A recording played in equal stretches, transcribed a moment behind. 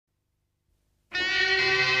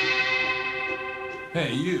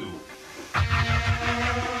Hey, you.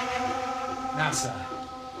 Now, sir.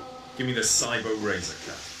 Give me the Cyber Razor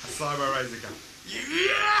Cut. Cyber Razor Cut.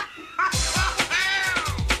 Yeah!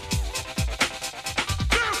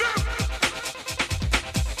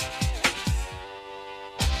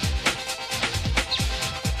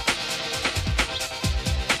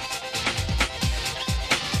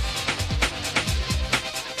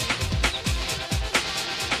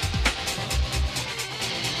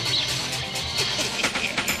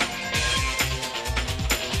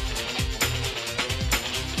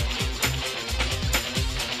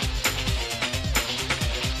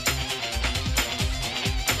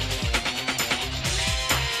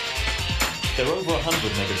 There are over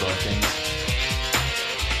 100 Mega Drive games.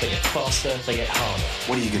 They get faster, they get harder.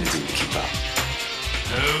 What are you going to do to keep up?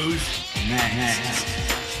 Who's next?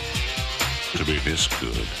 To be this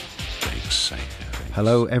good takes Sega.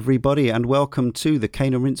 Hello, everybody, and welcome to the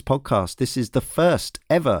Cane and Rinse podcast. This is the first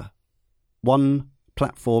ever one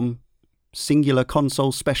platform singular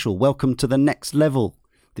console special. Welcome to the next level.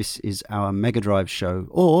 This is our Mega Drive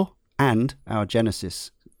show, and our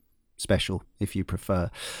Genesis special, if you prefer.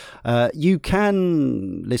 You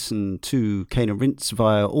can listen to Cane and Rinse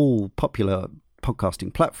via all popular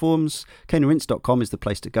podcasting platforms. caneandrinse.com is the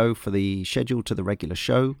place to go for the schedule to the regular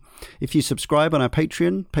show. If you subscribe on our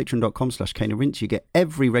Patreon, patreon.com/caneandrinse, you get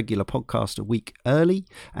every regular podcast a week early,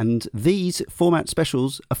 and these format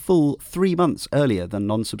specials a full 3 months earlier than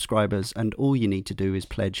non-subscribers, and all you need to do is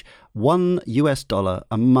pledge $1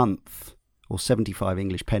 a month, or 75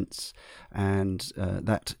 English pence, and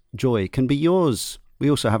that joy can be yours. We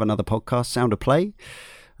also have another podcast, Sound of Play,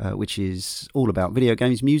 which is all about video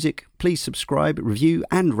games music. Please subscribe, review,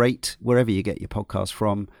 and rate wherever you get your podcasts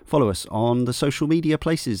from. Follow us on the social media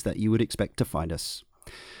places that you would expect to find us.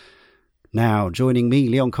 Now, joining me,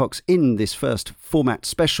 Leon Cox, in this first format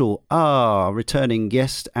special, are returning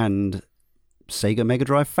guest and Sega Mega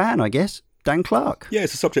Drive fan, I guess, Dan Clark. Yeah,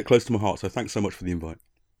 it's a subject close to my heart, so thanks so much for the invite.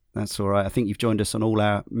 That's all right. I think you've joined us on all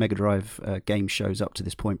our Mega Drive game shows up to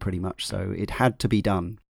this point pretty much, so it had to be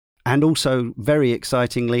done. And also, very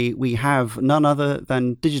excitingly, we have none other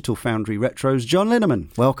than Digital Foundry Retro's John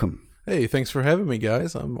Linneman. Welcome. Hey, thanks for having me,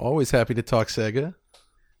 guys. I'm always happy to talk Sega.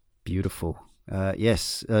 Beautiful.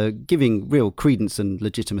 Yes, giving real credence and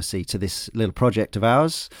legitimacy to this little project of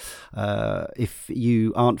ours. If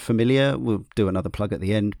you aren't familiar, we'll do another plug at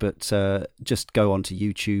the end, but just go onto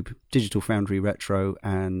YouTube, Digital Foundry Retro,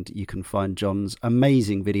 and you can find John's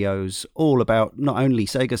amazing videos all about not only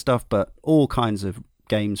Sega stuff, but all kinds of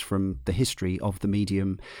games from the history of the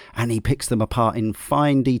medium, and he picks them apart in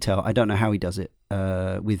fine detail. I don't know how he does it.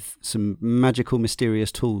 With some magical,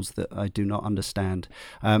 mysterious tools that I do not understand.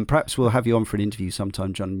 Perhaps we'll have you on for an interview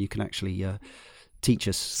sometime, John, and you can actually teach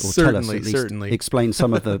us or tell us at least, explain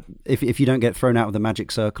some of the, if you don't get thrown out of the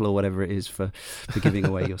magic circle or whatever it is for giving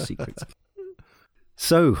away your secrets.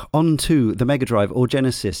 So, on to the Mega Drive or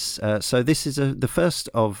Genesis. So this is the first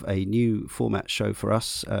of a new format show for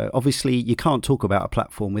us. Obviously, you can't talk about a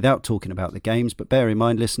platform without talking about the games, but bear in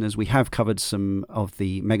mind, listeners, we have covered some of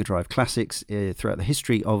the Mega Drive classics throughout the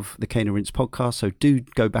history of the Cane and Rinse podcast, so do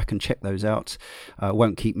go back and check those out. I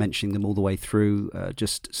won't keep mentioning them all the way through.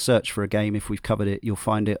 Just search for a game. If we've covered it, you'll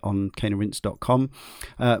find it on caneandrinse.com.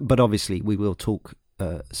 But obviously, we will talk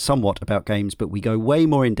somewhat about games, but we go way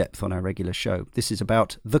more in depth on our regular show. This is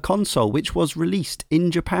about the console, which was released in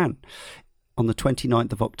Japan on the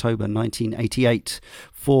 29th of October 1988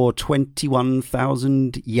 for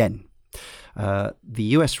 21,000 yen. The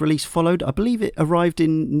US release followed. I believe it arrived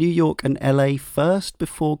in New York and LA first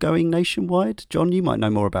before going nationwide. John, you might know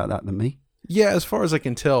more about that than me. Yeah, as far as I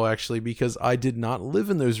can tell, actually, because I did not live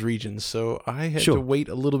in those regions, so I had to wait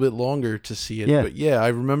a little bit longer to see it. Yeah. But yeah, I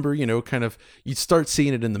remember, kind of, you'd start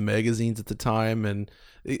seeing it in the magazines at the time, and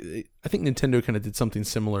I think Nintendo kind of did something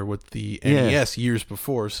similar with the NES years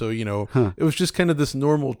before, so, it was just kind of this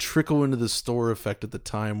normal trickle into the store effect at the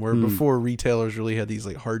time, where before retailers really had these,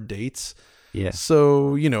 like, hard dates. Yeah.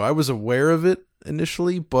 So, I was aware of it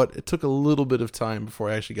initially, but it took a little bit of time before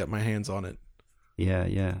I actually got my hands on it.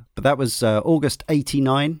 Yeah. But that was August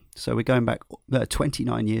 89, so we're going back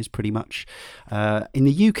 29 years pretty much. In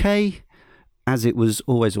the UK, as it was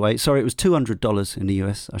always away, sorry, it was $200 in the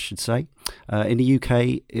US, I should say. In the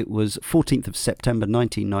UK, it was 14th of September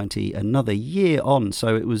 1990, another year on,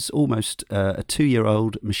 so it was almost a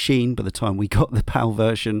 2-year-old machine by the time we got the PAL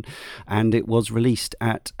version, and it was released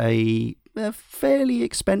at a fairly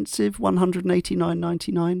expensive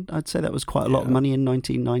 $189.99. I'd say that was quite a lot of money in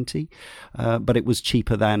 1990, but it was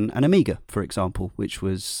cheaper than an Amiga, for example, which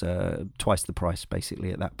was twice the price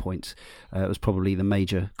basically at that point. It was probably the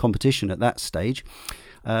major competition at that stage.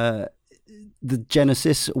 the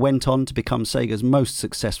Genesis went on to become Sega's most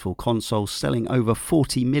successful console, selling over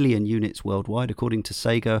 40 million units worldwide, according to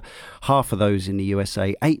Sega. Half of those in the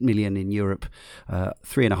USA, 8 million in Europe,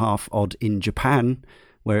 3.5 odd in Japan,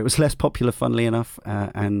 where it was less popular, funnily enough,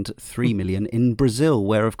 and 3 million in Brazil,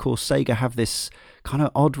 where, of course, Sega have this kind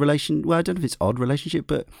of odd relation. Well, I don't know if it's odd relationship,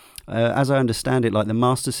 but as I understand it, like the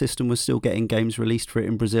Master System was still getting games released for it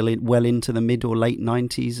in Brazil well into the mid or late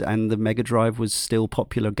 90s, and the Mega Drive was still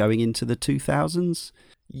popular going into the 2000s.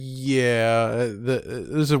 Yeah,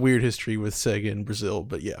 there's a weird history with Sega in Brazil,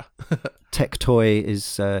 but yeah. Tectoy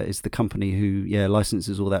is the company who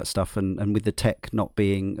licenses all that stuff, and with the tech not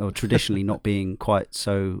being, or traditionally not being quite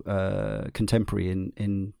so contemporary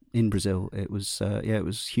in Brazil, it was it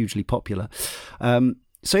was hugely popular.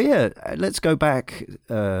 Let's go back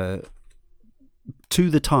to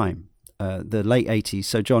the time. The late 80s.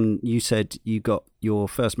 So, John, you said you got your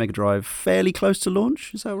first Mega Drive fairly close to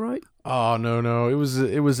launch. Is that right? Oh, no. It was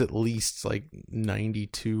at least like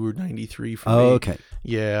 92 or 93 for me. Oh, okay.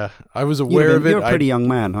 Yeah, I was aware of it. You're a pretty young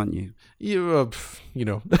man, aren't you? Not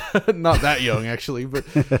that young, actually. But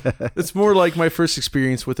it's more like my first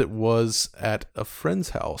experience with it was at a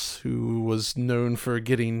friend's house who was known for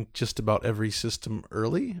getting just about every system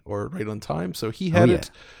early or right on time. So he had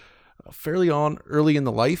it fairly early in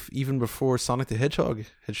the life, even before Sonic the Hedgehog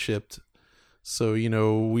had shipped. So,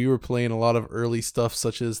 we were playing a lot of early stuff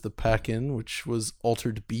such as the Pack-In, which was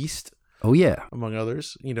Altered Beast. Oh, yeah. Among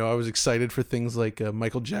others. I was excited for things like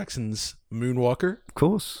Michael Jackson's Moonwalker. Of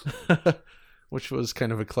course. Which was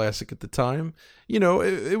kind of a classic at the time.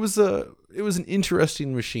 It was an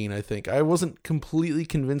interesting machine, I think. I wasn't completely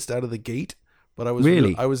convinced out of the gate, but I was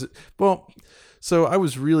really? I was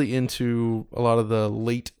really into a lot of the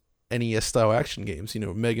late NES style action games,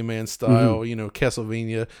 Mega Man style,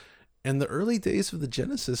 Castlevania, and the early days of the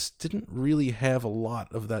Genesis didn't really have a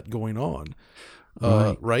lot of that going on.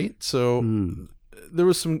 Right? So there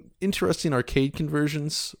was some interesting arcade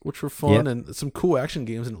conversions, which were fun, and some cool action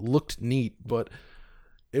games, and it looked neat, but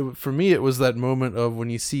for me, it was that moment of when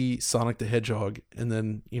you see Sonic the Hedgehog, and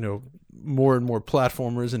then, more and more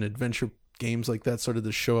platformers and adventure games like that started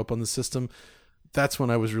to show up on the system. That's when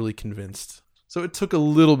I was really convinced. So it took a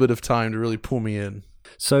little bit of time to really pull me in.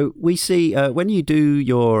 So we see when you do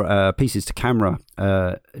your pieces to camera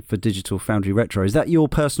for Digital Foundry Retro, is that your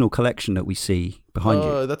personal collection that we see behind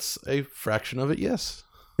you? That's a fraction of it, yes.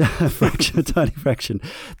 A tiny fraction.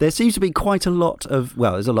 There seems to be quite a lot of,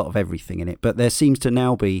 there's a lot of everything in it, but there seems to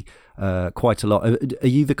now be quite a lot. Are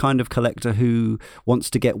you the kind of collector who wants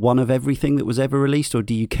to get one of everything that was ever released, or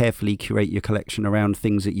do you carefully curate your collection around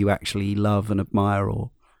things that you actually love and admire,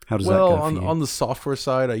 or how does that go for you? On the software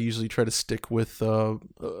side, I usually try to stick with a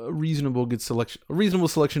reasonable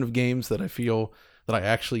selection of games that I feel that I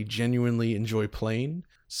actually genuinely enjoy playing.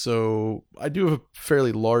 So I do have a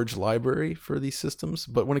fairly large library for these systems,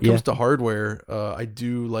 but when it comes to hardware, I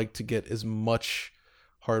do like to get as much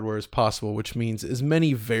hardware as possible, which means as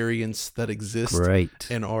many variants that exist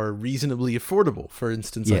and are reasonably affordable. For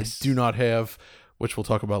instance, I do not have, which we'll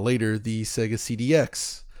talk about later, the Sega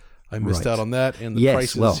CDX. I missed out on that, and the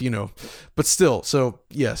prices, but still. So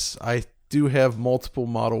yes, I do have multiple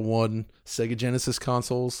Model 1 Sega Genesis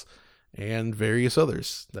consoles and various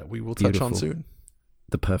others that we will touch on soon.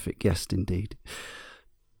 The perfect guest indeed.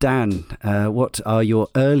 Dan, what are your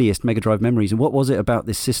earliest Mega Drive memories, and what was it about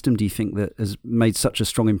this system, do you think, that has made such a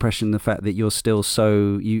strong impression? The fact that you're still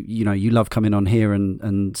so, you love coming on here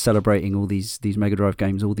and celebrating all these Mega Drive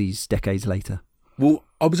games all these decades later. Well,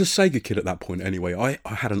 I was a Sega kid at that point anyway.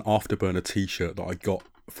 I had an Afterburner T-shirt that I got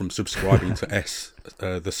from subscribing to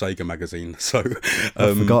the Sega magazine. So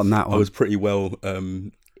I've forgotten that one. I was pretty well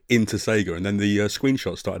into Sega, and then the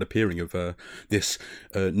screenshots started appearing of the Sega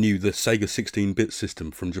 16-bit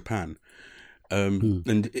system from Japan.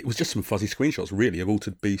 And it was just some fuzzy screenshots, really, of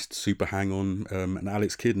Altered Beast, Super Hang-On, and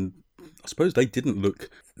Alex Kidd. And I suppose they didn't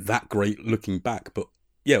look that great looking back, but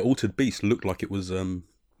yeah, Altered Beast looked like it was...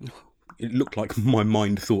 it looked like my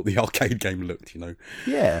mind thought the arcade game looked,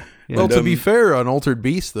 Yeah. Well, to be fair, on Altered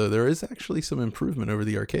Beast, though, there is actually some improvement over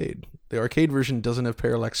the arcade. The arcade version doesn't have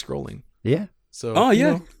parallax scrolling. Yeah. So,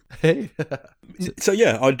 hey. So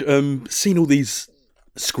yeah, I'd seen all these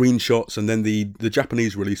screenshots, and then the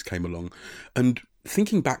Japanese release came along. And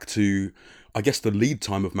thinking back to, I guess the lead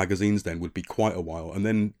time of magazines then would be quite a while. And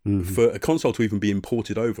then for a console to even be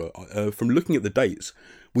imported over, from looking at the dates,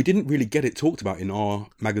 we didn't really get it talked about in our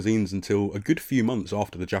magazines until a good few months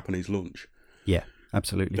after the Japanese launch. Yeah,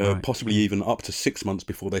 absolutely right. Possibly even up to 6 months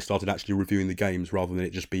before they started actually reviewing the games, rather than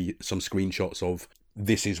it just be some screenshots of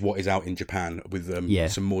this is what is out in Japan with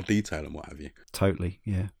some more detail and what have you. Totally,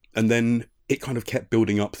 yeah. And then it kind of kept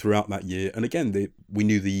building up throughout that year. And again, we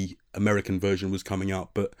knew the American version was coming out,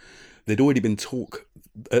 but there'd already been talk.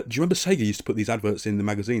 Do you remember Sega used to put these adverts in the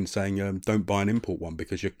magazine saying, don't buy an import one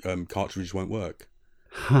because your cartridges won't work?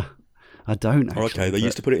 I don't actually. Okay, they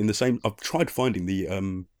used to put it in the same... I've tried finding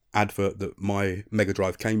the advert that my Mega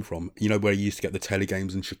Drive came from, where you used to get the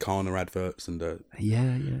Telegames and Chicana adverts and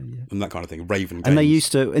and that kind of thing, Raven Games. And they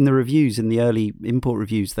used to, in the reviews, in the early import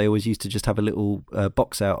reviews, they always used to just have a little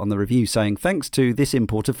box out on the review saying, thanks to this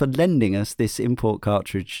importer for lending us this import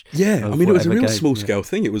cartridge. Yeah, I mean, it was a real small-scale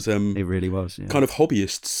thing. It was it really was, kind of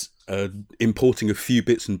hobbyists importing a few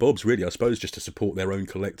bits and bobs, really, I suppose, just to support their own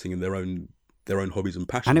collecting and their own hobbies and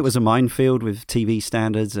passions. And it was a minefield with TV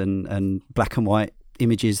standards and black and white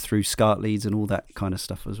images through SCART leads and all that kind of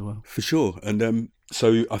stuff as well. For sure. And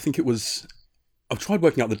so I think it was... I've tried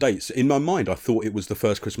working out the dates. In my mind, I thought it was the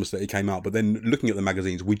first Christmas that it came out, but then looking at the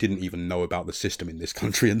magazines, we didn't even know about the system in this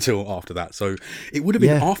country until after that. So it would have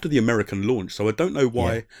been after the American launch. So I don't know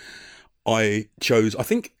why I chose... I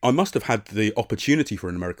think I must have had the opportunity for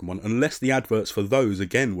an American one, unless the adverts for those,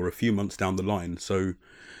 again, were a few months down the line. So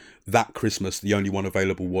that Christmas, the only one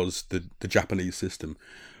available was the Japanese system.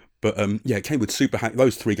 But it came with Super Hang,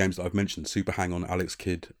 those 3 games that I've mentioned, Super Hang On, Alex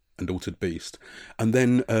Kidd and Altered Beast. And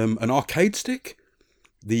then an arcade stick.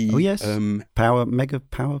 Mega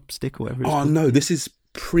Power Stick or whatever it's called. No, this is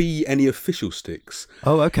pre any official sticks.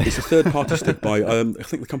 Oh, okay. It's a third-party stick by, I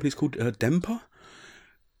think the company's called Dempa.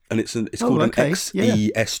 And it's called an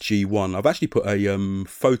XESG1. I've actually put a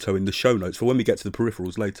photo in the show notes for when we get to the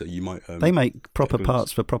peripherals later. You might. They make proper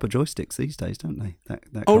parts for proper joysticks these days, don't they?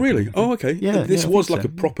 That oh, really? Oh, okay. Yeah. This was like a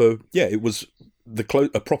proper. Yeah, it was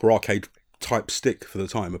a proper arcade type stick for the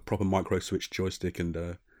time, a proper micro switch joystick, and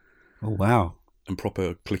oh wow, and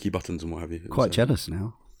proper clicky buttons and what have you. Quite jealous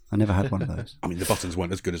now. I never had one of those. I mean, the buttons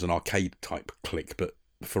weren't as good as an arcade type click, but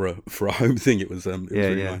for a home thing, it was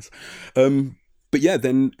really nice. But yeah,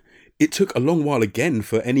 then it took a long while again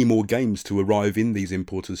for any more games to arrive in these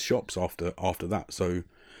importers' shops after that. So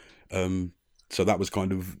that was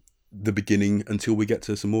kind of the beginning until we get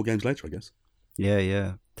to some more games later, I guess.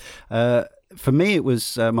 Yeah. For me, it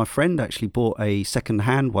was my friend actually bought a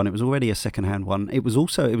second-hand one. It was already a second-hand one. It was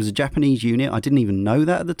a Japanese unit. I didn't even know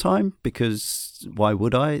that at the time because why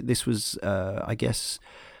would I? This was, I guess,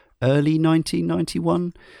 early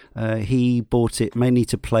 1991. He bought it mainly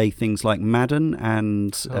to play things like Madden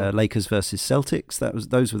and Lakers versus Celtics.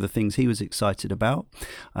 Those were the things he was excited about.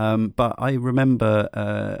 But I remember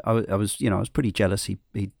I was pretty jealous. He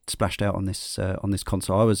splashed out on this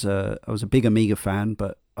console. I was a big Amiga fan,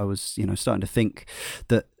 but I was starting to think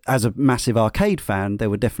that as a massive arcade fan, there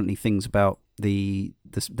were definitely things about the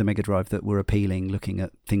Mega Drive that were appealing, looking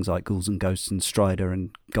at things like Ghouls and Ghosts and Strider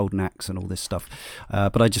and Golden Axe and all this stuff.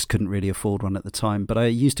 But I just couldn't really afford one at the time. But I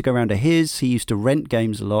used to go around to his. He used to rent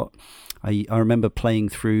games a lot. I remember playing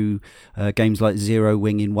through games like Zero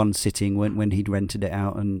Wing in one sitting when he'd rented it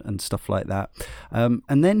out and stuff like that.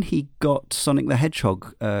 And then he got Sonic the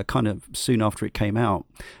Hedgehog kind of soon after it came out.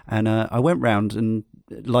 And I went round and,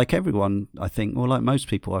 like everyone, I think, or like most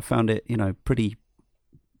people, I found it, pretty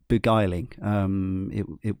beguiling.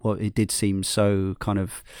 It did seem so kind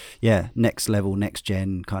of next level, next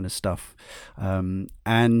gen kind of stuff. And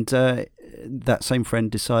that same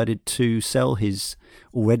friend decided to sell his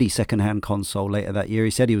already second-hand console later that year.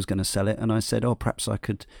 He said he was going to sell it, and I said, perhaps I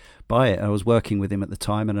could buy it. I was working with him at the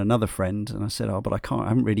time and another friend, and I said, but I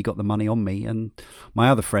haven't really got the money on me. And my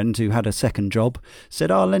other friend, who had a second job, said,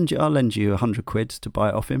 I'll lend you £100 to buy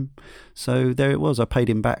it off him. So there it was. I paid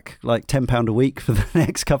him back like £10 a week for the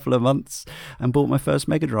next couple of months and bought my first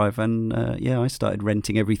Mega Drive. And I started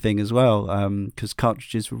renting everything as well, because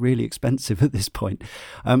cartridges were really expensive at this point.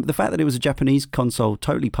 The fact that it was a Japanese console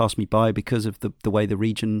totally passed me by because of the way the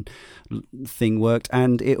region thing worked,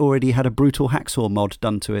 and it already had a brutal hacksaw mod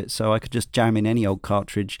done to it, so I could just jam in any old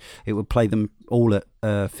cartridge. It would play them all at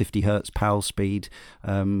 50 hertz PAL speed,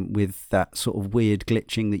 with that sort of weird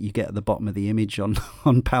glitching that you get at the bottom of the image on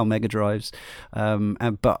PAL Mega Drives.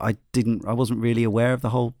 But I wasn't really aware of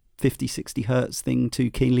the whole 50, 60 hertz thing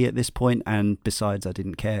too keenly at this point, and besides, I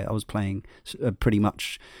didn't care. I was playing pretty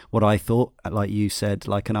much what I thought, like you said,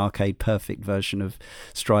 like an arcade perfect version of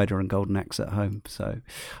Strider and Golden Axe at home. So,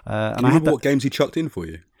 and I remember what games he chucked in for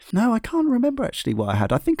you? No, I can't remember actually what I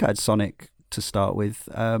had. I think I had Sonic to start with.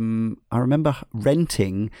 I remember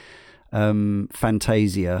renting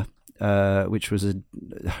Fantasia, which was a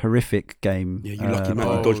horrific game. Yeah, you lucky man,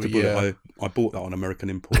 you dodged a bullet. Yeah. I bought that on American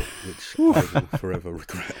import, which I will forever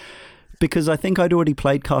regret. Because I think I'd already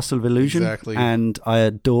played Castle of Illusion, and I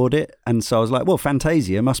adored it, and so I was like, well,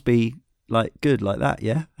 Fantasia must be like good like that,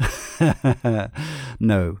 yeah.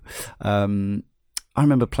 No. I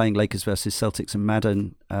remember playing Lakers versus Celtics and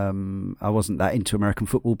Madden. I wasn't that into American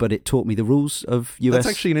football, but it taught me the rules of US. That's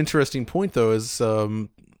actually an interesting point, though, is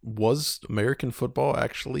was American football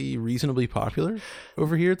actually reasonably popular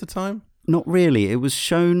over here at the time? Not really. It was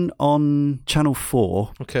shown on Channel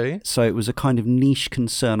 4. Okay. So it was a kind of niche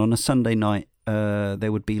concern. On a Sunday night,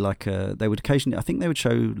 there would be they would occasionally, I think they would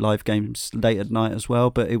show live games late at night as well,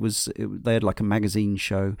 but they had like a magazine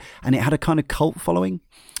show, and it had a kind of cult following.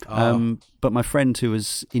 But my friend, who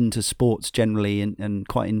was into sports generally and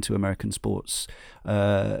quite into American sports,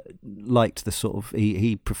 liked the sort of,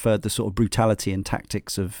 he preferred the sort of brutality and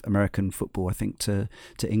tactics of American football, I think, to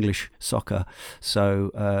English soccer.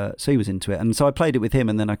 So he was into it, and so I played it with him,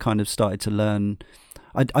 and then I kind of started to learn.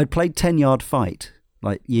 I'd played 10-Yard Fight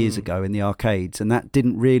like years ago in the arcades, and that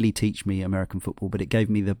didn't really teach me American football, but it gave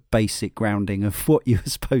me the basic grounding of what you were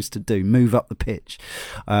supposed to do, move up the pitch.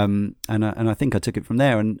 And I think I took it from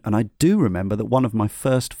there. And I do remember that one of my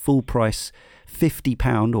first full price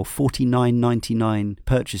 £50 or $49.99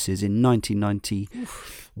 purchases in 1990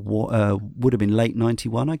 would have been late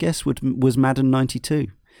 91, I guess, was Madden 92.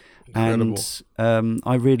 Incredible. And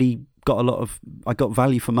I really I got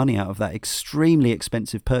value for money out of that extremely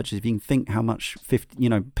expensive purchase. If you can think how much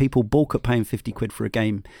people balk at paying £50 for a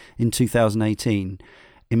game in 2018,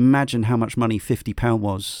 imagine how much money £50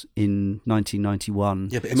 was in 1991.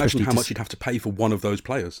 Yeah, but imagine how much you'd have to pay for one of those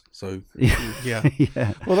players. So yeah.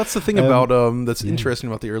 Well, that's the thing about that's interesting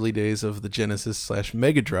about the early days of the Genesis /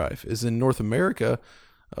 Mega Drive is in North America.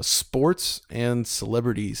 Sports and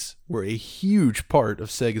celebrities were a huge part of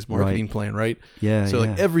Sega's marketing plan, right? Yeah. So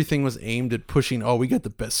like everything was aimed at pushing, we got the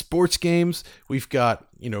best sports games. We've got,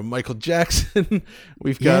 Michael Jackson.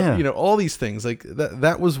 We've got, all these things. Like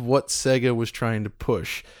that was what Sega was trying to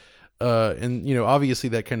push. And, obviously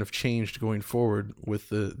that kind of changed going forward with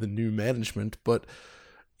the new management. But,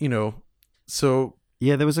 so...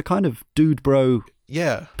 Yeah, there was a kind of dude bro...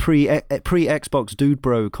 Yeah, pre Xbox dude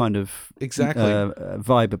bro kind of exactly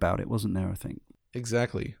vibe about it, wasn't there? I think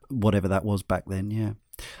exactly whatever that was back then.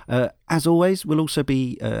 Yeah. As always, we'll also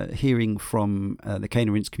be hearing from the Cane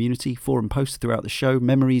Rinse community forum posts throughout the show,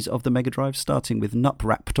 memories of the Mega Drive, starting with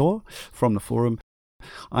Nupraptor from the forum.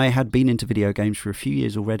 I had been into video games for a few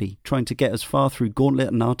years already, trying to get as far through Gauntlet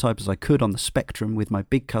and R-Type as I could on the Spectrum with my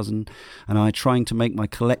big cousin, and I trying to make my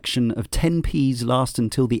collection of 10p's last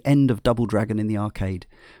until the end of Double Dragon in the arcade.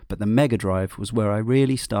 But the Mega Drive was where I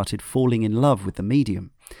really started falling in love with the medium.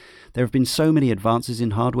 There have been so many advances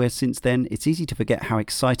in hardware since then, it's easy to forget how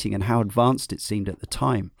exciting and how advanced it seemed at the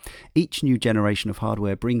time. Each new generation of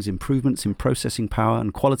hardware brings improvements in processing power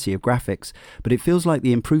and quality of graphics, but it feels like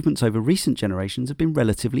the improvements over recent generations have been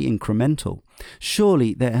relatively incremental.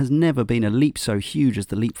 Surely there has never been a leap so huge as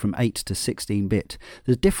the leap from 8 to 16-bit.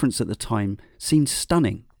 The difference at the time seemed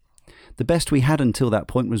stunning. The best we had until that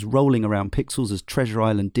point was rolling around pixels as Treasure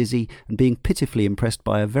Island Dizzy and being pitifully impressed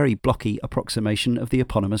by a very blocky approximation of the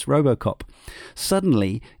eponymous Robocop.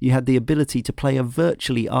 Suddenly, you had the ability to play a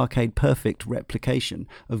virtually arcade-perfect replication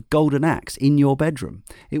of Golden Axe in your bedroom.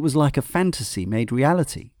 It was like a fantasy made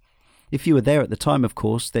reality. If you were there at the time, of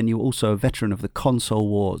course, then you were also a veteran of the console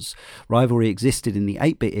wars. Rivalry existed in the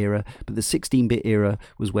 8-bit era, but the 16-bit era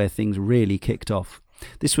was where things really kicked off.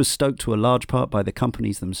 This was stoked to a large part by the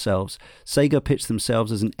companies themselves. Sega pitched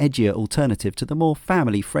themselves as an edgier alternative to the more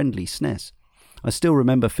family-friendly SNES. I still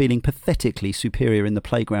remember feeling pathetically superior in the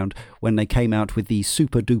playground when they came out with the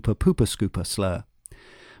super-duper pooper-scooper slur.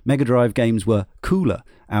 Mega Drive games were cooler.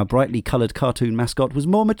 Our brightly coloured cartoon mascot was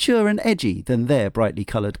more mature and edgy than their brightly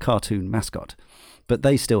coloured cartoon mascot. But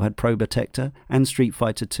they still had Probotector and Street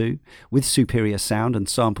Fighter II, with superior sound and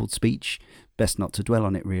sampled speech. Best not to dwell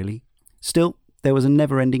on it, really. Still, there was a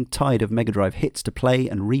never-ending tide of Mega Drive hits to play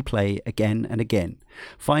and replay again and again,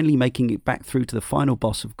 finally making it back through to the final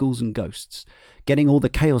boss of Ghouls and Ghosts, getting all the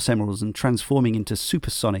Chaos Emeralds and transforming into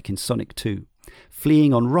Supersonic in Sonic 2,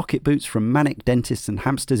 fleeing on rocket boots from manic dentists and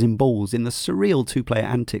hamsters in balls in the surreal two-player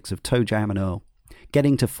antics of Toe Jam and Earl,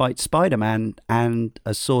 getting to fight Spider-Man and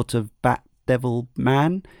a sort of Bat Devil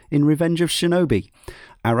Man in Revenge of Shinobi,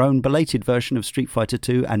 our own belated version of Street Fighter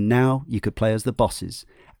 2, and now you could play as the bosses,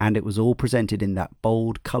 and it was all presented in that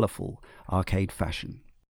bold, colourful arcade fashion.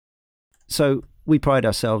 So we pride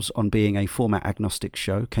ourselves on being a format agnostic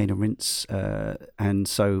show, Cane and Rinse, and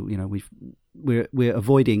so we're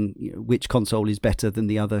avoiding which console is better than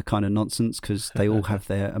the other kind of nonsense, because they all have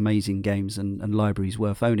their amazing games and libraries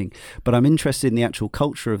worth owning. But I'm interested in the actual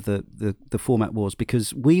culture of the format wars,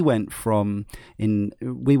 because we went from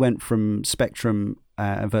Spectrum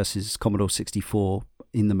versus Commodore 64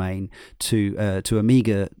 in the main, to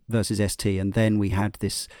Amiga versus ST, and then we had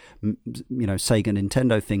this, Sega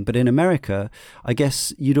Nintendo thing. But in America, I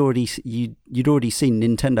guess you'd already seen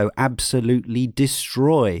Nintendo absolutely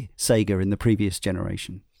destroy Sega in the previous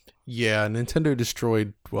generation. Yeah, Nintendo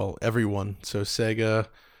destroyed, everyone. So Sega,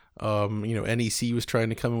 NEC was trying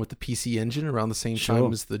to come in with the PC Engine around the same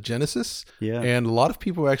time as the Genesis. Yeah. And a lot of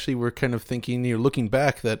people actually were kind of thinking, looking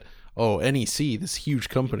back, that, NEC, this huge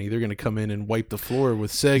company, they're going to come in and wipe the floor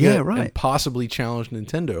with Sega and possibly challenge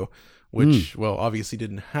Nintendo, which, obviously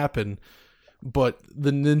didn't happen. But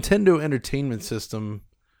the Nintendo Entertainment System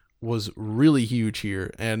was really huge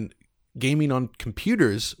here, and gaming on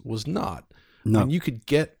computers was not. No. And you could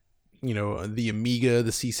get the Amiga,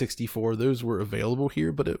 the C64, those were available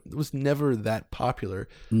here, but it was never that popular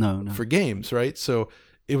for games, right? So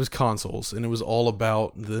it was consoles, and it was all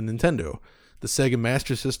about the Nintendo. The Sega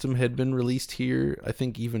Master System had been released here. I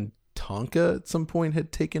think even Tonka at some point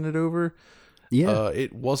had taken it over. Yeah.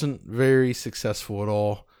 It wasn't very successful at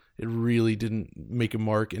all. It really didn't make a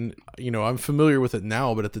mark. And, I'm familiar with it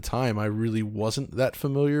now, but at the time I really wasn't that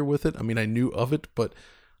familiar with it. I mean, I knew of it, but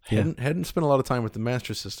hadn't spent a lot of time with the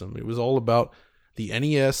Master System. It was all about the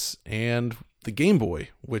NES and the Game Boy,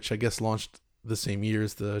 which I guess launched the same year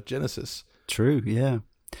as the Genesis. True, yeah.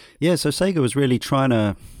 Yeah, so Sega was really trying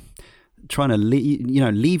to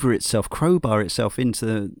lever itself, crowbar itself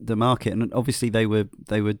into the market, and obviously they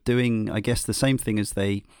were doing, I guess, the same thing as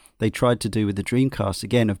they tried to do with the Dreamcast,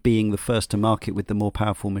 again, of being the first to market with the more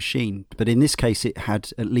powerful machine. But in this case, it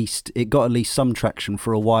got at least some traction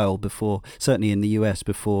for a while before, certainly in the US,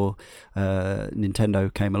 before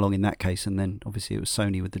Nintendo came along in that case, and then obviously it was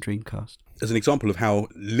Sony with the Dreamcast. As an example of how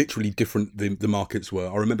literally different the markets were,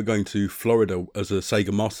 I remember going to Florida as a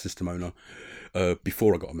Sega Master System owner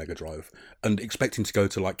before I got a Mega Drive, and expecting to go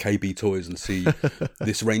to like KB Toys and see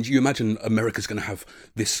this range. You imagine America's going to have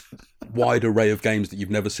this wide array of games that you've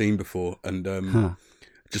never seen before, and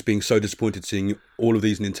just being so disappointed seeing all of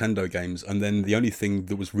these Nintendo games. And then the only thing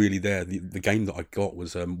that was really there, the game that I got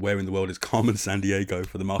was Where in the World is Carmen Sandiego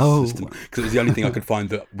for the Master System, because it was the only thing I could find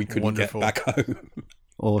that we couldn't get back home.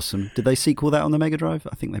 Awesome. Did they sequel that on the Mega Drive?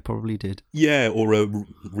 I think they probably did. Yeah, or a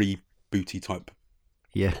rebooty type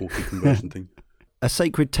porty conversion thing. A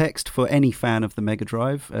sacred text for any fan of the Mega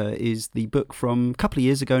Drive is the book from a couple of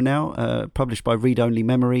years ago now, published by Read Only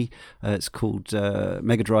Memory. It's called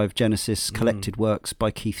Mega Drive Genesis Collected Works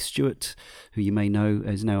by Keith Stewart, who you may know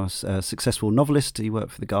is now a successful novelist. He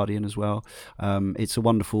worked for The Guardian as well. It's a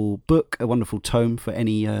wonderful book, a wonderful tome for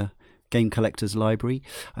any game collector's library.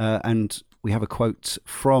 And we have a quote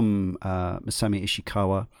from Masami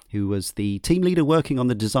Ishikawa, who was the team leader working on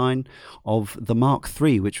the design of the Mark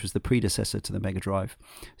III, which was the predecessor to the Mega Drive.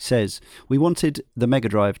 Says, "We wanted the Mega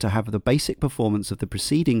Drive to have the basic performance of the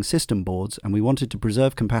preceding system boards, and we wanted to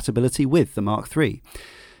preserve compatibility with the Mark III.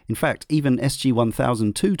 In fact, even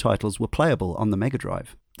SG-1002 titles were playable on the Mega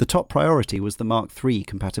Drive. The top priority was the Mark III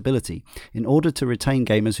compatibility, in order to retain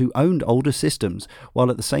gamers who owned older systems, while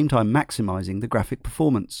at the same time maximizing the graphic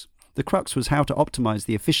performance. The crux was how to optimize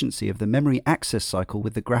the efficiency of the memory access cycle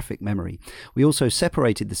with the graphic memory. We also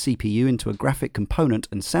separated the CPU into a graphic component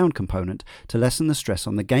and sound component to lessen the stress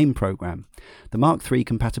on the game program. The Mark III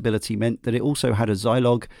compatibility meant that it also had a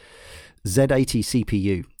Zilog Z80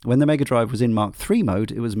 CPU. When the Mega Drive was in Mark III mode,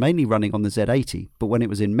 it was mainly running on the Z80, but when it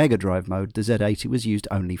was in Mega Drive mode, the Z80 was used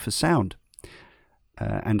only for sound."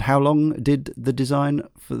 And how long did the design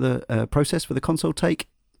for the process for the console take?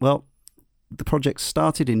 Well, the project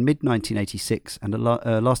started in mid-1986 and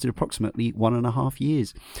lasted approximately 1.5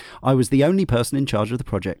 years. I was the only person in charge of the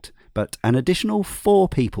project, but an additional 4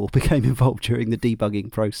 people became involved during the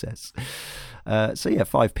debugging process.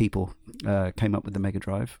 5 people came up with the Mega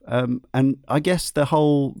Drive. And I guess the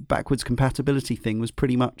whole backwards compatibility thing was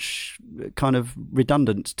pretty much kind of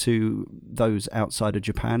redundant to those outside of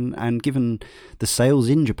Japan. And given the sales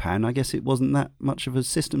in Japan, I guess it wasn't that much of a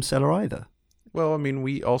system seller either. Well, I mean,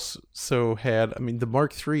 we also had, the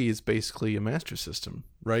Mark III is basically a Master System,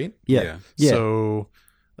 right? Yeah. So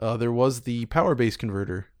there was the power base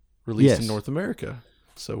converter released in North America.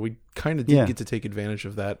 So we kind of did get to take advantage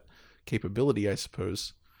of that capability, I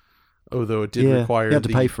suppose. Although it did require... You had to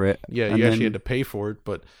pay for it. Yeah, you actually had to pay for it,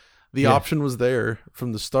 but the option was there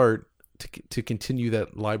from the start to continue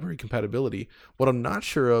that library compatibility. What I'm not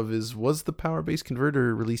sure of is, was the power base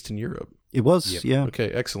converter released in Europe? It was, yeah. Okay,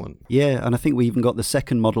 excellent. Yeah, and I think we even got the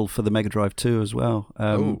second model for the Mega Drive 2 as well.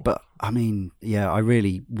 But, I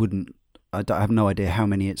really wouldn't I have no idea how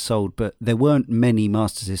many it sold, but there weren't many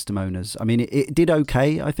Master System owners. I mean, it did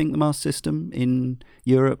okay, I think, the Master System in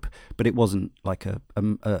Europe, but it wasn't like a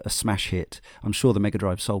smash hit. I'm sure the Mega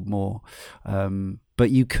Drive sold more. But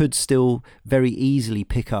you could still very easily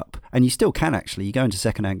pick up, and you still can actually. You go into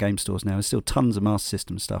second-hand game stores now, there's still tons of Master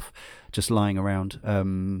System stuff just lying around.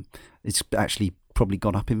 It's actually probably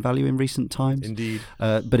gone up in value in recent times. Indeed.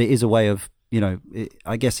 But it is a way of,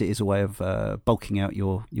 I guess it is a way of bulking out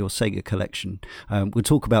your Sega collection. We'll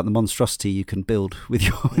talk about the monstrosity you can build with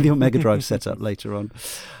your Mega Drive setup later on.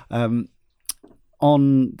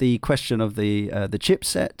 On the question of the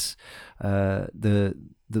chipset,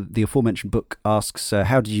 the aforementioned book asks,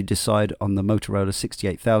 how did you decide on the Motorola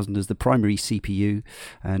 68000 as the primary CPU?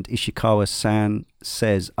 And Ishikawa-san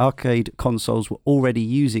says, arcade consoles were already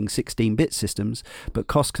using 16-bit systems, but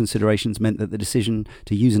cost considerations meant that the decision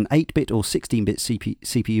to use an 8-bit or 16-bit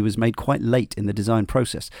CPU was made quite late in the design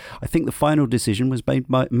process. I think the final decision was made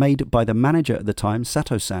by the manager at the time,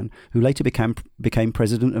 Sato-san, who later became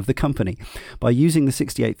president of the company. By using the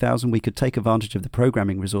 68000, we could take advantage of the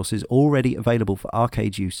programming resources already available for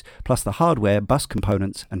arcade use, plus the hardware, bus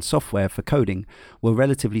components, and software for coding were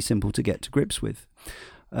relatively simple to get to grips with.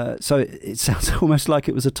 So it sounds almost like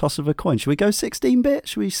it was a toss of a coin. Should we go 16-bit?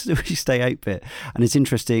 Should we stay 8-bit? And it's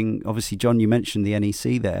interesting, obviously, John, you mentioned the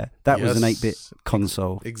NEC there. That was an 8-bit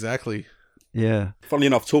console. Exactly. Yeah. Funnily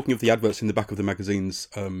enough, talking of the adverts in the back of the magazines,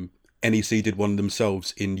 NEC did one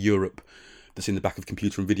themselves in Europe that's in the back of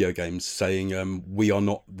Computer and Video Games saying, we are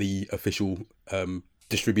not the official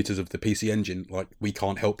distributors of the PC Engine. Like, we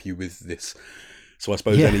can't help you with this. So I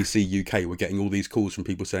suppose NEC UK were getting all these calls from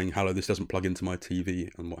people saying, hello, this doesn't plug into my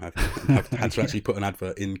TV and what have you. And had to actually put an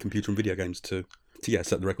advert in Computer and Video Games to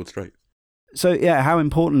set the record straight. So, how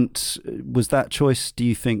important was that choice, do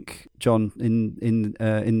you think, John,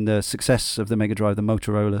 in the success of the Mega Drive, the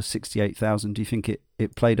Motorola 68000? Do you think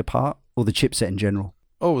it played a part, or the chipset in general?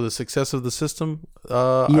 Oh, the success of the system?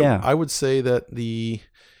 I would say that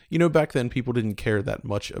back then people didn't care that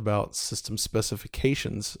much about system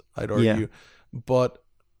specifications, I'd argue. Yeah. But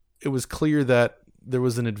it was clear that there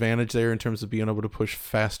was an advantage there in terms of being able to push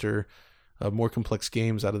faster, more complex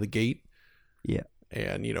games out of the gate. Yeah.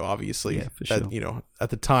 And, obviously, sure. At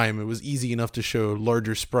the time, it was easy enough to show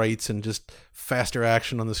larger sprites and just faster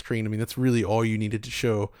action on the screen. I mean, that's really all you needed to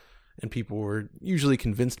show, and people were usually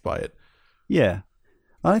convinced by it. Yeah.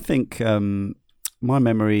 I think my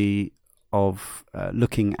memory of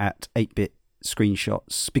looking at 8-bit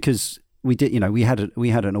screenshots, because we did, we had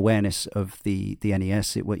an awareness of the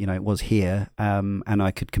NES. It was here, and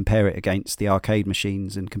I could compare it against the arcade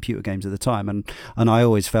machines and computer games at the time, and I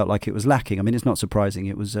always felt like it was lacking. I mean, it's not surprising.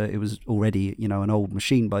 It was already an old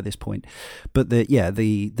machine by this point, but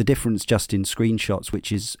the difference just in screenshots,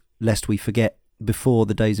 which is, lest we forget, before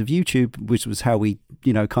the days of YouTube, which was how we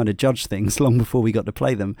kind of judged things long before we got to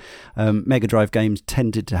play them. Mega Drive games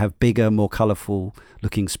tended to have bigger, more colourful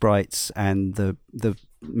looking sprites, and the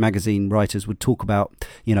magazine writers would talk about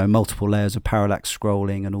multiple layers of parallax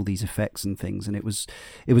scrolling and all these effects and things, and it was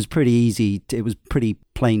pretty easy. It was pretty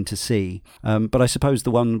plain to see. But I suppose the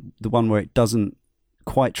one where it doesn't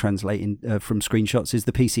quite translate in from screenshots is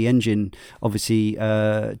the PC Engine. Obviously,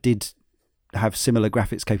 did have similar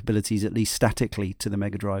graphics capabilities, at least statically, to the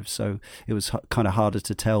Mega Drive, so it was kind of harder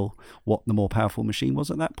to tell what the more powerful machine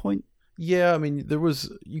was at that point. Yeah, I mean,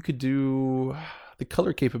 you could do, the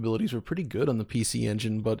color capabilities were pretty good on the PC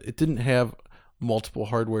Engine, but it didn't have multiple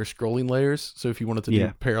hardware scrolling layers, so if you wanted to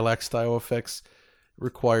do parallax style effects, it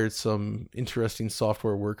required some interesting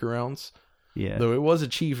software workarounds. Yeah. Though it was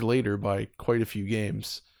achieved later by quite a few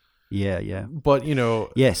games. Yeah. But,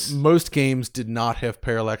 most games did not have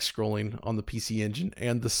parallax scrolling on the PC Engine,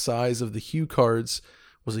 and the size of the hue cards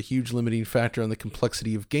was a huge limiting factor on the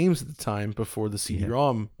complexity of games at the time before the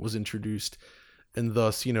CD-ROM was introduced. And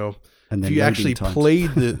thus, if you actually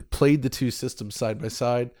played the two systems side by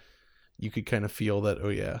side, you could kind of feel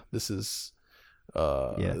that, this is...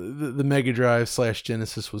 the Mega Drive /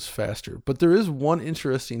 Genesis was faster. But there is one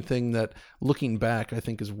interesting thing that, looking back, I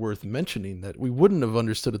think is worth mentioning that we wouldn't have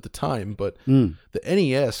understood at the time, but the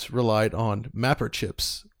NES relied on mapper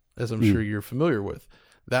chips, as I'm sure you're familiar with.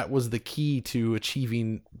 That was the key to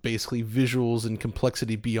achieving basically visuals and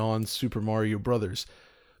complexity beyond Super Mario Brothers.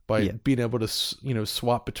 By being able to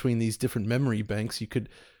swap between these different memory banks, you could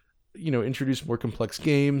introduce more complex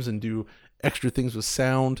games and do extra things with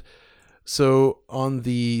sound. So on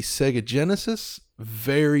the Sega Genesis,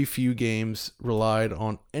 very few games relied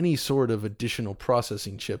on any sort of additional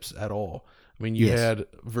processing chips at all. I mean, you had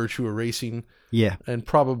Virtua Racing, and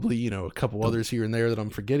probably a couple others here and there that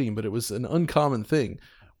I'm forgetting, but it was an uncommon thing.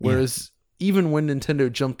 Whereas even when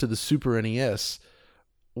Nintendo jumped to the Super NES,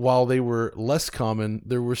 while they were less common,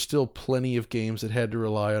 there were still plenty of games that had to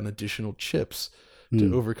rely on additional chips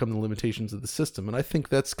to overcome the limitations of the system. And I think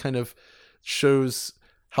that's kind of shows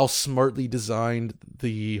how smartly designed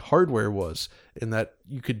the hardware was, in that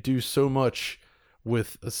you could do so much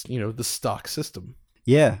with the stock system.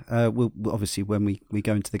 Yeah, we'll obviously, when we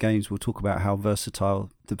go into the games, we'll talk about how the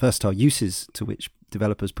versatile uses to which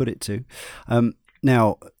developers put it to.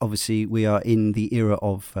 Now, obviously, we are in the era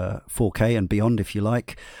of 4K and beyond, if you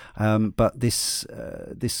like. But this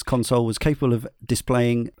console was capable of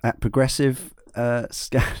displaying at progressive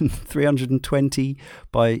scan 320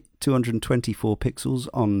 by 224 pixels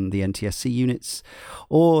on the NTSC units,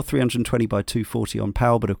 or 320 by 240 on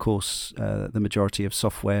PAL. But of course, the majority of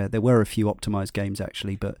software, there were a few optimized games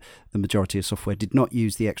actually, but the majority of software did not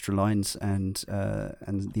use the extra lines, and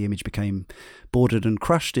the image became bordered and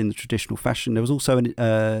crushed in the traditional fashion. There was also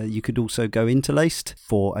you could also go interlaced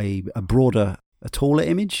for a broader, a taller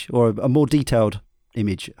image, or a more detailed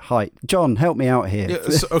image height. John, help me out here.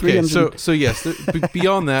 Yeah, so yes,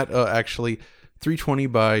 beyond that, actually, 320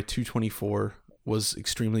 by 224 was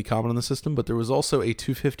extremely common in the system, but there was also a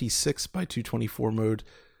 256 by 224 mode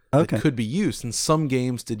that could be used, and some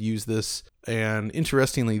games did use this. And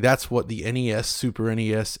interestingly, that's what the NES, Super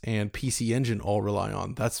NES, and PC Engine all rely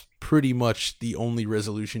on. That's pretty much the only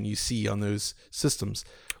resolution you see on those systems.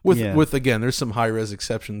 With again, there's some high-res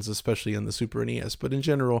exceptions, especially in the Super NES, but in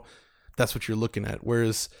general, that's what you're looking at.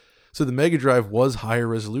 So the Mega Drive was higher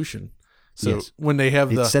resolution. So when they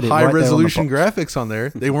have the high resolution graphics on there,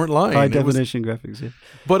 they weren't lying. High definition graphics, yeah.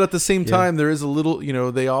 But at the same time, there is a little,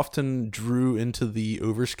 they often drew into the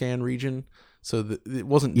overscan region. So it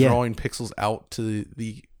wasn't drawing pixels out to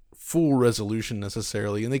the full resolution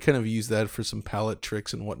necessarily. And they kind of used that for some palette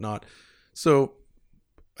tricks and whatnot. So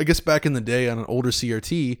I guess back in the day on an older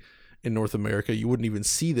CRT in North America, you wouldn't even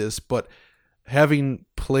see this, but having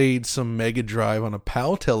played some Mega Drive on a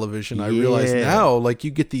PAL television, I realize now, like,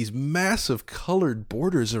 you get these massive colored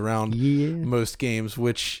borders around most games,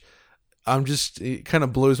 which it kind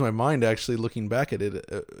of blows my mind actually looking back at it.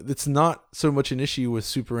 It's not so much an issue with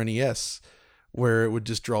Super NES where it would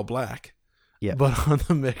just draw black. Yeah. But on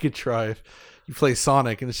the Mega Drive, you play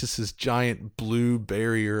Sonic and it's just this giant blue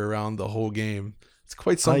barrier around the whole game. It's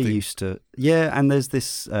quite something. I used to, and there's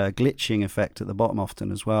this glitching effect at the bottom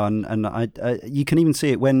often as well, and I you can even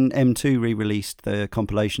see it when M2 re-released the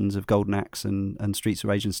compilations of Golden Axe and Streets of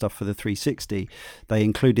Rage and stuff for the 360. They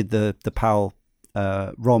included the PAL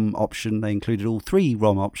ROM option. They included all 3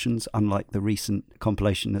 ROM options, unlike the recent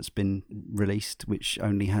compilation that's been released, which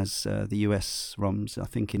only has the US ROMs, I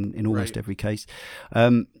think, in almost every case.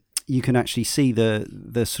 You can actually see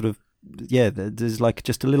the sort of there's like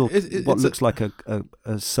just a little what looks like a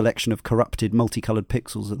selection of corrupted multicolored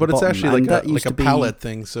pixels at the bottom. But it's actually like a palette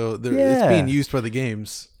thing, so it's being used by the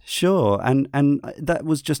games. Sure, and that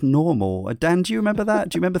was just normal. Dan, do you remember that?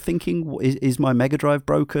 Do you remember thinking, is my Mega Drive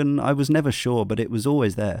broken? I was never sure, but it was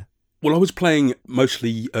always there. Well, I was playing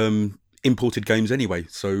mostly imported games anyway,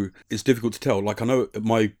 so it's difficult to tell. Like, I know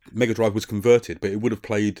my Mega Drive was converted, but it would have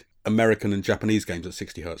played American and Japanese games at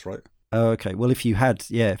 60 hertz, right? Okay. Well, if you had,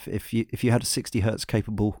 if you had a 60 hertz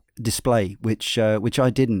capable display, which I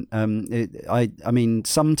didn't. I mean,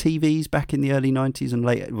 some TVs back in the early 90s and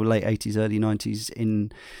late 80s, early 90s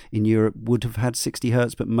in Europe would have had 60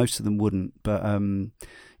 hertz, but most of them wouldn't. But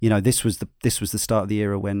this was the start of the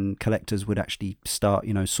era when collectors would actually start,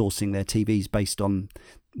 sourcing their TVs based on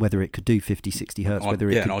whether it could do 50, 60 hertz, whether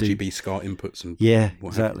it could RGB do SCART inputs and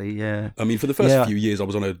exactly. I mean, for the first few years, I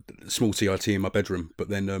was on a small CRT in my bedroom, but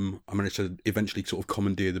then I managed to eventually sort of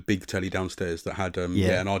commandeer the big telly downstairs that had an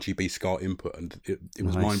RGB SCART input, and it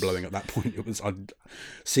was mind blowing at that point. It was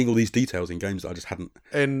seeing all these details in games that I just hadn't.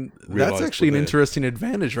 And that's actually an interesting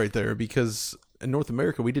advantage right there, because in North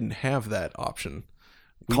America we didn't have that option.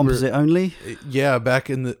 Composite only. Yeah, back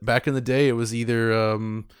in the day, it was either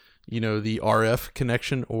the RF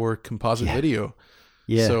connection or composite video.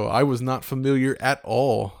 Yeah. So I was not familiar at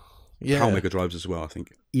all. Yeah. PAL Mega Drives as well, I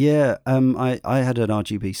think. Yeah. I had an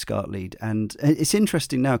RGB SCART lead, and it's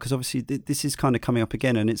interesting now because obviously this is kind of coming up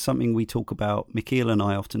again, and it's something we talk about. Michiel and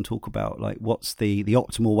I often talk about, like, what's the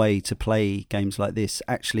optimal way to play games like this.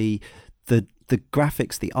 Actually, the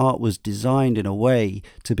graphics, the art was designed in a way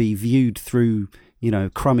to be viewed through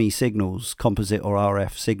crummy signals, composite or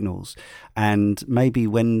RF signals, and maybe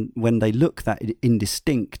when they look that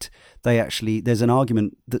indistinct, there's an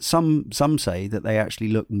argument that some say that they actually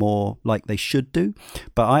look more like they should do.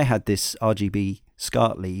 But I had this RGB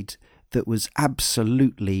SCART lead that was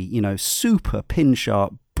absolutely, super pin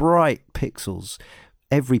sharp, bright pixels,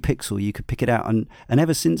 every pixel, you could pick it out. And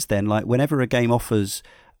ever since then, like whenever a game offers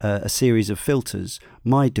a series of filters,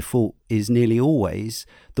 my default is nearly always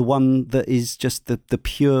the one that is just the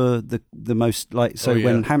pure, the most like, so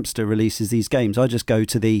when Hamster releases these games, I just go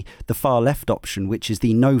to the far left option, which is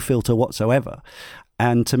the no filter whatsoever.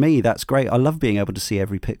 And to me, that's great. I love being able to see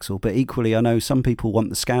every pixel, but equally, I know some people want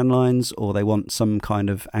the scan lines, or they want some kind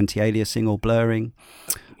of anti-aliasing or blurring.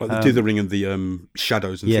 Like the dithering and the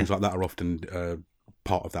shadows and things like that are often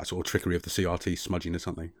part of that sort of trickery of the CRT smudging or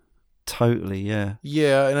something. Totally, yeah.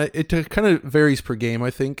 Yeah, and it kind of varies per game, I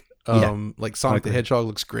think. Like Sonic the Hedgehog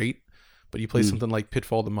looks great, but you play something like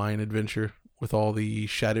Pitfall the Mayan Adventure with all the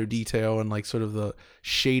shadow detail and like sort of the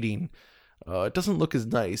shading. It doesn't look as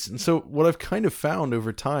nice. And so what I've kind of found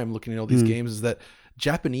over time looking at all these games is that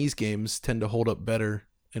Japanese games tend to hold up better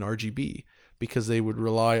in RGB because they would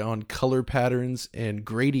rely on color patterns and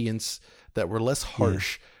gradients that were less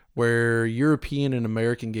harsh, where European and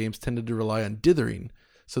American games tended to rely on dithering.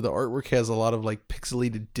 So the artwork has a lot of like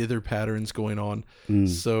pixelated dither patterns going on,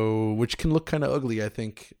 so which can look kind of ugly, I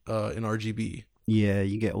think, in RGB. Yeah,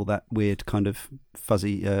 you get all that weird kind of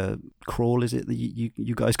fuzzy crawl, is it that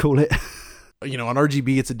you guys call it? You know, on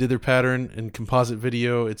RGB it's a dither pattern. In composite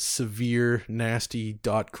video, it's severe, nasty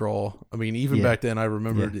dot crawl. I mean, even back then, I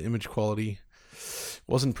remember the image quality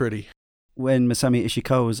wasn't pretty. When Masami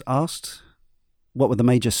Ishikawa was asked what were the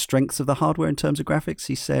major strengths of the hardware in terms of graphics,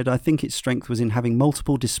 he said, "I think its strength was in having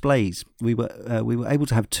multiple displays. We were able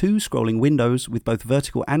to have two scrolling windows with both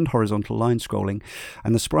vertical and horizontal line scrolling,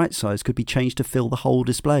 and the sprite size could be changed to fill the whole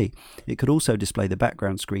display. It could also display the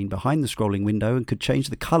background screen behind the scrolling window and could change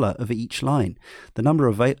the color of each line. The number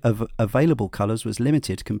of available colors was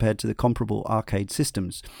limited compared to the comparable arcade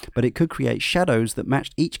systems, but it could create shadows that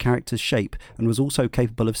matched each character's shape and was also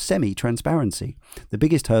capable of semi-transparency. The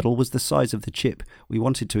biggest hurdle was the size of the chip. We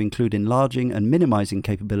wanted to include enlarging and minimizing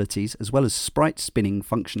capabilities as well as sprite spinning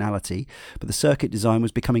functionality, but the circuit design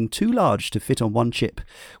was becoming too large to fit on one chip,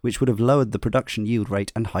 which would have lowered the production yield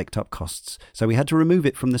rate and hiked up costs. So we had to remove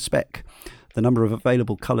it from the spec. The number of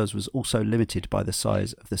available colors was also limited by the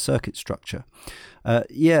size of the circuit structure."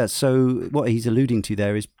 So what he's alluding to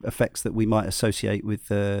there is effects that we might associate with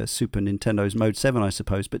Super Nintendo's Mode 7, I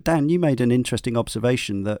suppose. But Dan, you made an interesting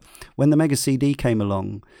observation that when the Mega CD came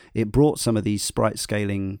along, it brought some of these sprite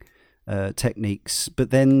scaling techniques, but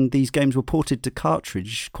then these games were ported to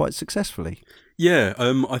cartridge quite successfully. Yeah,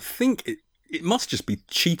 I think it must just be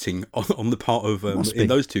cheating on the part of, in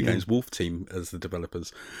those two games, Wolf Team as the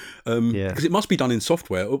developers. Because it must be done in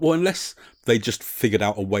software, well, unless they just figured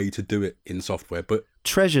out a way to do it in software. But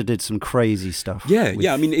Treasure did some crazy stuff. Yeah,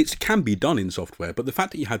 I mean, it can be done in software, but the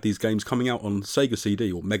fact that you had these games coming out on Sega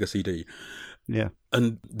CD or Mega CD,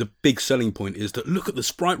 and the big selling point is that look at the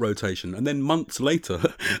sprite rotation, and then months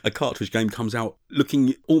later a cartridge game comes out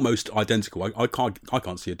looking almost identical. I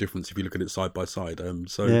can't see a difference if you look at it side by side.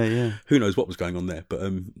 Who knows what was going on there, but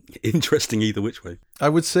interesting either which way. I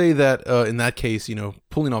would say that in that case, you know,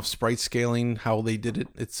 pulling off sprite scaling, how they did it,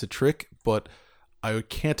 it's a trick, but I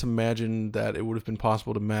can't imagine that it would have been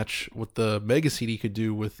possible to match what the Mega CD could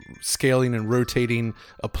do with scaling and rotating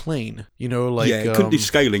a plane. You know, like it couldn't do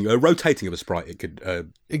scaling. Rotating of a sprite, it could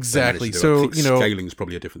exactly. So you know, scaling is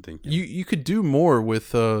probably a different thing. You could do more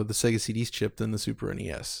with the Sega CD's chip than the Super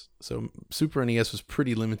NES. So Super NES was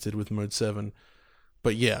pretty limited with Mode 7.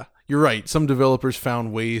 But yeah, you're right. Some developers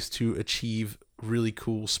found ways to achieve really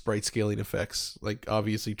cool sprite scaling effects. Like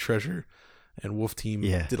obviously Treasure and Wolf Team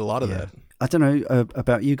did a lot of that. I don't know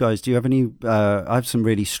about you guys. Do you have any? I have some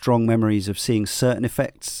really strong memories of seeing certain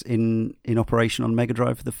effects in operation on Mega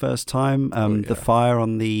Drive for the first time. The fire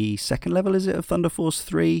on the second level, is it, of Thunder Force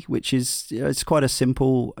 3, which is it's quite a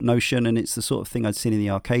simple notion, and it's the sort of thing I'd seen in the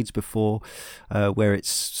arcades before, where it's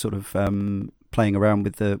sort of playing around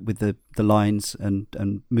with the lines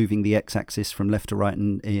and moving the x-axis from left to right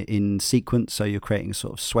in sequence, so you're creating a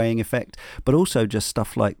sort of swaying effect, but also just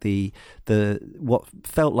stuff like the what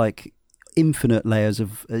felt like infinite layers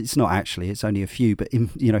of, it's not actually, it's only a few, but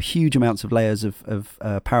huge amounts of layers of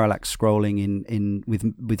parallax scrolling in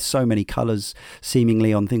with so many colors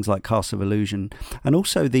seemingly on things like Castle of Illusion, and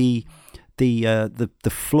also the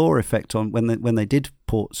floor effect on when they did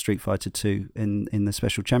port Street Fighter 2 in the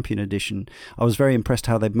Special Champion Edition. I was very impressed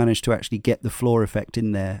how they've managed to actually get the floor effect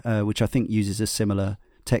in there, which I think uses a similar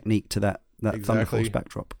technique to that Thunder Force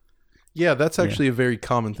backdrop. Yeah, that's actually a very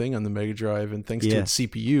common thing on the Mega Drive, and thanks to its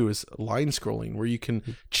CPU, is line scrolling, where you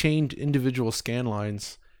can change individual scan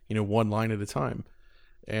lines, one line at a time.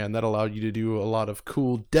 And that allowed you to do a lot of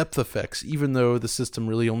cool depth effects, even though the system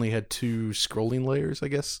really only had 2 scrolling layers, I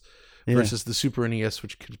guess, versus the Super NES,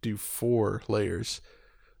 which could do 4 layers.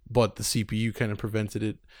 but the CPU kind of prevented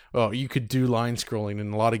it. Well, you could do line scrolling,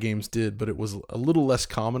 and a lot of games did, but it was a little less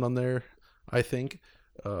common on there, I think.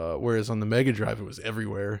 Whereas on the Mega Drive, it was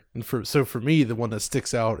everywhere. And for me, the one that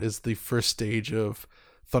sticks out is the first stage of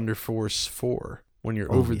Thunder Force 4, when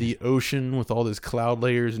you're over the ocean with all those cloud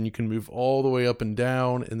layers, and you can move all the way up and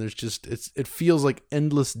down, and there's just it feels like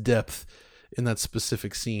endless depth in that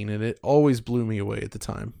specific scene, and it always blew me away at the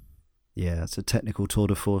time. Yeah, it's a technical tour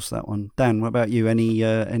de force, that one. Dan, what about you? Any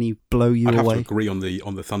blow you away? I'd have to agree on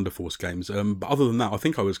the Thunder Force games. But other than that, I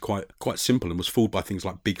think I was quite simple and was fooled by things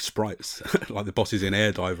like big sprites, like the bosses in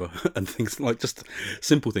Air Diver, and things like just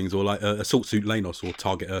simple things, or like Assault Suit Lanos or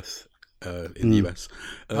Target Earth in the US.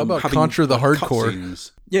 How about Contra the Hardcore?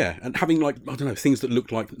 Cutscenes, yeah, and having like, I don't know, things that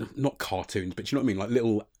look like, not cartoons, but you know what I mean, like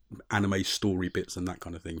little anime story bits and that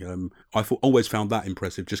kind of thing. Always found that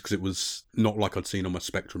impressive, just because it was not like I'd seen on my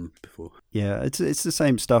Spectrum before. Yeah, it's the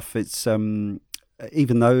same stuff. It's even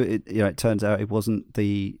though it turns out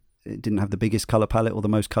it didn't have the biggest color palette or the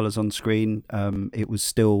most colors on screen. It was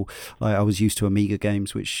still, like, I was used to Amiga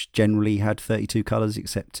games which generally had 32 colors,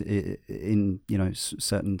 except in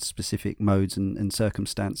certain specific modes and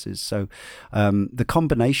circumstances. So the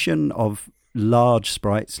combination of large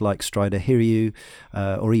sprites like Strider Hiryu,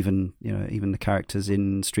 or even the characters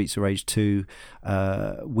in Streets of Rage 2,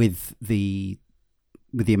 with the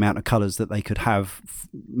amount of colours that they could have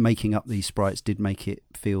making up these sprites, did make it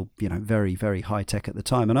feel very, very high tech at the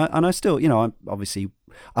time. And I still, I'm obviously,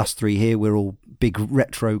 us three here, we're all big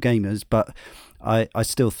retro gamers, but I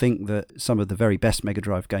still think that some of the very best Mega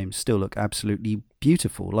Drive games still look absolutely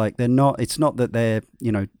beautiful. Like, it's not that they're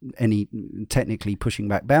any technically pushing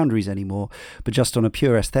back boundaries anymore, but just on a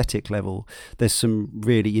pure aesthetic level, there's some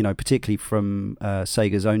really, particularly from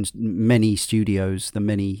Sega's own many studios, the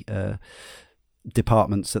many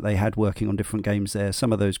departments that they had working on different games there.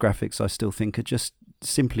 Some of those graphics I still think are just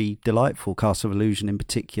simply delightful. Castle of Illusion in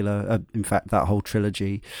particular, in fact that whole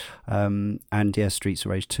trilogy, and Streets of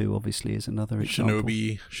Rage 2 obviously is another example.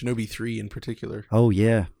 Shinobi 3 in particular. Oh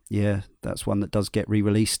yeah, that's one that does get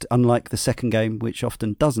re-released, unlike the second game, which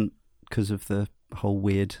often doesn't, because of the whole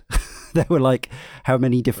weird there were like how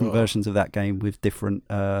many different versions of that game with different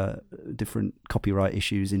copyright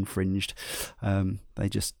issues infringed. They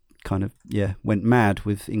just kind of went mad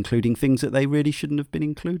with including things that they really shouldn't have been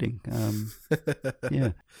including.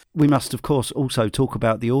 We must of course also talk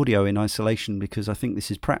about the audio in isolation, because I think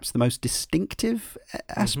this is perhaps the most distinctive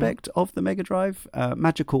aspect of the Mega Drive.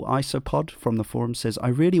 Magical Isopod from the forum says, I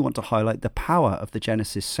really want to highlight the power of the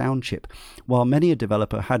Genesis sound chip. While many a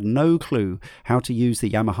developer had no clue how to use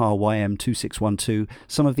the Yamaha YM2612,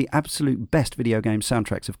 some of the absolute best video game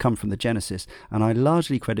soundtracks have come from the Genesis, and I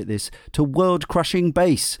largely credit this to world-crushing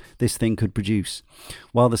bass this thing could produce.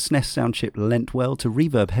 While the SNES sound chip lent well to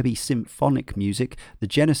reverb-heavy symphonic music, the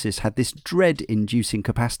Genesis had this dread-inducing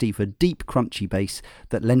capacity for deep, crunchy bass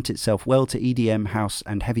that lent itself well to EDM, house,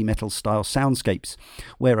 and heavy metal-style soundscapes.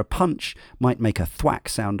 Where a punch might make a thwack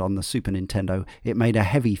sound on the Super Nintendo, it made a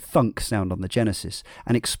heavy thunk sound on the Genesis.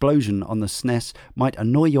 An explosion on the SNES might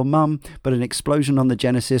annoy your mum, but an explosion on the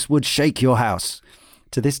Genesis would shake your house.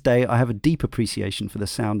 To this day, I have a deep appreciation for the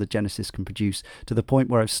sound the Genesis can produce, to the point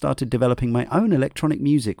where I've started developing my own electronic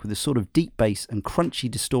music with the sort of deep bass and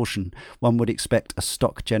crunchy distortion one would expect a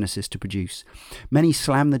stock Genesis to produce. Many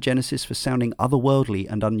slam the Genesis for sounding otherworldly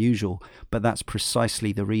and unusual, but that's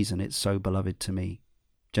precisely the reason it's so beloved to me.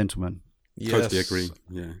 Gentlemen. Yes. Totally agree,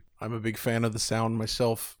 yeah. I'm a big fan of the sound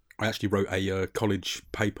myself. I actually wrote a college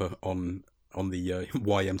paper on the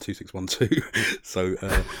YM2612, so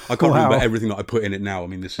I can't remember everything that I put in it now. I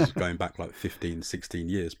mean, this is going back like 15, 16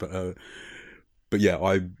 years, but yeah,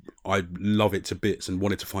 I love it to bits and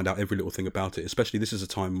wanted to find out every little thing about it. Especially, this is a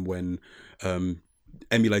time when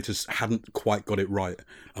emulators hadn't quite got it right,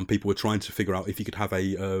 and people were trying to figure out if you could have a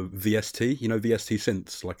VST, VST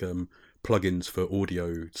synths, like plugins for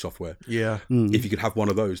audio software. Yeah. If you could have one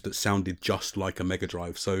of those that sounded just like a Mega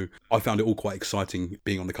Drive. So I found it all quite exciting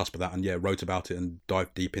being on the cusp of that, and wrote about it and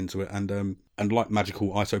dived deep into it. And like Magical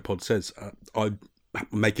Isopod says, I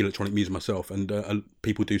make electronic music myself, and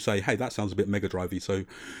people do say, hey, that sounds a bit Mega Drive-y. So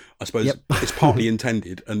I suppose it's partly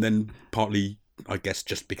intended, and then partly, I guess,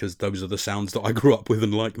 just because those are the sounds that I grew up with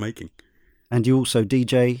and like making. And you also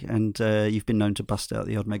DJ, and you've been known to bust out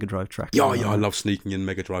the odd Mega Drive track. Yeah, I love sneaking in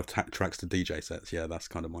Mega Drive tracks to DJ sets. Yeah, that's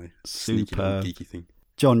kind of my sneaky little geeky thing.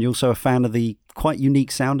 John, you also a fan of the quite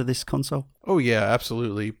unique sound of this console? Oh, yeah,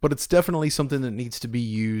 absolutely. But it's definitely something that needs to be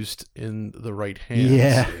used in the right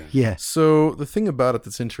hands. Yeah. So the thing about it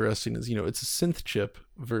that's interesting is, it's a synth chip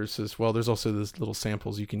versus, well, there's also these little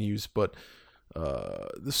samples you can use, but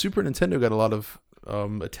the Super Nintendo got a lot of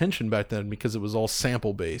attention back then because it was all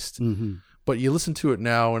sample based. Mm-hmm. But you listen to it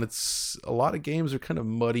now, and it's a lot of games are kind of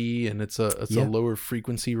muddy, and it's a lower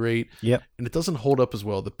frequency rate. Yep. And it doesn't hold up as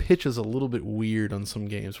well. The pitch is a little bit weird on some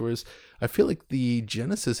games, whereas I feel like the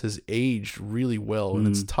Genesis has aged really well, and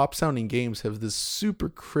its top sounding games have this super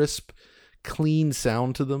crisp, clean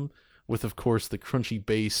sound to them, with of course the crunchy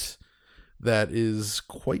bass that is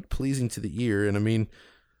quite pleasing to the ear. And I mean,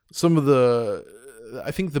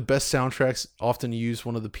 I think the best soundtracks often use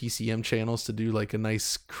one of the PCM channels to do like a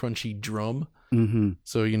nice crunchy drum. Mm-hmm.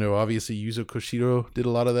 So, obviously Yuzo Koshiro did a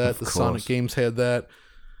lot of that. The Sonic games had that.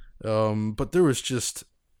 But there was just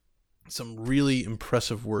some really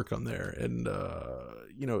impressive work on there. And,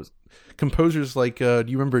 composers like, do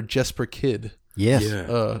you remember Jesper Kid? Yes.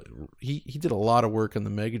 Yeah. He did a lot of work on the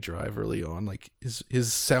Mega Drive early on. Like his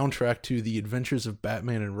soundtrack to The Adventures of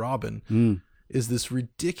Batman and Robin is this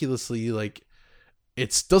ridiculously like,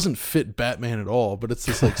 it doesn't fit Batman at all, but it's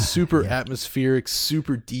this like super atmospheric,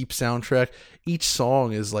 super deep soundtrack. Each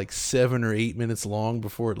song is like 7 or 8 minutes long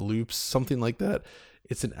before it loops, something like that.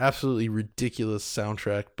 It's an absolutely ridiculous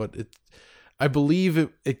soundtrack, but I believe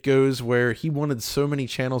it goes where he wanted so many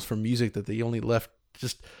channels for music that they only left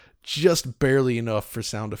just barely enough for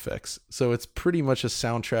sound effects. So it's pretty much a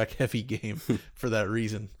soundtrack heavy game for that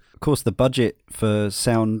reason. Of course, the budget for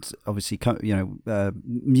sound, obviously, game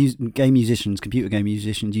musicians, computer game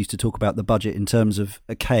musicians used to talk about the budget in terms of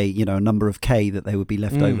a number of K that they would be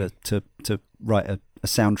left over to write a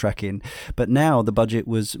soundtrack in. But now the budget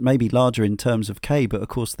was maybe larger in terms of K, but of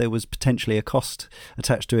course there was potentially a cost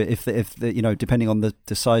attached to it if depending on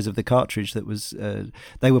the size of the cartridge that was,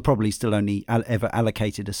 they were probably still only ever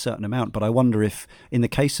allocated a certain amount. But I wonder if in the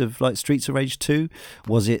case of like Streets of Rage 2,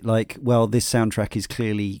 was it like, well, this soundtrack is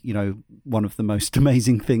clearly, one of the most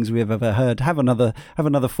amazing things we have ever heard. Have another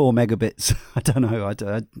 4 megabits. I don't know.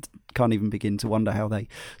 I can't even begin to wonder how they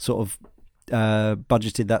sort of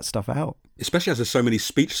budgeted that stuff out. Especially as there's so many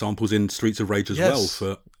speech samples in Streets of Rage as well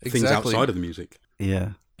for things outside of the music.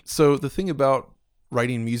 Yeah. So the thing about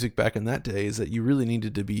writing music back in that day is that you really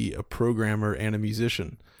needed to be a programmer and a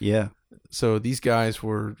musician. Yeah. So these guys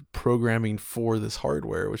were programming for this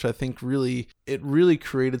hardware, which I think really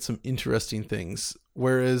created some interesting things.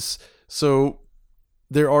 Whereas, so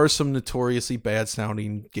there are some notoriously bad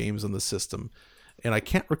sounding games on the system, and I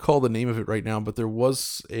can't recall the name of it right now, but there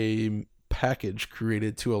was a package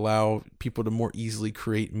created to allow people to more easily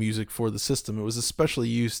create music for the system. It was especially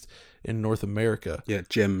used in North America. Yeah,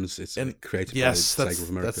 Gems. It's created by Sega of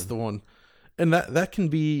America. That's the one. And that can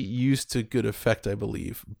be used to good effect, I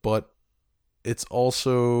believe. But it's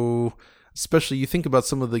also, especially you think about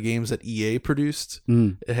some of the games that EA produced,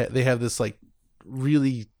 they have this like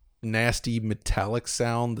really nasty metallic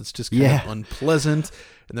sound that's just kind of unpleasant,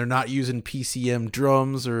 and they're not using PCM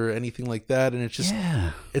drums or anything like that, and it's just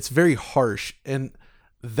it's very harsh. And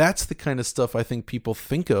that's the kind of stuff I think people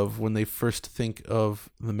think of when they first think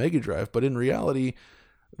of the Mega Drive. But in reality,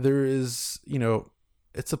 there is,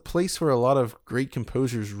 it's a place where a lot of great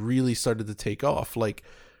composers really started to take off. Like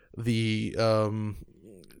the Michiru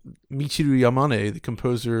Yamane, the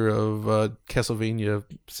composer of Castlevania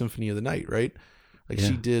Symphony of the Night, right? Like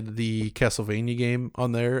she did the Castlevania game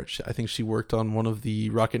on there. I think she worked on one of the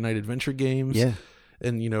Rocket Knight Adventure games. Yeah.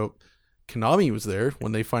 And, Konami was there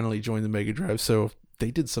when they finally joined the Mega Drive. So they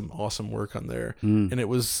did some awesome work on there. And it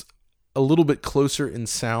was a little bit closer in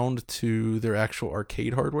sound to their actual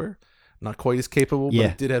arcade hardware. Not quite as capable, but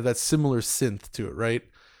it did have that similar synth to it, right?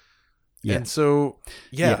 Yeah. And so,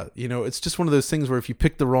 it's just one of those things where if you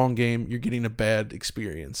pick the wrong game, you're getting a bad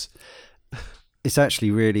experience. It's actually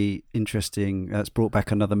really interesting. That's brought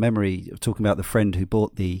back another memory of talking about the friend who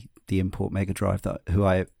bought the import Mega Drive,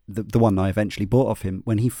 the one I eventually bought off him.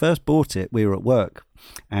 When he first bought it, we were at work,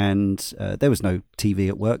 and there was no TV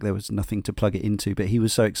at work. There was nothing to plug it into. But he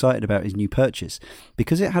was so excited about his new purchase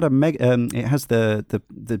because it had it has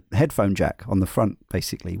the headphone jack on the front,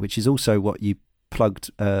 basically, which is also what you plugged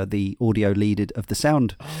the audio lead of the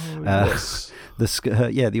sound. Yes.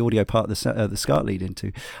 The audio part of the SCART lead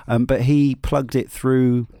into. But he plugged it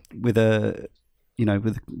through with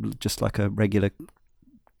with just like a regular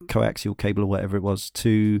coaxial cable or whatever it was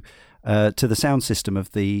to the sound system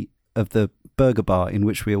of the burger bar in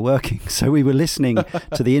which we were working. So we were listening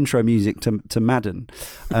to the intro music to Madden,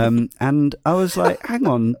 and I was like, hang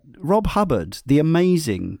on, Rob Hubbard,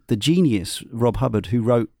 the genius Rob Hubbard, who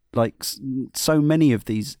wrote like so many of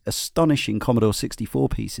these astonishing Commodore 64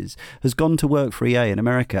 pieces, has gone to work for EA in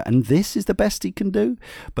America, and this is the best he can do.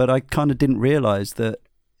 But I kind of didn't realize that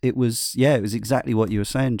it was exactly what you were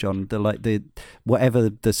saying, John. The whatever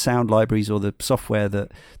the sound libraries or the software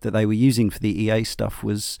that they were using for the EA stuff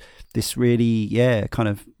was this really kind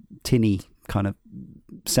of tinny kind of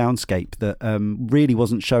soundscape that really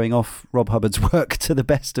wasn't showing off Rob Hubbard's work to the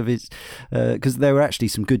best of his, because there were actually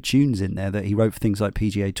some good tunes in there that he wrote for things like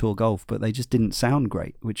PGA Tour Golf, but they just didn't sound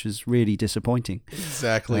great, which was really disappointing.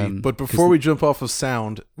 Exactly. But before we jump off of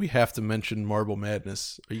sound, we have to mention Marble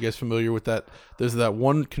Madness. Are you guys familiar with that? There's that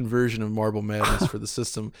one conversion of Marble Madness for the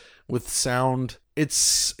system with sound.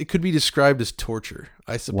 It could be described as torture,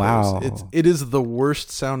 I suppose. Wow. It is the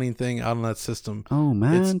worst sounding thing out on that system. Oh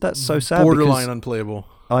man, that's so sad. Borderline unplayable.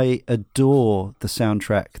 I adore the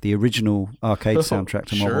soundtrack. The original arcade soundtrack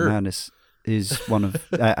to Marble Madness is one of,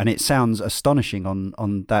 and it sounds astonishing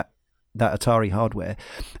on that Atari hardware.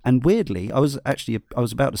 And weirdly, I was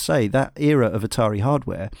about to say that era of Atari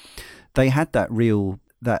hardware, they had that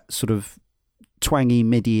sort of twangy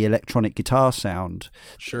MIDI electronic guitar sound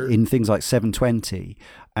in things like 720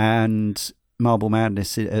 and Marble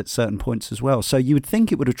Madness at certain points as well. So you would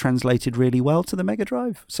think it would have translated really well to the Mega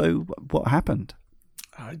Drive. So what happened?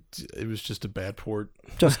 It was just a bad port.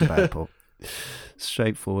 Just a bad port.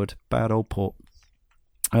 Straightforward. Bad old port.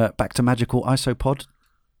 Back to Magical Isopod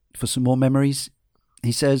for some more memories.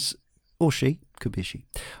 He says, or she, could be she.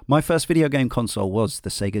 My first video game console was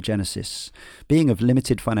the Sega Genesis. Being of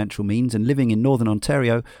limited financial means and living in Northern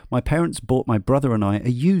Ontario, my parents bought my brother and I a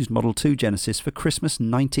used Model 2 Genesis for Christmas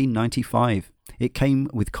 1995. It came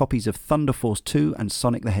with copies of Thunder Force 2 and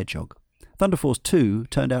Sonic the Hedgehog. Thunder Force 2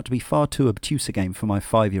 turned out to be far too obtuse a game for my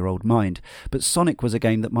 5-year-old mind, but Sonic was a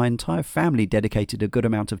game that my entire family dedicated a good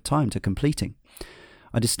amount of time to completing.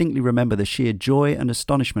 I distinctly remember the sheer joy and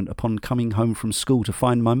astonishment upon coming home from school to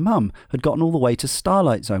find my mum had gotten all the way to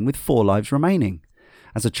Starlight Zone with 4 lives remaining.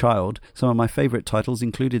 As a child, some of my favourite titles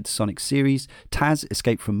included the Sonic series, Taz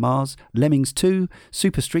Escape from Mars, Lemmings 2,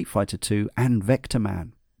 Super Street Fighter 2 and Vector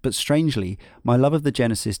Man. But strangely, my love of the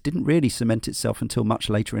Genesis didn't really cement itself until much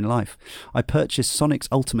later in life. I purchased Sonic's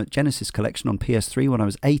Ultimate Genesis collection on PS3 when I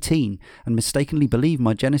was 18 and mistakenly believed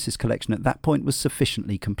my Genesis collection at that point was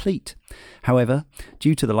sufficiently complete. However,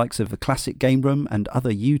 due to the likes of the Classic Game Room and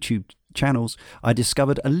other YouTube channels, I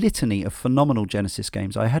discovered a litany of phenomenal Genesis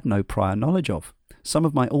games I had no prior knowledge of. Some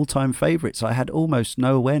of my all-time favourites I had almost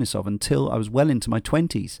no awareness of until I was well into my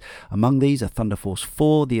 20s. Among these are Thunder Force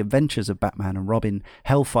 4, The Adventures of Batman and Robin,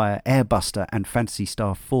 Hellfire, Airbuster and Phantasy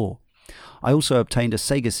Star 4. I also obtained a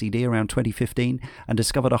Sega CD around 2015 and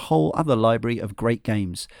discovered a whole other library of great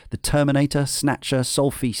games, the Terminator, Snatcher,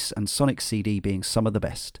 Solfeast and Sonic CD being some of the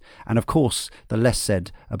best. And of course, the less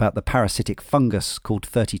said about the parasitic fungus called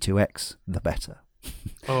 32X, the better.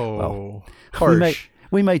 Oh, well, harsh.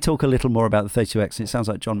 We may talk a little more about the 32X. It sounds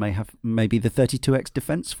like John may have maybe the 32X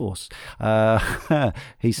Defence Force.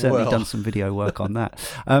 He's certainly done some video work on that.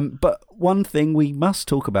 But one thing we must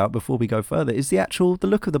talk about before we go further is the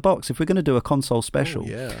look of the box. If we're going to do a console special,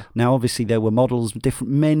 now obviously there were models,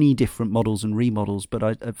 many different models and remodels. But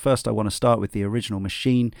at first I want to start with the original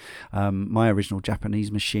machine, my original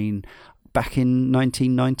Japanese machine. Back in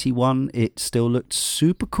 1991, it still looked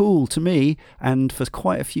super cool to me, and for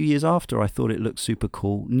quite a few years after, I thought it looked super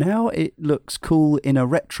cool. Now it looks cool in a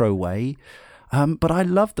retro way, but I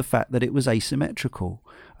love the fact that it was asymmetrical.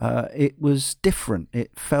 It was different.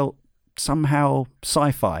 It felt somehow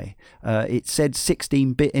sci-fi. It said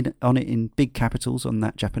 16-bit on it in big capitals on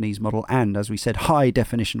that Japanese model, and as we said,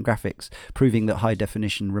 high-definition graphics, proving that high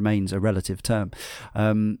definition remains a relative term.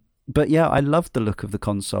 But yeah, I loved the look of the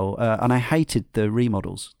console, and I hated the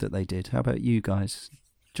remodels that they did. How about you guys?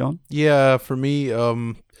 John? Yeah, for me,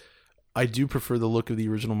 I do prefer the look of the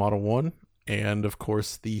original Model 1, and of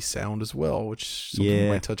course the sound as well, which something we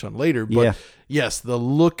might touch on later. But yes, the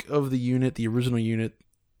look of the unit, the original unit,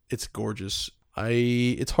 it's gorgeous.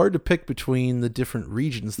 It's hard to pick between the different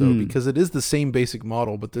regions though, because it is the same basic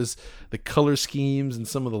model, but there's the color schemes and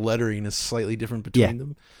some of the lettering is slightly different between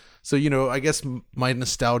them. So, I guess my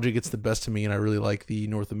nostalgia gets the best of me, and I really like the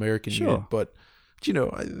North American unit. But,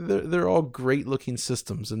 they're all great-looking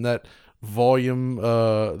systems. And that volume,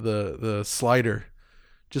 the slider,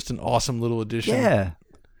 just an awesome little addition. Yeah.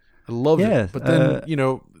 I loved it. But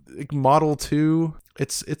then, Model 2,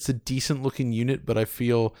 it's a decent-looking unit, but I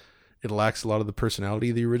feel it lacks a lot of the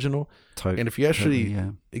personality of the original. And if you actually...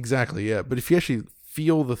 Exactly, yeah. But if you actually...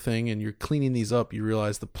 feel the thing and you're cleaning these up, you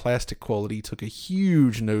realize the plastic quality took a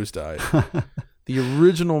huge nosedive. The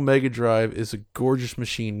original Mega Drive is a gorgeous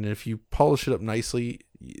machine, and if you polish it up nicely,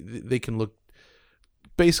 they can look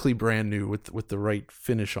basically brand new with the right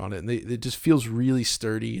finish on it, and it just feels really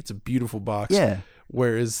sturdy. It's a beautiful box.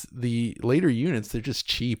 Whereas the later units, they're just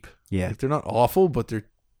cheap. Like, they're not awful, but they're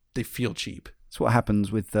they feel cheap. It's what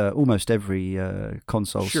happens with almost every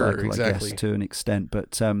console cycle, exactly. I guess, to an extent.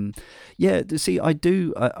 But see, I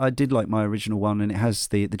did like my original one, and it has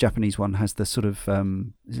the Japanese one has the sort of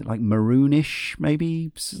is it like maroonish,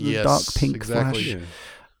 maybe Yes, dark pink exactly. flash,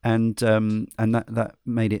 and that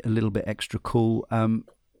made it a little bit extra cool.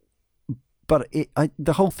 But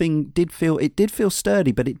the whole thing did feel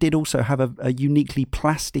sturdy, but it did also have a uniquely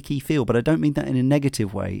plasticky feel. But I don't mean that in a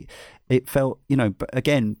negative way. It felt,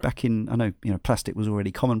 again, back in, I know, plastic was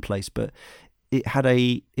already commonplace, but it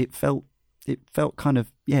felt kind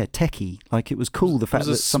of, techie. Like it was cool. The fact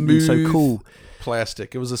that something so cool.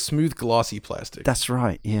 Plastic. It was a smooth, glossy plastic. That's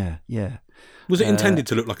right. Yeah. Yeah. Was it intended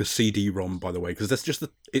to look like a CD-ROM, by the way? Because it's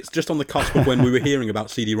just on the cusp of when we were hearing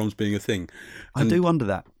about CD-ROMs being a thing. And I do wonder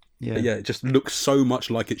that. Yeah, it just looks so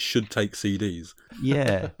much like it should take CDs.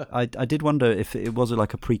 Yeah, I did wonder if it was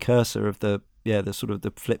like a precursor of the sort of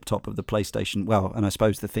the flip top of the PlayStation. Well, and I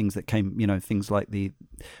suppose the things that came, things like the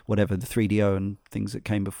 3DO and things that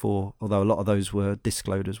came before. Although a lot of those were disc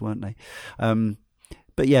loaders, weren't they?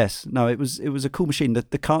 But yes, no, it was a cool machine.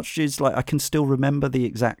 The cartridges, like I can still remember the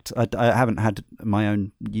exact. I haven't had my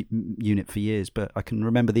own unit for years, but I can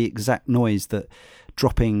remember the exact noise that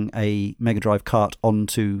dropping a Mega Drive cart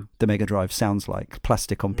onto the Mega Drive sounds like.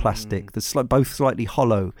 Plastic on plastic. They're both slightly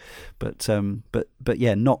hollow, but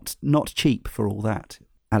yeah, not cheap for all that.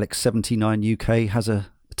 Alex79 UK has a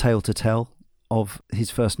tale to tell of his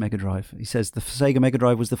first Mega Drive. He says, the Sega Mega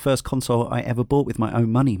Drive was the first console I ever bought with my own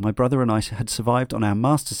money. My brother and I had survived on our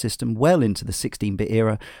Master System well into the 16-bit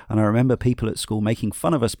era, and I remember people at school making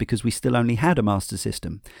fun of us because we still only had a Master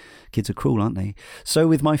System. Kids are cruel, aren't they? So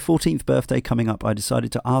with my 14th birthday coming up, I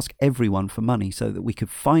decided to ask everyone for money so that we could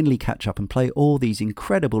finally catch up and play all these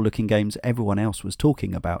incredible looking games everyone else was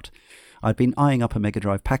talking about. I'd been eyeing up a Mega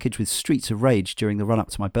Drive package with Streets of Rage during the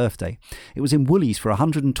run-up to my birthday. It was in Woolies for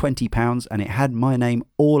 £120 and it had my name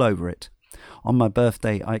all over it. On my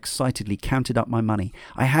birthday, I excitedly counted up my money.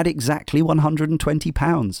 I had exactly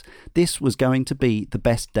 £120. This was going to be the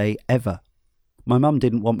best day ever. My mum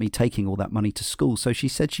didn't want me taking all that money to school, so she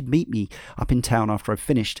said she'd meet me up in town after I'd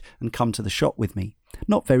finished and come to the shop with me.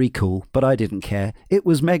 Not very cool, but I didn't care. It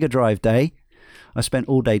was Mega Drive Day. I spent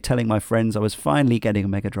all day telling my friends I was finally getting a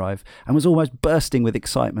Mega Drive and was almost bursting with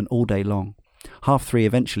excitement all day long. 3:30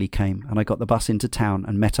 eventually came and I got the bus into town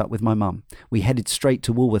and met up with my mum. We headed straight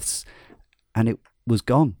to Woolworths and it was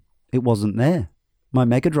gone. It wasn't there. My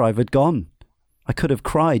Mega Drive had gone. I could have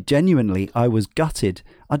cried. Genuinely, I was gutted.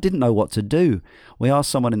 I didn't know what to do. We asked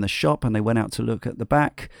someone in the shop and they went out to look at the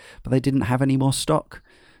back, but they didn't have any more stock.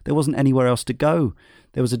 There wasn't anywhere else to go.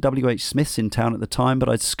 There was a W.H. Smith's in town at the time, but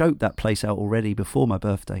I'd scoped that place out already before my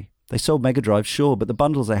birthday. They sold Mega Drives, sure, but the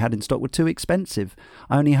bundles they had in stock were too expensive.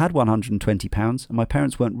 I only had £120, and my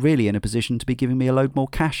parents weren't really in a position to be giving me a load more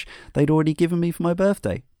cash they'd already given me for my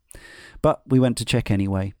birthday. But we went to check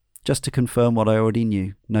anyway, just to confirm what I already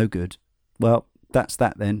knew. No good. Well, that's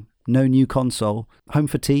that then. No new console. Home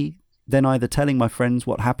for tea, then either telling my friends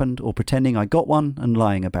what happened or pretending I got one and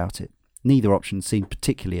lying about it. Neither option seemed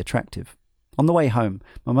particularly attractive. On the way home,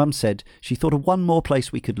 my mum said she thought of one more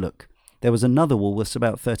place we could look. There was another Woolworths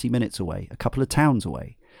about 30 minutes away, a couple of towns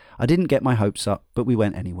away. I didn't get my hopes up, but we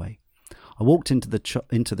went anyway. I walked into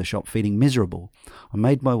the shop feeling miserable. I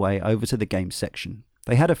made my way over to the games section.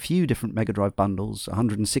 They had a few different Mega Drive bundles,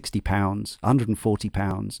 £160, £140,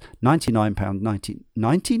 £99.90.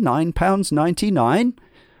 £99.99?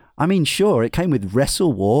 I mean, sure, it came with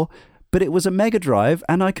Wrestle War, but it was a Mega Drive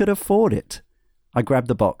and I could afford it. I grabbed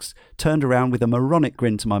the box, turned around with a moronic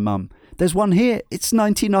grin to my mum. There's one here, it's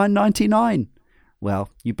 $99.99. Well,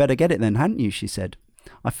 you better get it then, hadn't you, she said.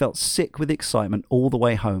 I felt sick with excitement all the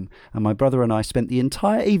way home, and my brother and I spent the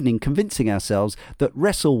entire evening convincing ourselves that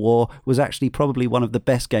Wrestle War was actually probably one of the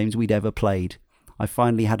best games we'd ever played. I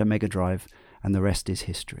finally had a Mega Drive, and the rest is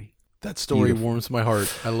history. That story warms my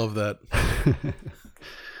heart. I love that.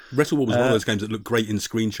 Wrestle War was one of those games that looked great in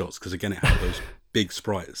screenshots because, again, it had those big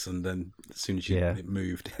sprites, and then as soon as it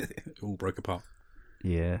moved, it all broke apart.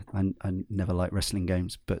 Yeah, I never liked wrestling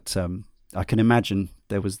games, but I can imagine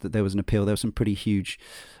there was an appeal. There were some pretty huge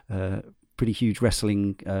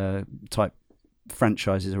wrestling type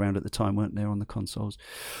franchises around at the time, weren't there, on the consoles?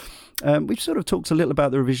 We've sort of talked a little about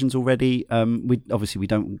the revisions already. We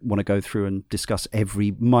don't want to go through and discuss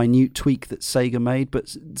every minute tweak that Sega made,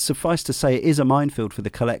 but suffice to say, it is a minefield for the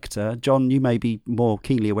collector. John, you may be more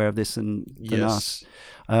keenly aware of this than us.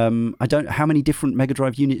 How many different Mega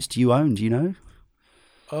Drive units do you own? Do you know?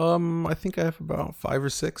 I think I have about 5 or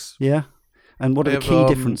 6. Yeah. And what are the key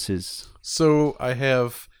differences? So I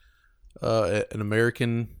have an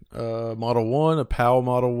American Model 1, a PAL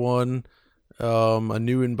Model 1, a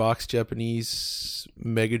new in-box Japanese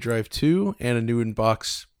Mega Drive 2 and a new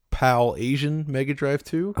in-box PAL Asian Mega Drive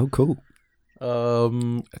 2. Oh, cool.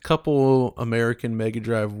 A couple American Mega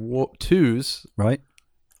Drive 2s. Right.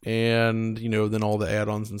 And, then all the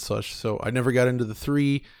add-ons and such. So I never got into the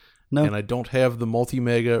 3. No. And I don't have the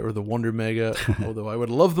Multi-Mega or the Wonder Mega, although I would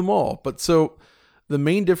love them all. But so the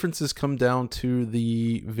main differences come down to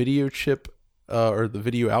the video chip or the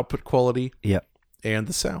video output quality and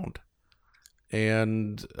the sound.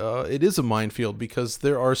 And it is a minefield because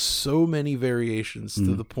there are so many variations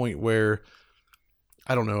to the point where,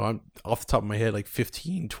 I don't know, I'm off the top of my head, like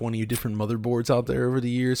 15, 20 different motherboards out there over the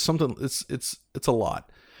years. Something it's a lot.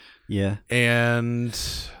 Yeah. And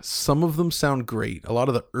some of them sound great. A lot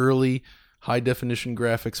of the early high definition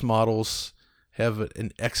graphics models have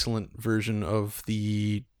an excellent version of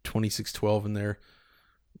the 2612 in there,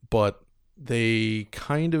 but they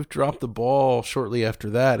kind of dropped the ball shortly after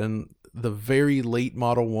that, and the very late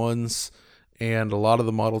Model 1s and a lot of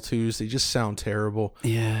the Model 2s, they just sound terrible.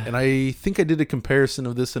 Yeah. And I think I did a comparison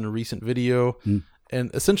of this in a recent video,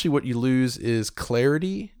 and essentially what you lose is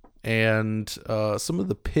clarity, and some of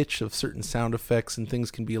the pitch of certain sound effects and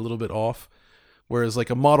things can be a little bit off, whereas like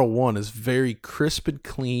a Model 1 is very crisp and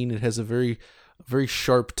clean. It has a very, very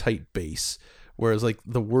sharp, tight bass, whereas like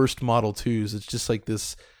the worst Model 2s, it's just like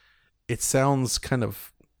this, it sounds kind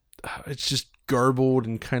of, it's just garbled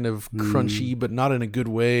and kind of crunchy, but not in a good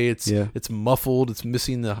way. It's muffled, it's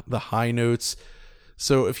missing the high notes.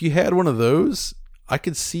 So if you had one of those, I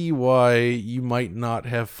could see why you might not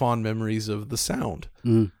have fond memories of the sound.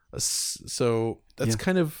 So that's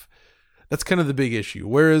kind of the big issue.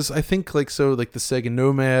 Whereas I think like the Sega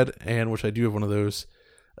Nomad, and which I do have one of those,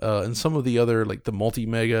 and some of the other like the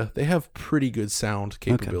Multi-Mega, they have pretty good sound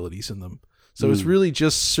capabilities in them. So it's really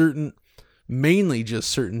mainly just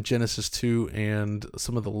certain Genesis 2 and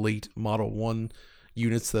some of the late Model 1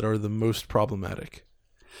 units that are the most problematic.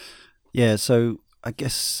 Yeah, so I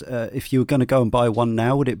guess if you were going to go and buy one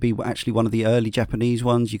now, would it be actually one of the early Japanese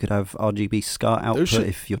ones? You could have RGB SCART output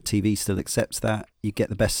if your TV still accepts that. You get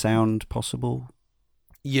the best sound possible.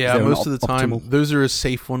 Yeah, most of the time, those are a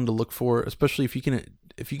safe one to look for, especially if you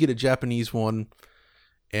get a Japanese one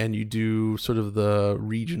and you do sort of the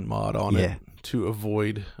region mod on it to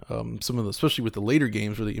avoid some of the, especially with the later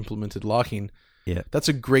games where they implemented locking. Yeah, that's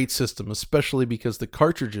a great system, especially because the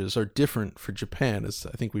cartridges are different for Japan, as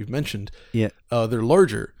I think we've mentioned. Yeah, they're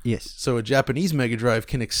larger. Yes, so a Japanese Mega Drive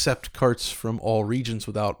can accept carts from all regions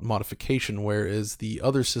without modification, whereas the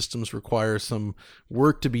other systems require some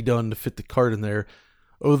work to be done to fit the cart in there.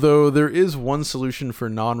 Although there is one solution for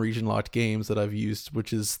non-region locked games that I've used,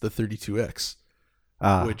 which is the 32X.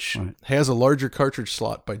 Which has a larger cartridge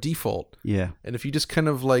slot by default. Yeah. And if you just kind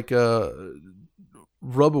of like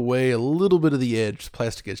rub away a little bit of the edge, the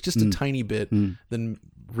plastic edge, just a tiny bit, then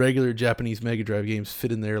regular Japanese Mega Drive games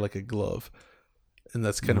fit in there like a glove. And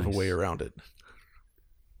that's kind of a way around it.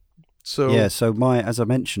 So yeah, so as I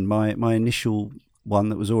mentioned, my initial one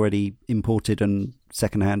that was already imported and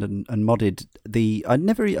secondhand and modded, I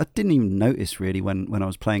didn't even notice really when I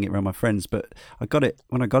was playing it around my friends, but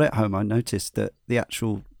when I got it home, I noticed that the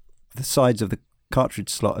sides of the cartridge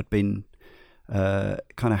slot had been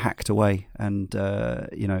kind of hacked away, and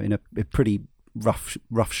in a pretty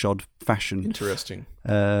roughshod fashion. Interesting.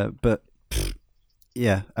 But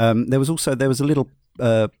yeah, there was a little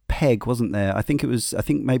peg, wasn't there? I think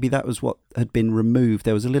maybe that was what had been removed.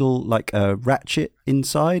 There was a little like ratchet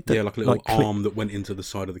inside. Like a little arm that went into the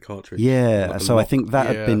side of the cartridge. Yeah, like so lock. I think that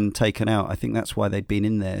had been taken out. I think that's why they'd been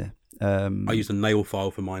in there. I used a nail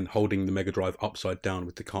file for mine, holding the Mega Drive upside down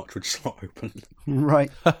with the cartridge slot open.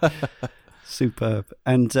 Right. Superb.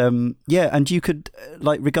 And and you could,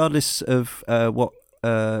 regardless of what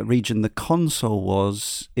region the console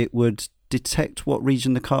was, it would detect what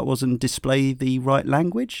region the cart was and display the right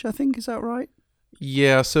language, I think. Is that right?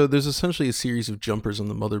 Yeah, so there's essentially a series of jumpers on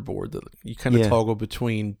the motherboard that you kind of toggle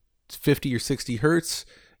between 50 or 60 hertz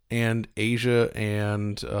and Asia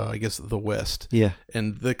and I guess the West. Yeah.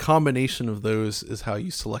 And the combination of those is how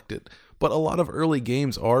you select it. But a lot of early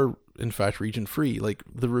games are, in fact, region-free. Like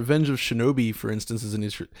The Revenge of Shinobi, for instance, is and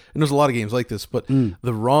there's a lot of games like this, but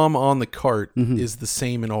the ROM on the cart is the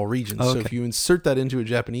same in all regions. Oh, okay. So if you insert that into a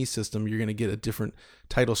Japanese system, you're going to get a different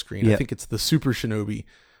title screen. Yeah. I think it's the Super Shinobi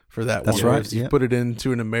for that That's one. right. Whereas you put it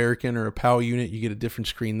into an American or a PAL unit, you get a different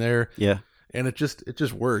screen there. Yeah. And it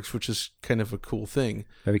just works, which is kind of a cool thing.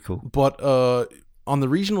 Very cool. But on the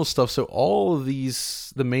regional stuff, so all of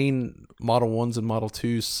these, the main Model 1s and Model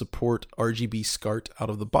 2s support RGB SCART out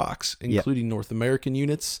of the box, including North American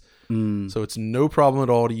units. So it's no problem at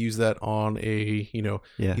all to use that on a,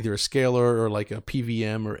 either a scaler or like a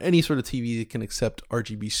PVM or any sort of TV that can accept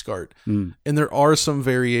RGB SCART. And there are some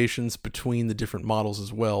variations between the different models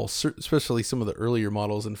as well, especially some of the earlier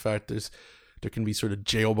models. In fact, there can be sort of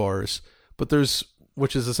jail bars, but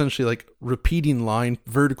which is essentially like repeating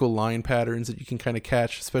vertical line patterns that you can kind of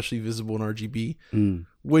catch, especially visible in RGB,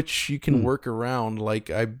 which you can work around. Like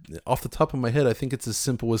off the top of my head, I think it's as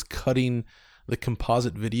simple as cutting the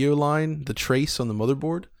composite video line, the trace on the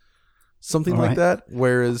motherboard, something like that.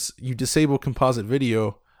 Whereas you disable composite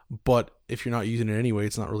video, but if you're not using it anyway,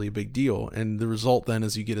 it's not really a big deal. And the result then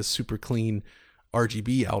is you get a super clean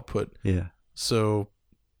RGB output. Yeah. So,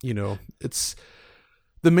 it's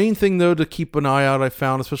the main thing though to keep an eye out. I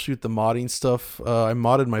found, especially with the modding stuff, I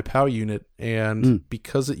modded my POW unit, and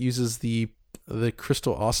because it uses the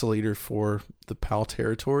crystal oscillator for the PAL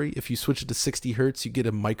territory, if you switch it to 60 hertz, you get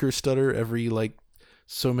a micro stutter every like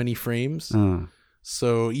so many frames.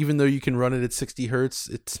 So even though you can run it at 60 hertz,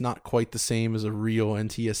 it's not quite the same as a real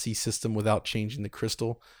NTSC system without changing the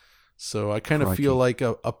crystal. So I kind of feel like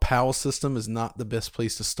a PAL system is not the best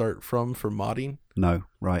place to start from for modding. No,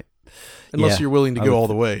 right. Unless you're willing to go all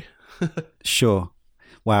the way. Sure.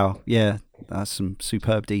 Wow. Yeah, that's some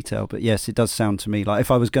superb detail. But yes, it does sound to me like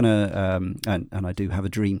if I was going to, and I do have a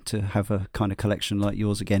dream to have a kind of collection like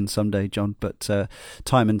yours again someday, John, but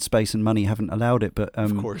time and space and money haven't allowed it. But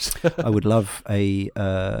of course, I would love I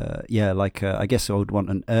guess I would want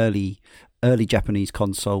an early Japanese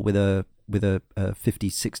console with a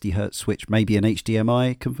 50-60 hertz switch, maybe an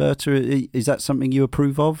HDMI converter. Is that something you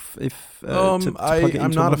approve of?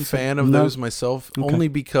 I'm not a fan of those myself, only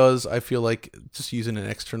because I feel like just using an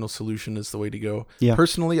external solution is the way to go. Yeah.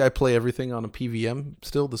 Personally, I play everything on a PVM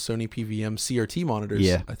still, the Sony PVM CRT monitors.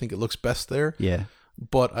 Yeah. I think it looks best there. Yeah.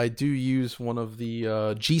 But I do use one of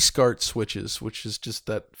the G-SCART switches, which is just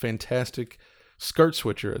that fantastic SCART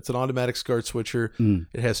switcher. It's an automatic SCART switcher.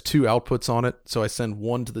 It has two outputs on it, so I send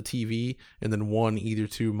one to the TV and then one either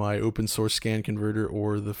to my open source scan converter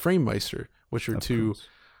or the FrameMeister, which are it's an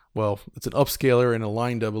upscaler and a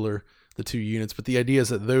line doubler, the two units. But the idea is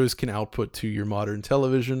that those can output to your modern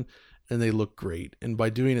television, and they look great. And by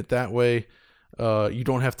doing it that way, you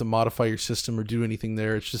don't have to modify your system or do anything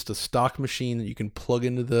there. It's just a stock machine that you can plug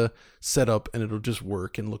into the setup, and it'll just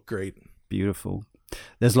work and look great. Beautiful.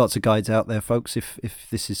 There's lots of guides out there, folks, if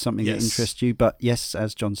this is something that interests you. But yes,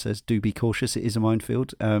 as John says, do be cautious. It is a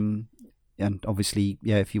minefield. And obviously,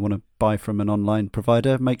 if you want to buy from an online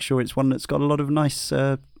provider, make sure it's one that's got a lot of nice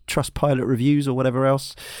Trustpilot reviews or whatever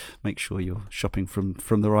else. Make sure you're shopping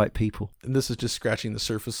from the right people. And this is just scratching the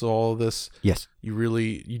surface of all of this. Yes.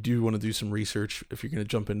 You do want to do some research if you're going to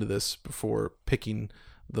jump into this before picking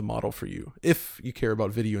the model for you, if you care about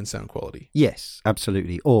video and sound quality. Yes,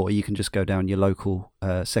 absolutely. Or you can just go down your local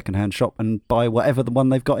secondhand shop and buy whatever the one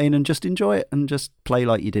they've got in and just enjoy it and just play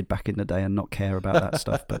like you did back in the day and not care about that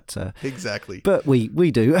stuff. But exactly. But we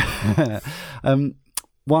do.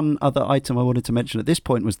 One other item I wanted to mention at this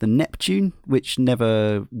point was the Neptune, which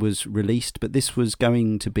never was released, but this was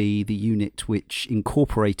going to be the unit which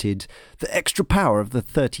incorporated the extra power of the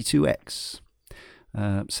 32X.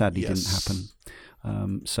 Sadly, didn't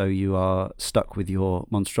happen. So you are stuck with your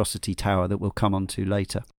monstrosity tower that we'll come on to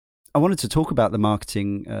later. I wanted to talk about the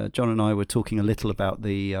marketing. John and I were talking a little about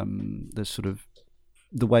the sort of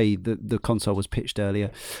the way the console was pitched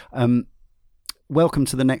earlier. Welcome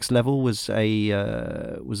to the next level was a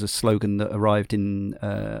slogan that arrived in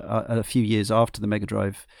a few years after the Mega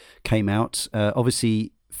Drive came out.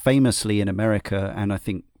 Obviously, famously in America, and I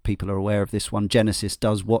think people are aware of this one, Genesis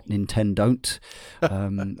does what Nintendo don't.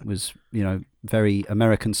 Was very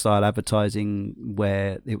American style advertising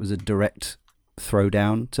where it was a direct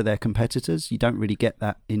throwdown to their competitors. You don't really get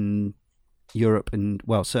that in Europe and,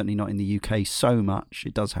 well, certainly not in the UK so much.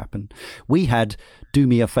 It does happen. We had Do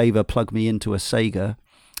Me a Favour, Plug Me Into a Sega,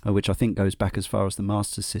 which I think goes back as far as the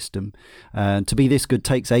Master System. To Be This Good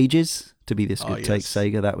Takes Ages. To Be This Good Takes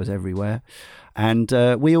Sega. That was everywhere. And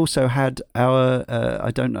we also had our,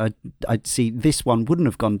 I'd see this one wouldn't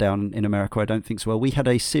have gone down in America, I don't think so well. We had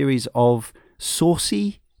a series of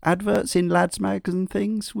saucy adverts in Lads Mag and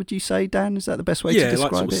things, would you say, Dan? Is that the best way to describe it? Yeah,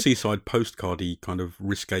 like sort of seaside postcardy kind of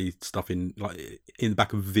risque stuff in the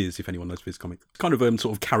back of Viz, if anyone knows Viz comics. Kind of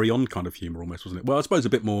sort of carry-on kind of humour almost, wasn't it? Well, I suppose a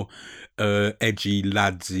bit more edgy,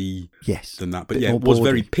 ladsy than that. But yeah, it was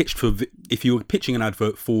very pitched for... If you were pitching an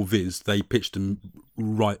advert for Viz, they pitched them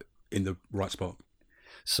right in the right spot.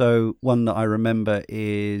 So one that I remember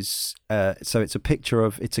is so it's a picture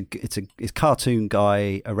of it's a cartoon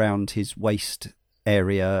guy around his waist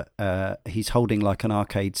area. He's holding like an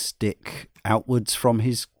arcade stick outwards from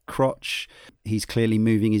his crotch. He's clearly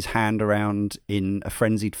moving his hand around in a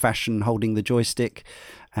frenzied fashion, holding the joystick.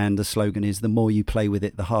 And the slogan is, the more you play with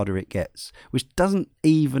it, the harder it gets, which doesn't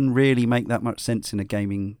even really make that much sense in a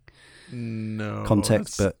gaming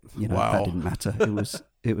context. But, that didn't matter.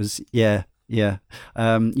 It was, yeah.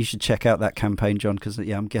 You should check out that campaign, John, because,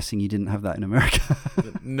 I'm guessing you didn't have that in America.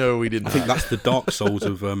 No, we didn't. I think that's the Dark Souls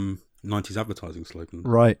of 90s advertising slogan.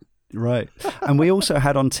 Right. And we also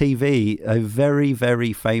had on TV a very,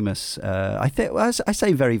 very famous, I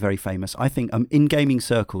say very, very famous. I think in gaming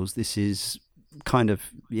circles, this is kind of,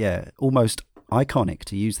 almost iconic,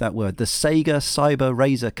 to use that word. The Sega Cyber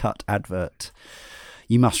Razor Cut advert.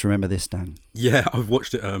 You must remember this, Dan. Yeah, I've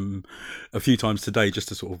watched it a few times today just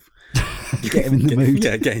to sort of get him in the mood.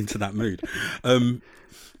 Yeah, get into that mood.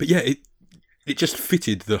 But yeah, it just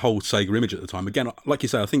fitted the whole Sega image at the time. Again, like you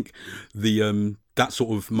say, I think the that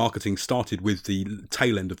sort of marketing started with the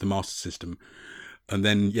tail end of the Master System, and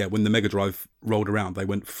then when the Mega Drive rolled around, they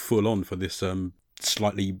went full on for this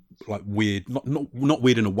slightly like weird, not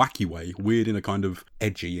weird in a wacky way, weird in a kind of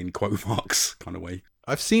edgy, in quote marks, kind of way.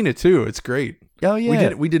 I've seen it too. It's great. Oh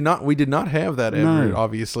yeah, we did not have that ever,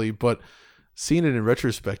 obviously, but seeing it in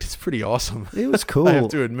retrospect, it's pretty awesome. It was cool. I have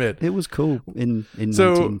to admit, it was cool in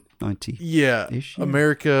 1990. Yeah,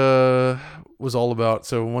 America was all about.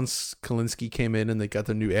 So once Kalinske came in and they got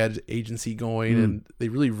the new ad agency going, and they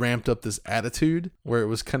really ramped up this attitude where it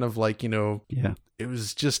was kind of like, it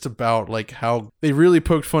was just about like how they really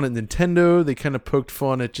poked fun at Nintendo. They kind of poked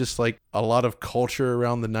fun at just like a lot of culture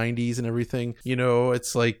around the 90s and everything.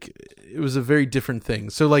 It's like, it was a very different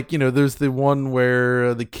thing. So like, there's the one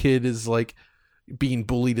where the kid is like being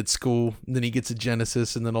bullied at school, and then he gets a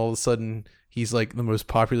Genesis, and then all of a sudden he's like the most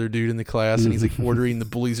popular dude in the class, and he's like ordering the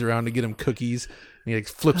bullies around to get him cookies, and he like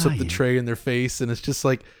flips up the tray in their face, and it's just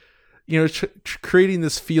like, creating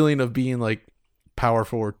this feeling of being like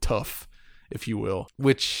powerful or tough, if you will,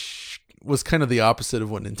 which was kind of the opposite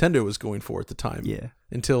of what Nintendo was going for at the time. Yeah.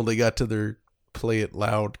 Until they got to their Play It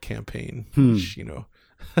Loud campaign, which,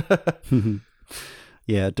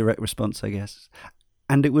 Yeah, direct response, I guess.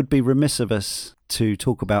 And it would be remiss of us to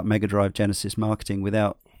talk about Mega Drive Genesis marketing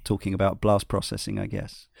without talking about blast processing, I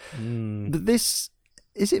guess. But is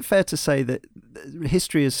it fair to say that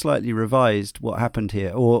history has slightly revised what happened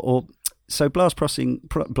here? So blast processing,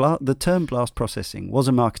 the term blast processing was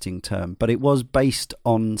a marketing term, but it was based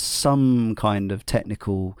on some kind of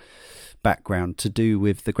technical background to do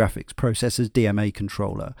with the graphics processor's DMA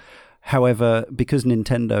controller. However, because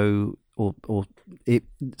Nintendo or it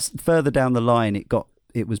further down the line,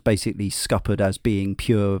 it was basically scuppered as being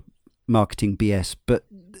pure marketing BS. But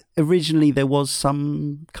originally there was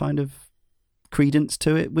some kind of credence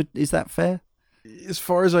to it. Is that fair? As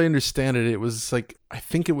far as I understand it, it was like, I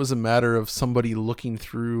think it was a matter of somebody looking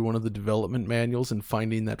through one of the development manuals and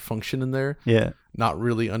finding that function in there. Yeah. Not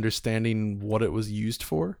really understanding what it was used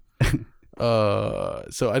for. So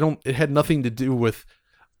it had nothing to do with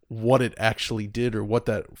what it actually did or what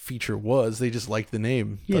that feature was. They just liked the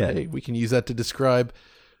name. But, hey, we can use that to describe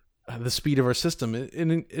the speed of our system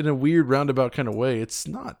in a weird roundabout kind of way. It's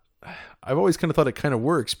not. I've always kind of thought it kind of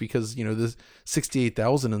works because, the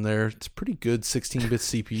 68,000 in there, it's a pretty good 16-bit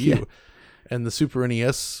CPU. Yeah. And the Super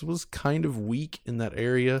NES was kind of weak in that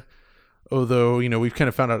area. Although, we've kind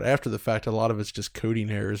of found out after the fact, a lot of it's just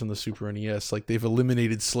coding errors on the Super NES. Like, they've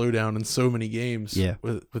eliminated slowdown in so many games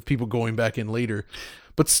with people going back in later.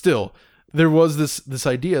 But still, there was this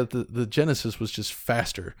idea that the Genesis was just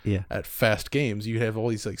faster at fast games. You have all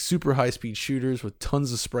these like super high-speed shooters with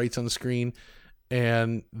tons of sprites on the screen.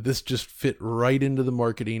 And this just fit right into the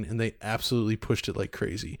marketing, and they absolutely pushed it like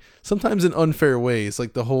crazy. Sometimes in unfair ways,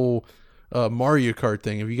 like the whole Mario Kart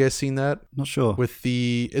thing. Have you guys seen that? Not sure.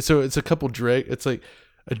 It's a couple it's like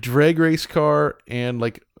a drag race car and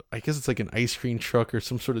like, I guess it's like an ice cream truck or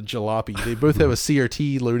some sort of jalopy. They both have a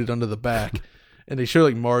CRT loaded onto the back, and they show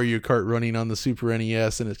like Mario Kart running on the Super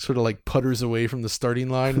NES, and it sort of like putters away from the starting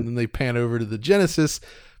line, and then they pan over to the Genesis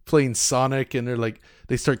playing Sonic, and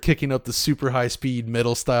they start kicking up the super high speed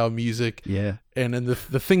metal style music. Yeah. And then the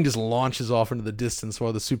thing just launches off into the distance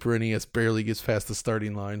while the Super NES barely gets past the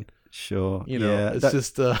starting line. Sure. It's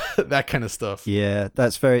just that kind of stuff. Yeah,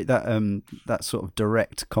 that's very that sort of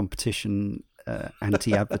direct competition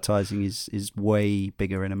anti-advertising is way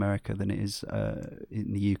bigger in America than it is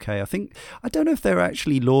in the UK. I don't know if there are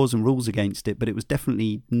actually laws and rules against it, but it was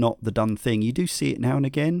definitely not the done thing. You do see it now and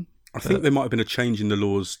again. I think there might have been a change in the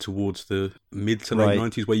laws towards the mid to late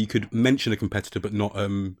 90s where you could mention a competitor but not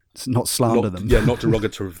slander them. Yeah, not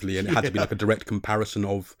derogatively, and it had to be like a direct comparison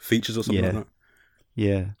of features or something like that.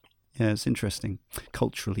 Yeah, it's interesting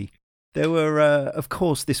culturally. There were, of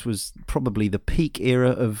course, this was probably the peak era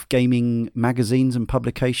of gaming magazines and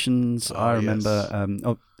publications. I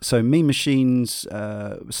remember. So Mean Machines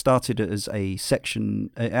started as a section.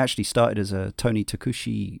 It actually started as a Tony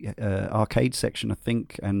Takushi arcade section, I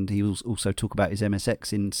think, and he will also talk about his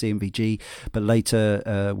MSX in CMVG. But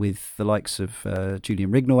later, with the likes of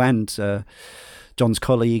Julian Rignall and John's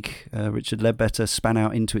colleague, Richard Ledbetter, span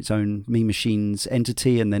out into its own Mean Machines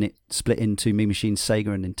entity, and then it split into Mean Machines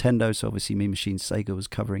Sega and Nintendo. So obviously Mean Machines Sega was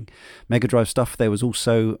covering Mega Drive stuff. There was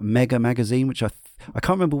also Mega Magazine, which I can't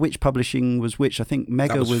remember which publishing was which. I think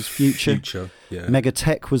Mega was Future. Yeah. Mega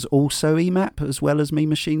Tech was also EMAP as well as Mean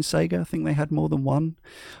Machines Sega. I think they had more than one.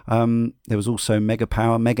 There was also Mega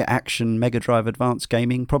Power, Mega Action, Mega Drive Advanced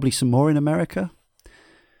Gaming, probably some more in America.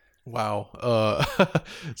 Wow.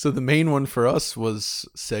 So the main one for us was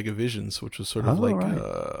Sega Visions, which was sort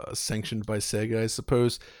of sanctioned by Sega, I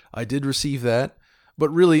suppose. I did receive that, but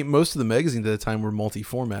really most of the magazines at the time were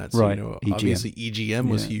multi-format. So, EGM. Obviously EGM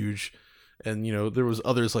was huge, and there was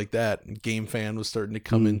others like that. Game Fan was starting to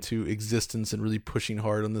come into existence and really pushing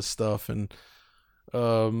hard on this stuff, and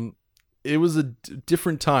it was a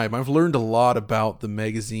different time. I've learned a lot about the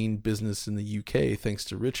magazine business in the UK thanks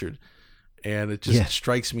to Richard. And it just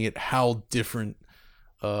strikes me at how different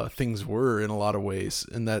things were in a lot of ways.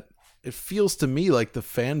 And that it feels to me like the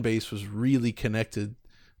fan base was really connected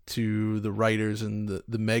to the writers and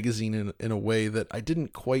the magazine in a way that I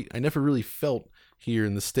never really felt here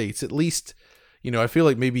in the States. At least, I feel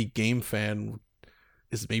like maybe Game Fan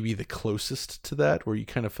is maybe the closest to that, where you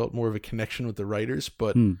kind of felt more of a connection with the writers.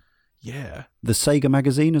 But yeah. The Sega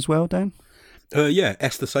magazine as well, Dan? The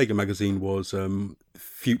Sega magazine was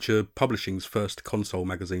Future Publishing's first console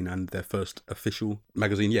magazine and their first official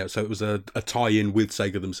magazine. Yeah, so it was a tie-in with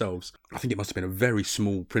Sega themselves. I think it must have been a very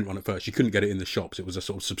small print run at first. You couldn't get it in the shops. It was a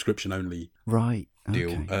sort of subscription-only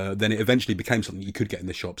deal. Then it eventually became something you could get in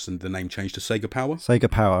the shops, and the name changed to Sega Power. Sega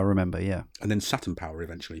Power, I remember, yeah. And then Saturn Power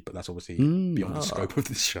eventually, but that's obviously beyond the scope of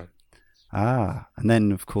this show. And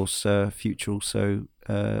then, of course, Future also...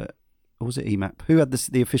 or was it EMAP? Who had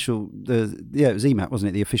the official? It was EMAP, wasn't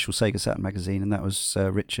it? The official Sega Saturn magazine, and that was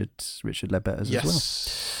Richard Ledbetter's as well.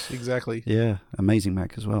 Yes, exactly. Yeah, amazing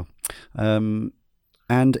mag as well. And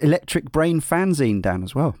Electric Brain Fanzine, Dan,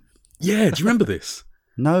 as well. Yeah, do you remember this?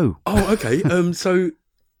 No. Oh, okay. So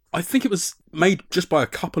I think it was made just by a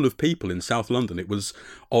couple of people in South London. It was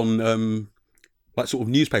on like sort of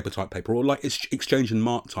newspaper type paper, or like Exchange and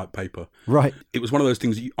Mart type paper. Right. It was one of those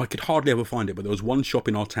things, I could hardly ever find it, but there was one shop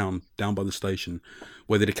in our town down by the station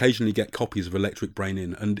where they'd occasionally get copies of Electric Brain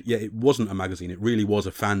in. And yeah, it wasn't a magazine, it really was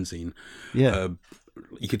a fanzine. Yeah.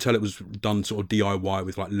 You could tell it was done sort of DIY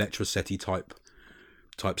with like Letrasetti type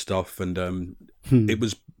stuff. And it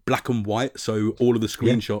was black and white, so all of the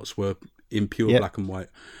screenshots were in pure black and white.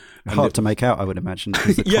 And hard to make out, I would imagine,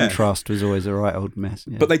 because the contrast was always a right old mess.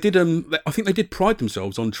 Yeah. But they did. I think they did pride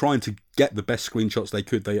themselves on trying to get the best screenshots they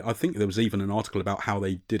could. I think there was even an article about how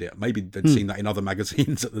they did it. Maybe they'd seen that in other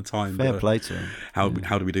magazines at the time. Fair play to them.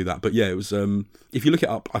 How do we do that? But yeah, it was. If you look it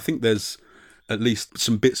up, I think there's at least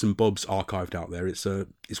some bits and bobs archived out there. It's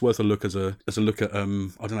worth a look as a look at I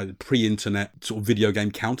don't know, pre-internet sort of video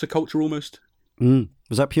game counterculture almost.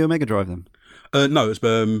 Was that pure Mega Drive then? No, it was,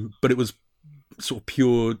 but it was sort of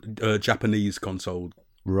pure Japanese console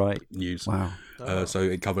news. Wow. So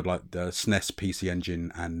it covered like the SNES, PC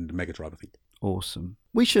Engine, and Mega Drive, I think. Awesome.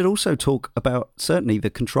 We should also talk about certainly the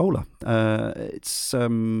controller. It's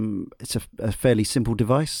a fairly simple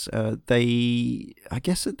device. I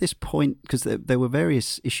guess at this point, because there were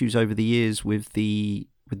various issues over the years with the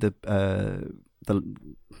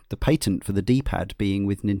patent for the D-pad being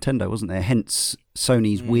with Nintendo, wasn't there? Hence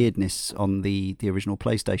Sony's weirdness on the original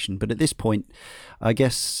PlayStation. But at this point, I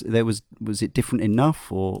guess was it different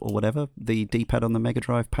enough or whatever, the D-pad on the Mega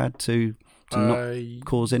Drive pad to not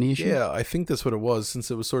cause any issue? Yeah, I think that's what it was,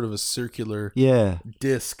 since it was sort of a circular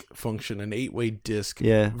disc function, an 8-way disc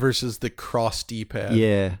versus the cross D-pad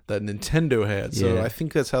that Nintendo had. So I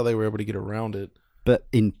think that's how they were able to get around it. But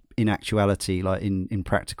in actuality, like in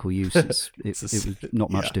practical use, it was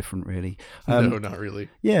not much different, really. No, not really.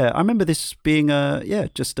 Yeah, I remember this being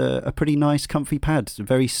just a pretty nice, comfy pad,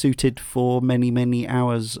 very suited for many, many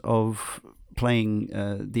hours of playing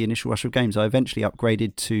the initial rush of games. I eventually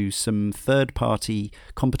upgraded to some third-party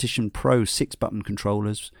Competition Pro 6-button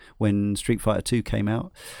controllers when Street Fighter 2 came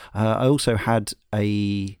out. I also had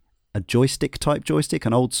a joystick,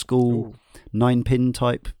 an old school 9-pin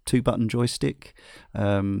type 2-button joystick,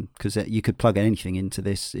 because you could plug anything into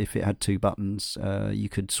this if it had 2 buttons. You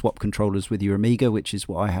could swap controllers with your Amiga, which is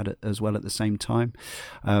what I had as well at the same time.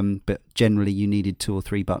 But generally, you needed 2 or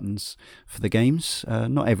 3 buttons for the games.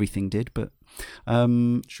 Not everything did, but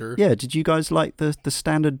sure. Yeah, did you guys like the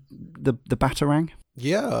standard the Batarang?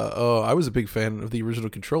 Yeah, I was a big fan of the original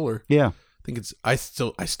controller. Yeah, I think I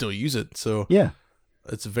still use it. So yeah,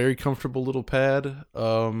 it's a very comfortable little pad.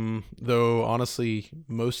 Though honestly,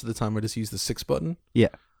 most of the time I just use the 6 button. Yeah,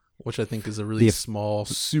 which I think is a really small,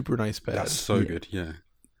 super nice pad. That's so good. Yeah.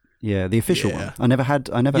 Yeah, the official one. I never had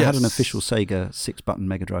an official Sega 6-button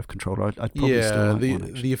Mega Drive controller. I'd probably still like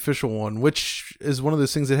one, the official one, which is one of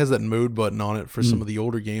those things that has that mode button on it for some of the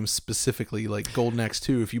older games, specifically like Golden Axe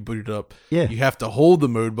 2. If you boot it up, you have to hold the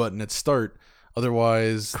mode button at start,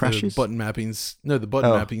 otherwise crashes. The button mapping's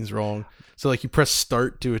wrong. So like you press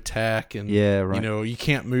start to attack, and you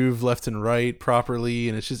can't move left and right properly,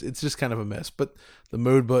 and it's just kind of a mess. But the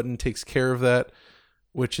mode button takes care of that,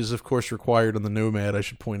 which is, of course, required on the Nomad, I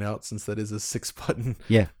should point out, since that is a 6-button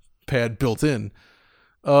pad built in.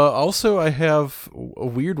 Also, I have a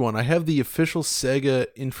weird one. I have the official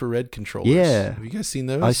Sega infrared controllers. Yeah. Have you guys seen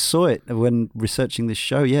those? I saw it when researching this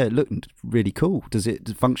show. Yeah, it looked really cool. Does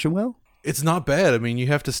it function well? It's not bad. I mean, you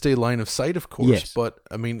have to stay line of sight, of course, but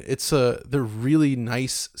I mean, they're really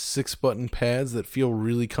nice 6-button pads that feel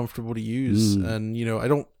really comfortable to use. And, I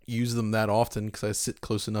don't use them that often because I sit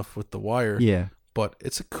close enough with the wire. Yeah. But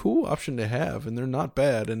it's a cool option to have, and they're not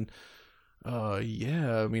bad. And I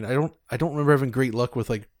mean, I don't remember having great luck with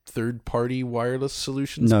like third-party wireless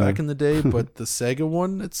solutions back in the day, but the Sega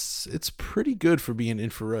one, it's pretty good for being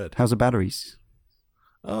infrared. How's the batteries?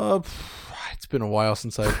 It's been a while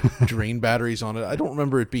since I drained batteries on it. I don't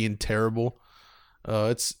remember it being terrible.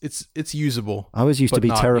 It's usable. I always used to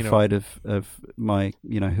be terrified of my,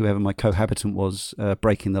 whoever my cohabitant was,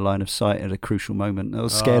 breaking the line of sight at a crucial moment. I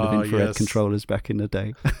was scared of infrared controllers back in the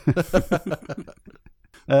day.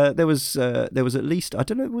 There was at least, I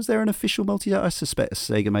don't know, was there an official multi-tap? I suspect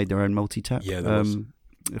Sega made their own multi-tap. Yeah, there was.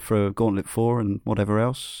 For Gauntlet 4 and whatever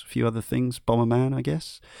else, a few other things, Bomberman, I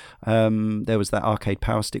guess. There was that arcade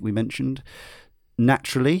power stick we mentioned.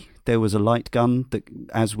 Naturally, there was a light gun that,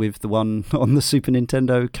 as with the one on the Super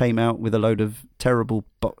Nintendo, came out with a load of terrible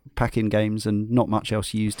pack-in games and not much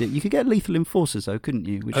else used it. You could get Lethal Enforcers, though, couldn't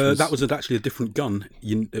you? That was actually a different gun.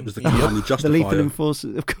 It was the Company Justifier. The Lethal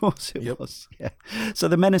Enforcers, of course it was. Yeah. So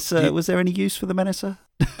the Menacer, was there any use for the Menacer?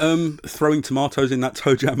 Throwing tomatoes in that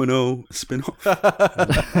Toe Jam and Earl spin-off.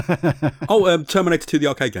 Terminator 2, the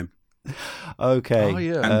arcade game. Okay. Oh,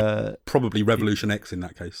 yeah. And probably Revolution X in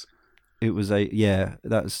that case. It was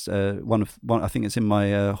that's one. I think it's in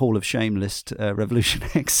my Hall of Shame list. Revolution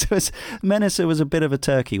X. Menacer was a bit of a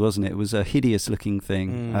turkey, wasn't it? It was a hideous looking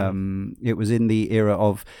thing. It was in the era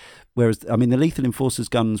of, whereas the Lethal Enforcers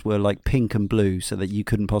guns were like pink and blue, so that you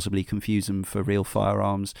couldn't possibly confuse them for real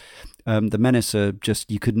firearms. The Menacer,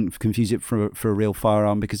 you couldn't confuse it for a real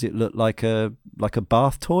firearm because it looked like a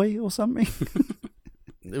bath toy or something.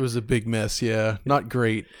 It was a big mess, yeah. Not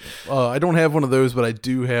great. I don't have one of those, but I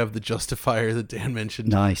do have the Justifier that Dan mentioned.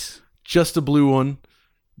 Nice. Just a blue one,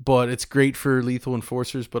 but it's great for Lethal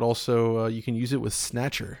Enforcers, but also you can use it with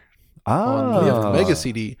Snatcher on the Mega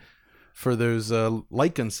CD for those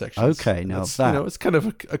light gun sections. Okay, now it's kind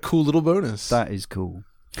of a cool little bonus. That is cool.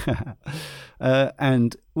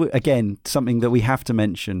 And again, something that we have to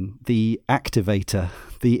mention, the Activator,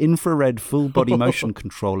 the infrared full body motion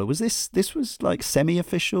controller. Was this was like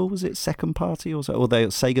semi-official? Was it second party or so? Or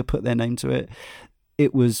Sega put their name to it?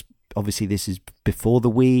 It was, obviously this is before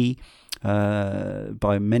the Wii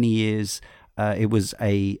by many years. It was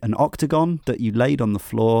an octagon that you laid on the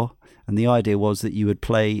floor, and the idea was that you would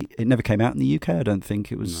play. It never came out in the UK, I don't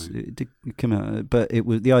think. It was. No. It did come out, but it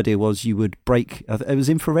was. The idea was you would break. It was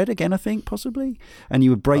infrared again, I think, possibly, and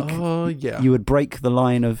you would break. You would break the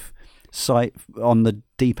line of sight on the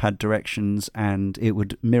D-pad directions, and it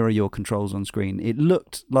would mirror your controls on screen. It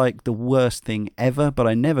looked like the worst thing ever, but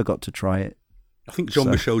I never got to try it. I think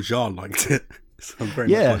Jean-Michel Jarre liked it. So very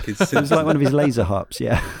much like his it was like one of his laser harps.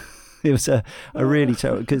 Yeah. It was a really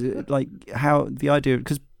terrible, because like how the idea,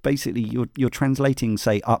 because basically you're translating,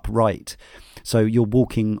 say, upright, so you're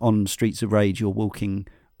walking on Streets of Rage, you're walking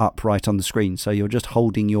upright on the screen, so you're just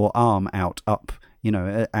holding your arm out up,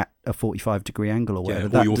 at a 45-degree angle or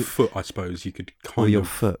whatever. Or your foot, I suppose you could kind of. Or your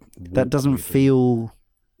foot. That doesn't feel.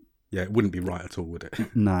 Yeah, it wouldn't be right at all, would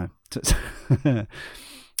it? No.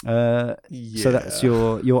 So that's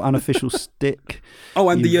your unofficial stick. Oh,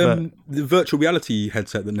 and the virtual reality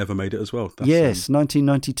headset that never made it as well. That's, yes,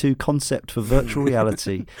 1992 concept for virtual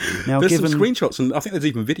reality. Now, there's some screenshots, and I think there's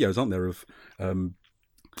even videos, aren't there, of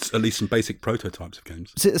at least some basic prototypes of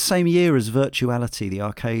games. Is it the same year as Virtuality, the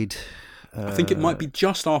arcade? I think it might be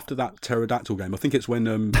just after that pterodactyl game. I think it's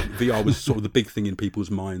when VR was sort of the big thing in people's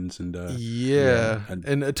minds. And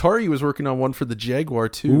and Atari was working on one for the Jaguar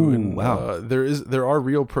too. Ooh, and, wow! There are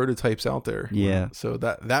real prototypes out there. Yeah. So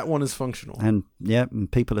that one is functional. And and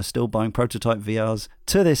people are still buying prototype VRs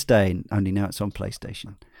to this day. Only now it's on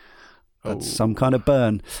PlayStation. That's some kind of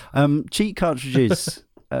burn. Cheat cartridges.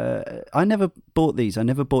 I never bought these. I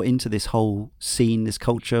never bought into this whole scene, this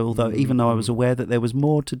culture, although even though I was aware that there was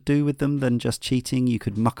more to do with them than just cheating, you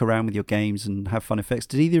could muck around with your games and have fun effects.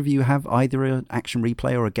 Did either of you have either an Action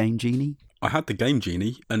Replay or a Game Genie? I had the Game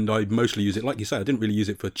Genie, and I mostly use it, like you say, I didn't really use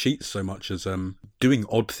it for cheats so much as doing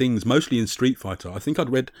odd things, mostly in Street Fighter. I think I'd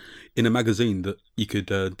read in a magazine that you could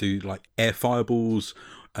do like air fireballs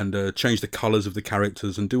and change the colours of the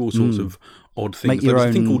characters and do all sorts of odd things. Make your there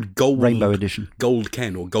was a thing own called Rainbow Edition. Gold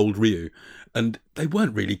Ken or Gold Ryu, and they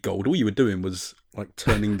weren't really gold. All you were doing was like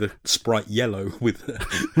turning the sprite yellow with...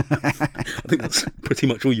 I think that's pretty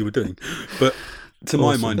much all you were doing. But to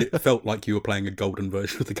my mind, it felt like you were playing a golden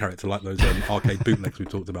version of the character, like those arcade bootlegs we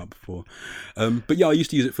talked about before. But yeah, I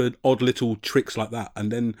used to use it for odd little tricks like that,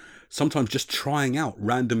 and then sometimes just trying out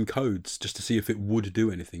random codes just to see if it would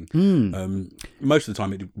do anything. Most of the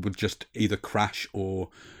time, it would just either crash or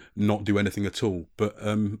not do anything at all. But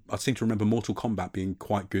I seem to remember Mortal Kombat being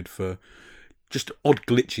quite good for just odd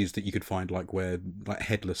glitches that you could find, like where like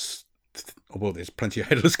headless... Well, there's plenty of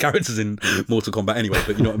headless characters in Mortal Kombat anyway,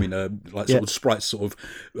 but you know what I mean? Like sort of sprites sort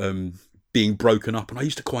of being broken up. And I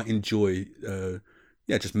used to quite enjoy,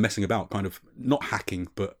 just messing about, kind of not hacking,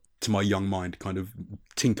 but to my young mind, kind of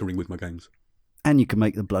tinkering with my games. And you can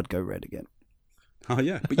make the blood go red again. Oh,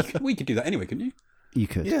 yeah. But we could do that anyway, couldn't you? You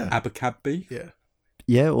could. Yeah. Abacabby. Yeah.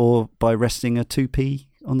 Yeah, or by resting a 2p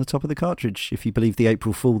on the top of the cartridge, if you believe the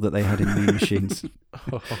April Fool that they had in the machines.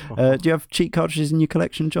 Do you have cheat cartridges in your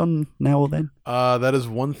collection, John, now or then? That is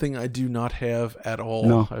one thing I do not have at all.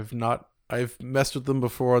 No. I've messed with them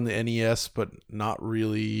before on the NES, but not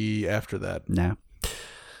really after that. No.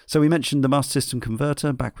 So we mentioned the Master System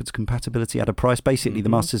converter, backwards compatibility at a price. Basically, the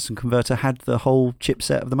Master System converter had the whole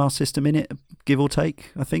chipset of the Master System in it, give or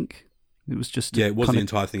take, I think. It was just... Yeah, it was the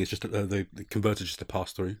entire thing. It's just the converter just a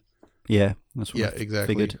pass-through. Yeah, that's what I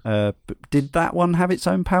exactly. figured. But did that one have its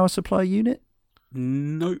own power supply unit?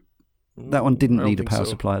 No. That one didn't need a power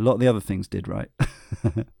supply. A lot of the other things did, right?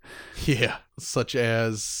 Yeah, such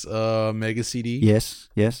as Mega CD. Yes.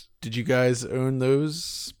 Did you guys own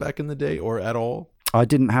those back in the day or at all? I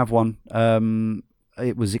didn't have one.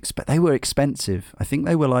 It was they were expensive. I think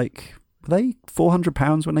they were like, were they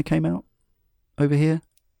 £400 when they came out over here,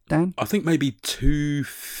 Dan? I think maybe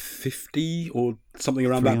 $250 or something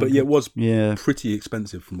around that. But yeah, it was pretty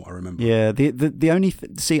expensive from what I remember. Yeah, the only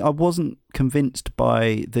see, I wasn't convinced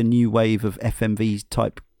by the new wave of FMV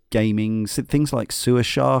type gaming. So things like Sewer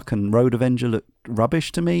Shark and Road Avenger look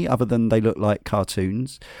rubbish to me, other than they look like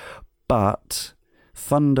cartoons. But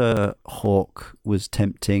Thunderhawk was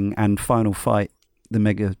tempting, and Final Fight, the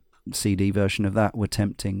Mega CD version of that, were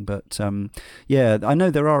tempting. But I know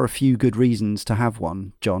there are a few good reasons to have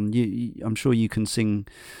one, John. I'm sure you can sing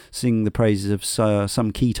the praises of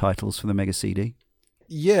some key titles for the Mega CD.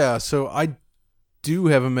 Yeah, so I do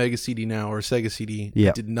have a Mega CD now, or a Sega CD. Yeah.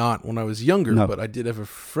 I did not when I was younger, but I did have a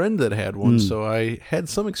friend that had one, so I had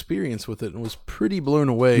some experience with it and was pretty blown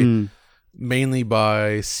away, mainly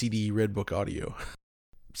by CD Redbook audio.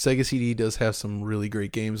 Sega CD does have some really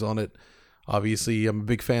great games on it. Obviously, I'm a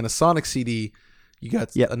big fan of Sonic CD. You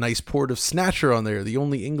got a nice port of Snatcher on there, the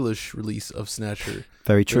only English release of Snatcher.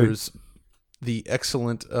 Very true. There's the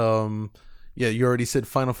excellent, you already said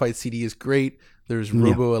Final Fight CD is great. There's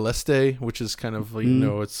Robo Aleste, which is kind of,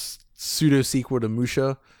 it's pseudo-sequel to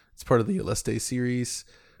Musha. It's part of the Aleste series.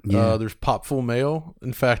 Yeah. There's Pop Full Mail.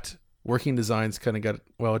 In fact, Working Designs kind of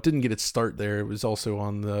it didn't get its start there. It was also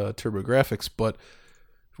on the TurboGrafx, but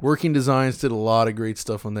Working Designs did a lot of great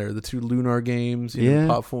stuff on there. The two Lunar games,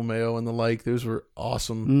 Pop Full Mail and the like, those were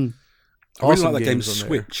awesome. I really like that game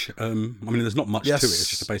Switch. There's not much to it. It's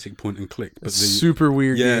just a basic point and click. But super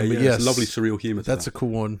weird game. But it's lovely surreal humor. That's a cool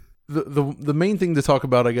one. The main thing to talk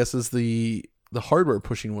about, I guess, is the hardware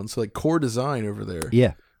pushing one. So like Core Design over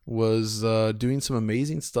there was doing some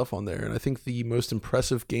amazing stuff on there. And I think the most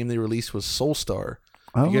impressive game they released was Soulstar.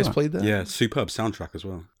 Have you guys played that? Yeah, superb soundtrack as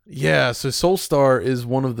well. Yeah, so Soulstar is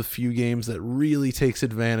one of the few games that really takes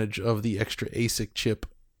advantage of the extra ASIC chip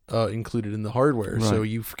included in the hardware. Right. So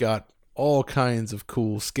you've got all kinds of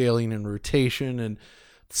cool scaling and rotation and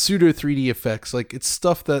pseudo 3D effects. Like, it's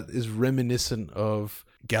stuff that is reminiscent of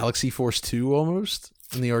Galaxy Force 2 almost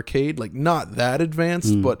in the arcade. Like, not that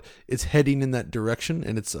advanced, but it's heading in that direction,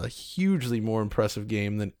 and it's a hugely more impressive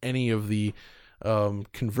game than any of the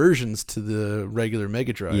conversions to the regular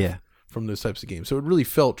Mega Drive from those types of games. So it really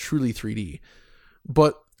felt truly 3D.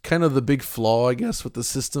 But kind of the big flaw, I guess, with the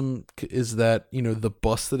system is that, you know, the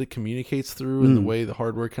bus that it communicates through and the way the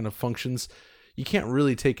hardware kind of functions, you can't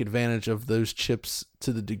really take advantage of those chips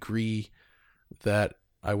to the degree that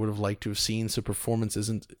I would have liked to have seen. So performance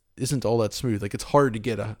isn't all that smooth. Like, it's hard to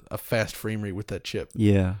get a fast frame rate with that chip.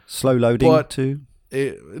 Yeah, slow loading too.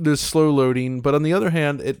 There's slow loading, but on the other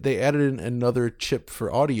hand, they added in another chip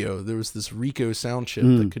for audio. There was this Rico sound chip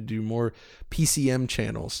that could do more PCM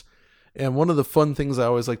channels. And one of the fun things I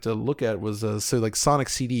always like to look at was so like Sonic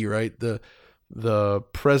CD, right? The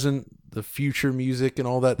present, the future music and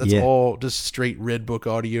all that. That's all just straight Red Book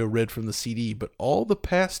audio, read from the CD. But all the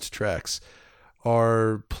past tracks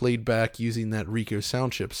are played back using that Rico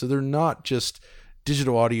sound chip. So they're not just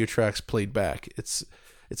digital audio tracks played back. It's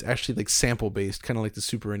actually like sample based, kind of like the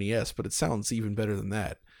Super NES, but it sounds even better than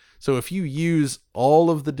that. So if you use all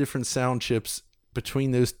of the different sound chips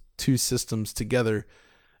between those two systems together,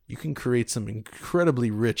 you can create some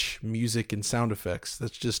incredibly rich music and sound effects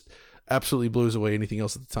that's just absolutely blows away anything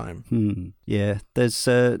else at the time. Yeah, there's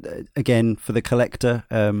again, for the collector,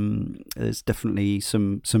 there's definitely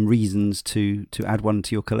some reasons to add one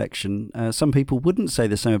to your collection. Some people wouldn't say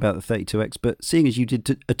the same about the 32X, but seeing as you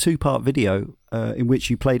did a 2-part video in which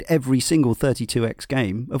you played every single 32X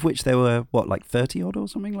game, of which there were like 30 odd or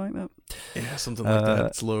something like that. Yeah, something like that.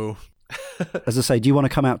 It's low. As I say, do you want to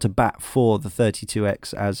come out to bat for the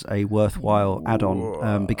 32X as a worthwhile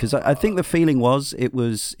add-on? Because I think the feeling was it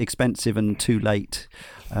was expensive and too late,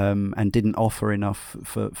 and didn't offer enough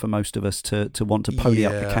for most of us to want to pony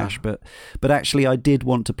up the cash. But actually, I did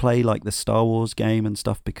want to play like the Star Wars game and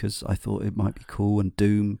stuff because I thought it might be cool, and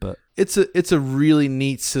Doom. But it's a really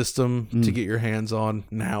neat system to get your hands on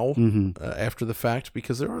now after the fact,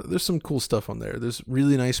 because there's some cool stuff on there. There's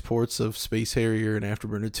really nice ports of Space Harrier and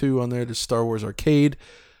Afterburner 2 on there. There's Star Wars Arcade.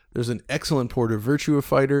 There's an excellent port of Virtua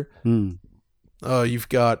Fighter. You've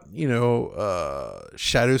got,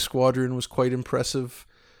 Shadow Squadron was quite impressive.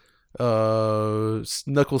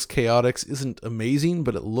 Knuckles Chaotix isn't amazing,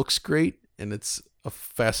 but it looks great, and it's a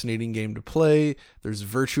fascinating game to play. There's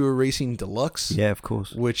Virtua Racing Deluxe. Yeah, of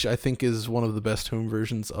course. Which I think is one of the best home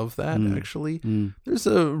versions of that, actually. There's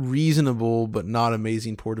a reasonable but not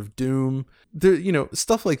amazing port of Doom. There,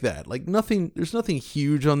 stuff like that. Like there's nothing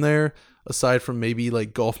huge on there, aside from maybe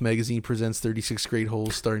like Golf Magazine Presents 36 Great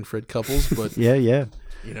Holes starring Fred Couples. But yeah.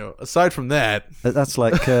 Aside from that, that's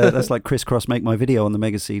like Crisscross Make My Video on the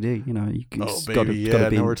Mega CD. Now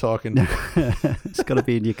we're talking. It's got to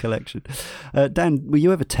be in your collection. Dan, were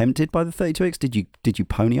you ever tempted by the 32X? Did you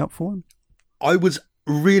pony up for one? I was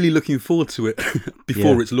really looking forward to it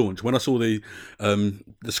before its launch. When I saw the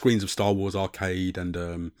screens of Star Wars Arcade, and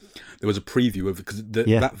there was a preview of, because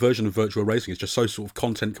that version of Virtual Racing is just so sort of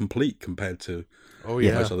content complete compared to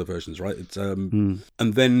most other versions, right? It's and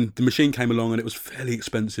then the machine came along and it was fairly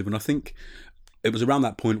expensive, and I think it was around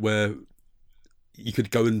that point where you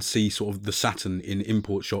could go and see sort of the Saturn in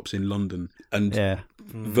import shops in London, and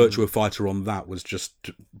Virtua Fighter on that was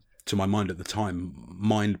just, to my mind at the time,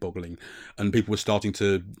 mind-boggling. And people were starting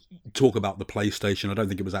to talk about the PlayStation. I don't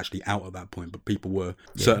think it was actually out at that point, but people were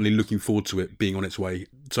certainly looking forward to it being on its way.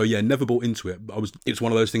 So never bought into it. It's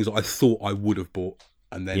one of those things that I thought I would have bought,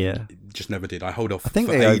 and then just never did. I hold off. I think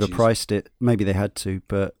for they ages. overpriced it. Maybe they had to,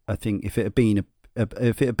 but I think if it had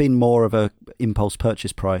been more of a impulse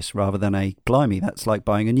purchase price rather than a blimey, that's like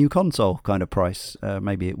buying a new console kind of price,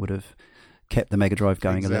 maybe it would have kept the Mega Drive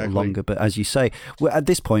going a little longer. But as you say, at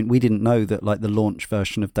this point we didn't know that like the launch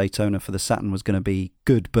version of Daytona for the Saturn was going to be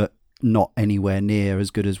good, but not anywhere near as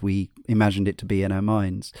good as we imagined it to be in our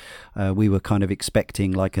minds. We were kind of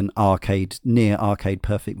expecting like an near arcade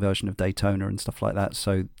perfect version of Daytona and stuff like that.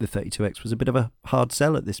 So the 32X was a bit of a hard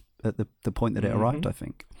sell at the point that it arrived, I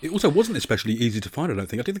think. It also wasn't especially easy to find, I don't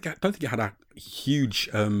think. I don't think it had a huge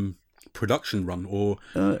production run, or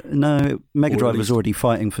no, Mega Drive was already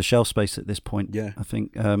fighting for shelf space at this point. I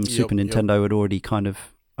think Super Nintendo had already kind of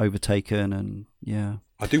overtaken, and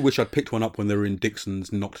I do wish I'd picked one up when they were in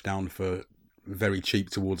Dixon's, knocked down for very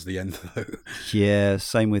cheap towards the end, though.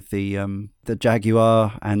 Same with the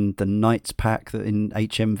Jaguar and the Knights pack that in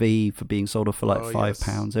HMV for being sold off for like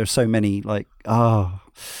 £5. There are so many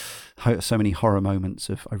so many horror moments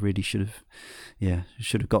of I really should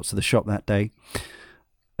have got to the shop that day.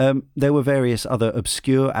 There were various other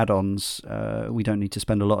obscure add-ons. We don't need to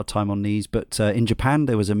spend a lot of time on these, but in Japan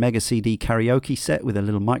there was a Mega CD karaoke set with a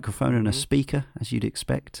little microphone and a speaker, as you'd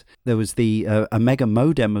expect. There was a Mega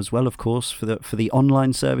modem as well, of course, for the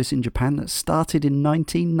online service in Japan that started in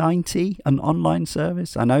 1990. An online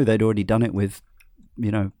service. I know they'd already done it with,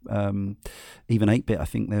 even 8-bit. I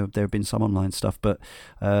think there have been some online stuff, but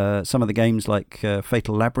some of the games like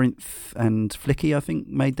Fatal Labyrinth and Flicky, I think,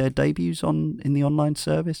 made their debuts in the online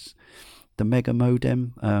service. The Mega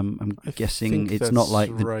modem. I'm guessing it's not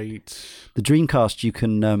like the Dreamcast. You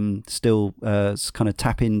can still kind of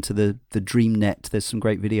tap into the DreamNet. There's some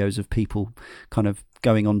great videos of people kind of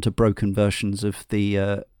going on to broken versions of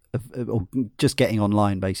the. Or just getting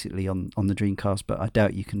online basically on the Dreamcast, but I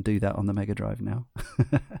doubt you can do that on the Mega Drive now.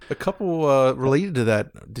 A couple related to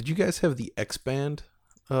that. Did you guys have the X-Band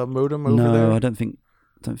modem over there? No, I don't think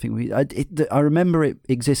we. I remember it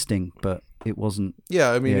existing, but it wasn't.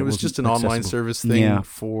 Yeah, I mean, it was just an online service thing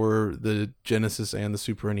for the Genesis and the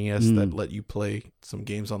Super NES that let you play some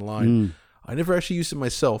games online. I never actually used it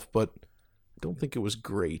myself, but I don't think it was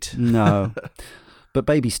great. No. But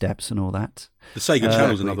baby steps and all that. The Sega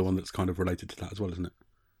Channel is another one that's kind of related to that as well, isn't it?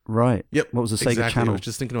 Right. Yep. What was the Sega Channel? I was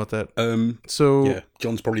just thinking about that. Yeah,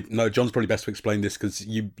 John's probably best to explain this because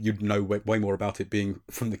you'd know way more about it being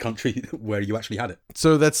from the country where you actually had it.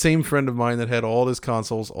 So that same friend of mine that had all his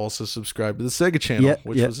consoles also subscribed to the Sega Channel,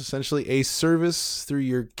 which was essentially a service through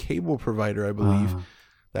your cable provider, I believe,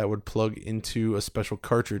 that would plug into a special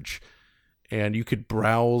cartridge, and you could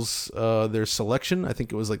browse their selection. I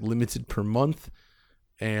think it was like limited per month.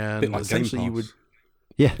 And like essentially you would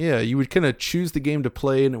you would kind of choose the game to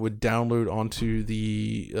play, and it would download onto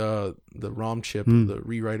the ROM chip, the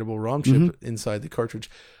rewritable ROM chip inside the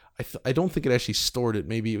cartridge. I don't think it actually stored it.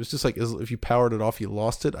 Maybe it was just like if you powered it off, you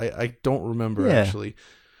lost it. I don't remember actually.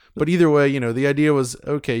 But either way, the idea was,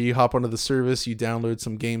 okay, you hop onto the service, you download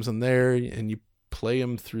some games on there, and you play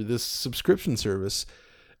them through this subscription service.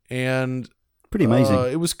 And pretty amazing.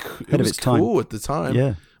 It was cool at the time.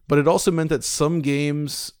 Yeah. But it also meant that some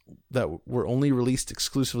games that were only released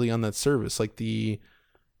exclusively on that service, like the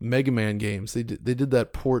Mega Man games, they did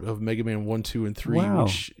that port of Mega Man 1, 2, and 3,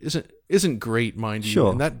 which isn't great, mind you.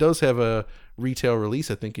 And that does have a retail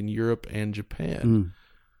release, I think, in Europe and Japan.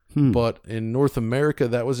 But in North America,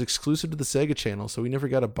 that was exclusive to the Sega Channel, so we never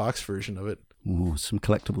got a box version of it. Ooh, some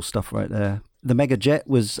collectible stuff right there. The Mega Jet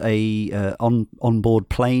was a onboard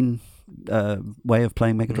plane way of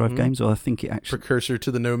playing Mega Drive games, or I think it actually precursor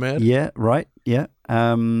to the Nomad. Yeah, right. Yeah.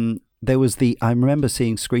 There was I remember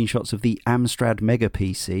seeing screenshots of the Amstrad Mega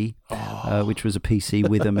PC, which was a PC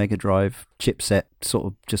with a Mega Drive chipset sort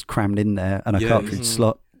of just crammed in there and a cartridge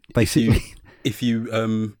slot, basically. If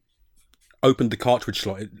you opened the cartridge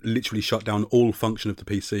slot, it literally shut down all function of the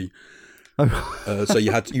PC. So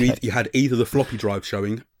you had either the floppy drive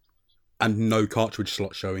showing and no cartridge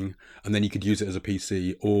slot showing, and then you could use it as a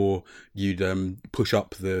PC, or you'd push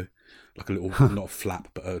up like a little not a flap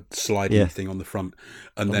but a sliding thing on the front,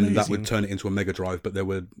 and then that would turn it into a Mega Drive. But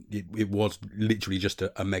it was literally just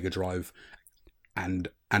a Mega Drive and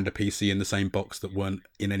a PC in the same box that weren't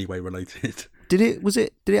in any way related. Did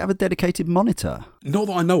it have a dedicated monitor? Not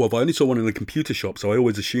that I know of. I only saw one in a computer shop, so I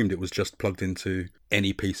always assumed it was just plugged into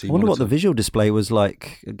any PC. I wonder what the visual display was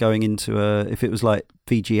like going into if it was like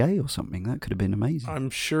VGA or something. That could have been amazing. I'm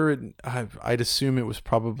sure I'd assume it was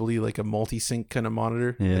probably like a multi-sync kind of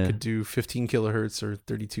monitor that could do 15 kilohertz or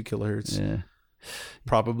 32 kilohertz. Yeah.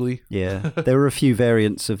 Probably. Yeah. There were a few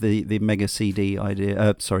variants of the Mega CD idea,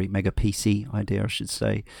 Mega PC idea, I should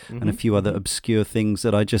say, and a few other obscure things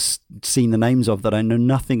that I just seen the names of that I know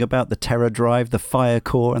nothing about. The Terra Drive, the Fire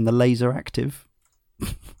Core, and the Laser Active.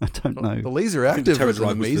 I don't know. The Laser Active was an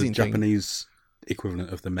amazing thing. Japanese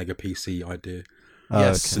equivalent of the Mega PC idea.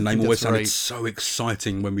 Yes, the name always sounded so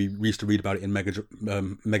exciting when we used to read about it in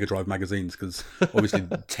Mega Drive magazines, because obviously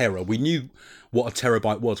Terra. We knew what a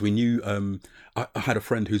terabyte was. We knew. I had a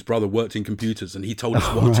friend whose brother worked in computers, and he told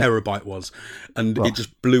us what a terabyte was, and it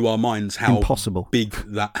just blew our minds how big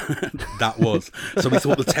that was. So we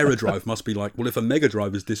thought the Terra Drive must be like, well, if a Mega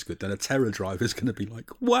Drive is this good, then a Terra Drive is going to be like,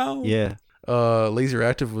 wow. Yeah. Laser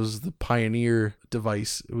Active was the pioneer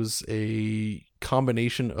device. It was a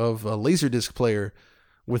combination of a Laserdisc player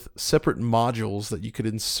with separate modules that you could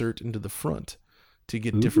insert into the front to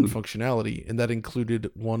get different functionality, and that included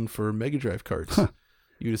one for Mega Drive carts.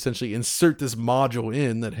 You would essentially insert this module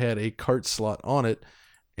in that had a cart slot on it,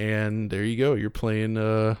 and there you go. You're playing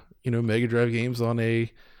Mega Drive games on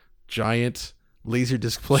a giant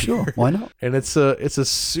Laserdisc player. Sure, why not? And it's a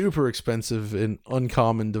super expensive and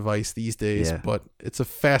uncommon device these days, but it's a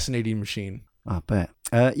fascinating machine. I bet.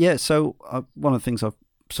 So one of the things I've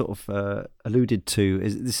sort of alluded to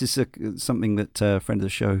is this is something that a friend of the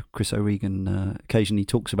show, Chris O'Regan, occasionally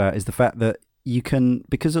talks about, is the fact that you can,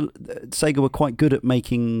 because Sega were quite good at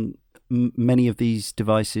making many of these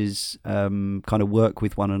devices kind of work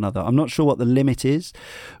with one another. I'm not sure what the limit is,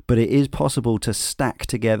 but it is possible to stack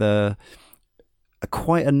together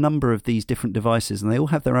quite a number of these different devices, and they all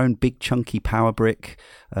have their own big chunky power brick,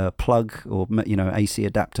 plug, or AC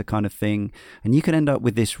adapter kind of thing, and you can end up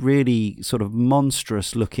with this really sort of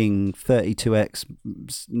monstrous looking 32x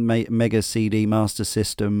mega CD master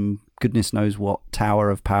system, goodness knows what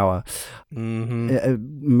tower of power. And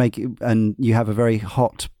you have a very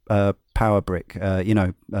hot power brick,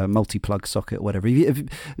 multi-plug socket, whatever.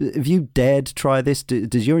 If you dared try this,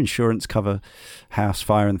 does your insurance cover house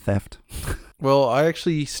fire and theft? Well, I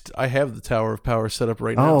actually I have the Tower of Power set up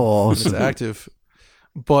right now. Oh, awesome. It's active.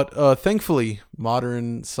 But thankfully,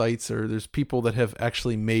 modern sites, or there's people that have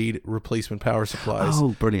actually made replacement power supplies. Oh,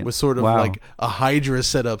 brilliant. With sort of like a Hydra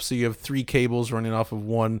setup. So you have 3 cables running off of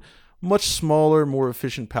one much smaller, more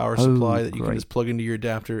efficient power supply that you can just plug into your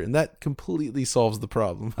adapter, and that completely solves the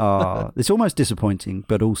problem. It's almost disappointing,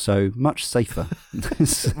 but also much safer.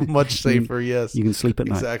 Much safer, yes. You can sleep at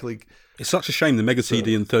night. Exactly. It's such a shame the Mega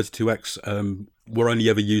CD and 32X were only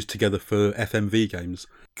ever used together for FMV games,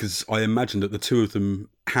 because I imagine that the two of them,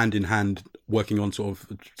 hand in hand, working on sort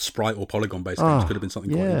of sprite or polygon-based games could have been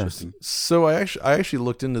something quite interesting. So I actually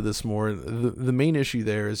looked into this more. The main issue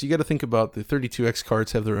there is you got to think about the 32X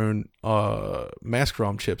cards have their own mask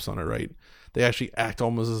ROM chips on it, right? They actually act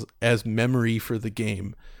almost as memory for the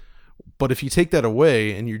game. But if you take that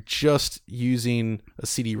away and you're just using a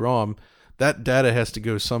CD-ROM, that data has to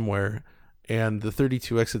go somewhere, and the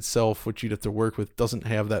 32X itself, which you'd have to work with, doesn't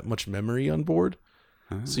have that much memory on board.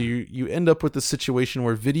 So you end up with the situation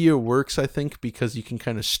where video works, I think, because you can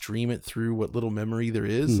kind of stream it through what little memory there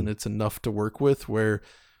is, and it's enough to work with, where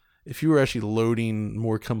if you were actually loading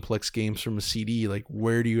more complex games from a CD, like,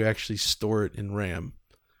 where do you actually store it in RAM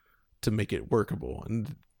to make it workable?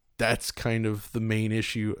 And that's kind of the main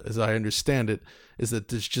issue, as I understand it, is that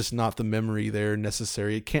there's just not the memory there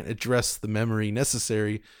necessary. It can't address the memory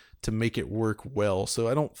necessary to make it work well. So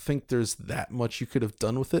I don't think there's that much you could have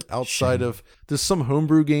done with it outside of, there's some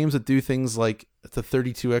homebrew games that do things like the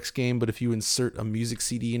 32X game, but if you insert a music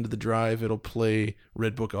CD into the drive, it'll play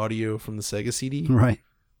Redbook audio from the Sega CD. Right.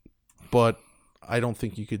 But I don't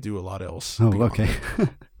think you could do a lot else. Oh, okay.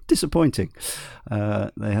 Disappointing.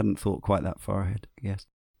 They hadn't thought quite that far ahead, I guess.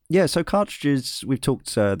 Yeah, so cartridges, we've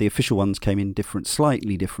talked, the official ones came in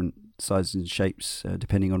slightly different sizes and shapes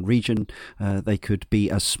depending on region. They could be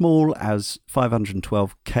as small as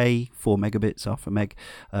 512K, 4 megabits, half a meg,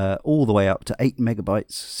 all the way up to 8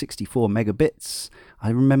 megabytes, 64 megabits. I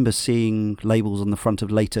remember seeing labels on the front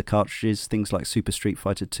of later cartridges, things like Super Street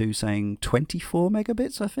Fighter 2 saying 24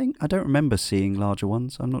 megabits, I think. I don't remember seeing larger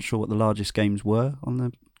ones. I'm not sure what the largest games were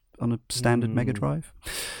on a standard Mega Drive.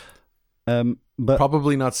 But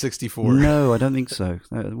probably not 64. No, I don't think so.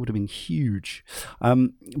 That would have been huge.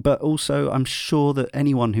 But also, I'm sure that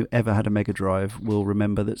anyone who ever had a Mega Drive will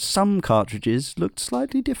remember that some cartridges looked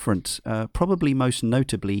slightly different, probably most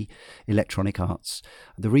notably Electronic Arts.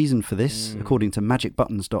 The reason for this, according to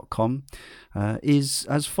magicbuttons.com, is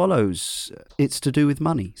as follows. It's to do with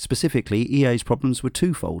money. Specifically, EA's problems were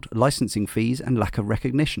twofold: licensing fees and lack of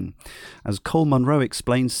recognition. As Cole Munro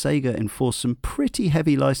explains, Sega enforced some pretty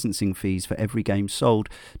heavy licensing fees for every game sold.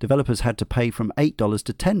 Developers had to pay from $8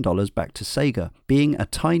 to $10 back to Sega. Being a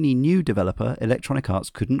tiny new developer, Electronic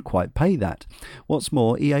Arts couldn't quite pay that. What's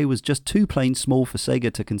more, EA was just too plain small for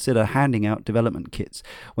Sega to consider handing out development kits.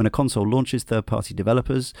 When a console launches, third-party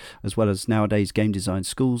developers, as well as nowadays game design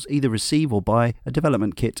schools, either receive or buy a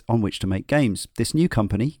development kit on which to make games. This new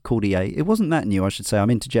company, called EA, it wasn't that new, I should say,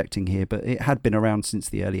 I'm interjecting here, but it had been around since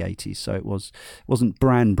the early 80s, so it wasn't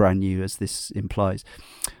brand new, as this implies.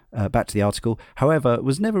 Back to the article. However,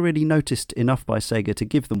 was never really noticed enough by Sega to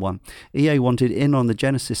give them one. EA wanted in on the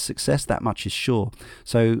Genesis success, that much is sure.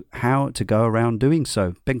 So how to go around doing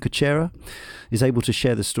so? Ben Kuchera is able to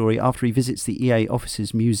share the story after he visits the EA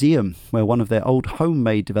office's museum, where one of their old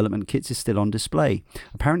homemade development kits is still on display.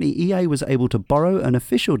 Apparently, EA was able to borrow an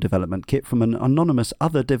official development kit from an anonymous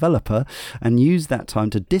other developer and use that time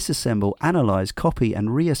to disassemble, analyze, copy,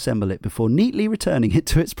 and reassemble it before neatly returning it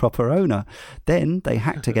to its proper owner. Then they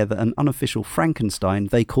hacked together together an unofficial Frankenstein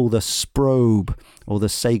they call the Sprobe, or the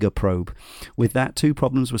Sega Probe. With that, 2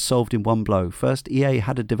 problems were solved in one blow. First, EA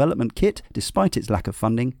had a development kit, despite its lack of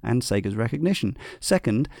funding and Sega's recognition.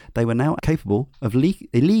 Second, they were now capable of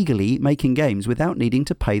illegally making games without needing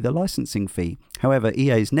to pay the licensing fee. However,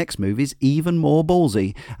 EA's next move is even more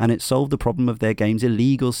ballsy, and it solved the problem of their game's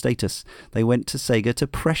illegal status. They went to Sega to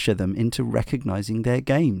pressure them into recognizing their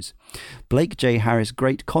games. Blake J. Harris'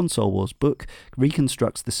 great Console Wars book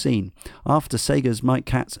reconstructs the scene. After Sega's Mike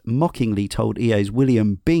Katz mockingly told EA's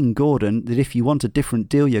William Bing Gordon that if you want a different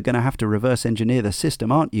deal, you're going to have to reverse engineer the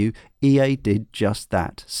system, aren't you? EA did just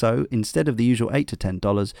that. So instead of the usual $8 to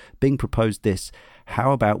 $10, Bing proposed this: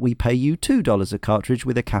 how about we pay you $2 a cartridge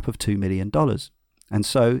with a cap of $2 million? And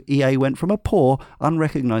so EA went from a poor,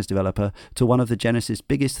 unrecognised developer to one of the Genesis'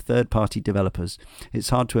 biggest third-party developers.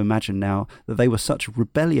 It's hard to imagine now that they were such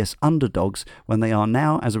rebellious underdogs when they are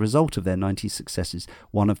now, as a result of their 90s successes,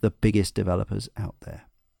 one of the biggest developers out there.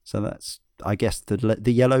 So that's, I guess, the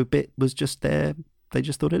yellow bit was just there. They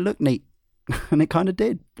just thought it looked neat. And it kind of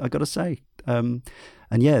did, I got to say. And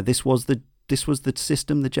yeah, this was the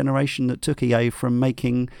system, the generation that took EA from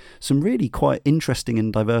making some really quite interesting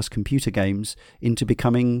and diverse computer games into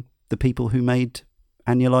becoming the people who made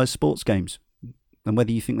annualized sports games. And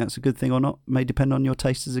whether you think that's a good thing or not may depend on your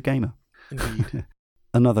taste as a gamer. Indeed.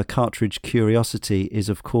 Another cartridge curiosity is,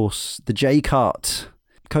 of course, the J-Cart.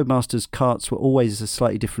 Codemasters carts were always a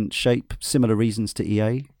slightly different shape, similar reasons to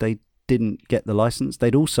EA. They didn't get the license.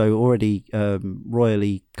 They'd also already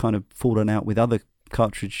royally kind of fallen out with other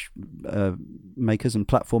cartridge makers and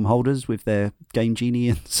platform holders with their Game Genie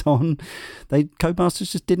and so on.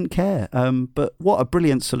 Codemasters just didn't care. But what a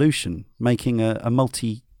brilliant solution, making a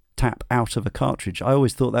multi-tap out of a cartridge. I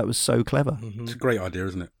always thought that was so clever. Mm-hmm. It's a great idea,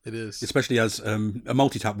 isn't it? It is. Especially as a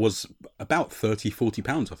multi-tap was about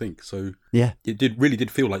 £30-40, I think. So yeah, it really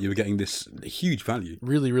did feel like you were getting this huge value.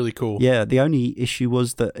 Really, really cool. Yeah, the only issue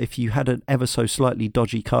was that if you had an ever so slightly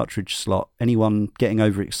dodgy cartridge slot, anyone getting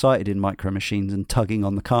overexcited in Micro Machines and tugging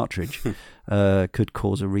on the cartridge could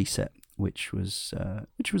cause a reset, which was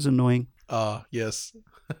annoying. Yes.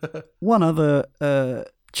 One other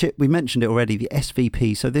chip, we mentioned it already, the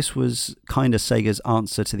SVP. So this was kind of Sega's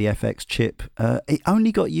answer to the FX chip. It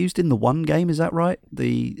only got used in the one game, is that right?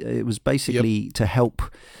 It was basically to help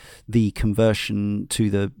the conversion to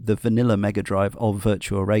the vanilla Mega Drive of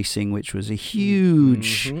Virtua Racing, which was a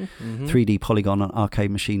huge 3D polygon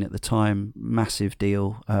arcade machine at the time. Massive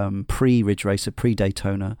deal. Pre-Ridge Racer,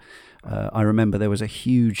 pre-Daytona. I remember there was a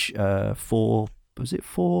huge was it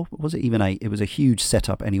 4? Was it even 8? It was a huge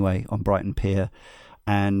setup anyway on Brighton Pier.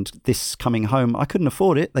 And this coming home, I couldn't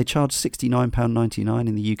afford it. They charged £69.99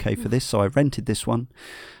 in the UK for this, so I rented this one,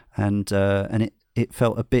 and it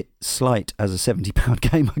felt a bit slight as a £70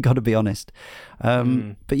 game, I got to be honest.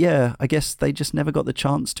 But yeah, I guess they just never got the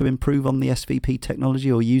chance to improve on the SVP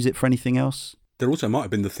technology or use it for anything else. There also might have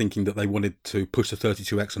been the thinking that they wanted to push the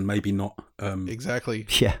 32X and maybe not exactly.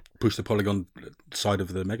 Yeah, push the polygon side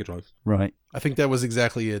of the Mega Drive. Right. I think that was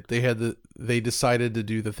exactly it. They decided to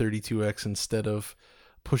do the 32X instead of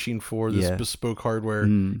pushing for this bespoke hardware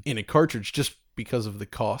in a cartridge just because of the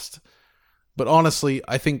cost. But honestly,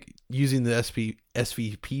 I think using the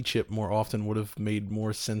SVP chip more often would have made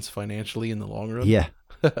more sense financially in the long run. Yeah.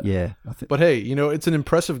 Yeah. But hey, it's an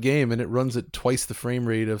impressive game and it runs at twice the frame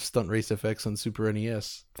rate of Stunt Race FX on Super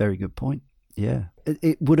NES. Very good point. Yeah.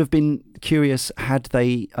 It would have been curious had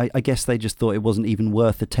they, I guess they just thought it wasn't even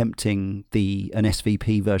worth attempting an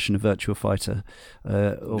SVP version of Virtua Fighter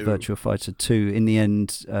Virtua Fighter 2. In the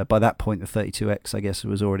end, by that point, the 32X, I guess,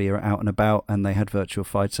 was already out and about, and they had Virtua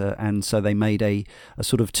Fighter, and so they made a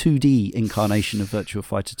sort of 2D incarnation of Virtua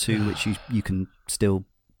Fighter 2, which you can still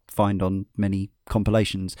find on many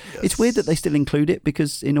compilations. Yes. It's weird that they still include it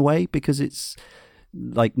because it's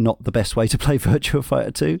like not the best way to play Virtua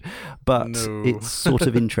Fighter 2, but it's sort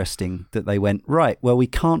of interesting that they went, right, well, we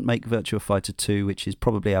can't make Virtua Fighter 2, which is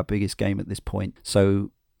probably our biggest game at this point,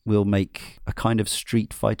 so we'll make a kind of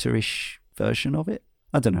Street Fighter-ish version of it.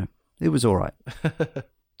 I don't know. It was all right.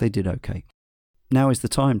 They did okay. Now is the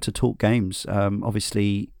time to talk games.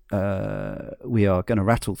 Obviously, we are going to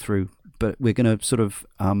rattle through, but we're going to sort of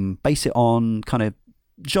base it on kind of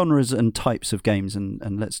genres and types of games, and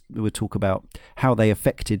we'll talk about how they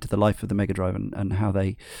affected the life of the Mega Drive and how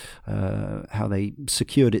they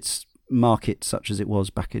secured its market such as it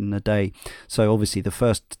was back in the day. So obviously the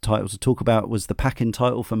first title to talk about was the pack-in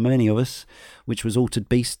title for many of us, which was Altered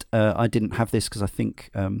Beast. I didn't have this because I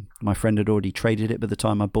think my friend had already traded it by the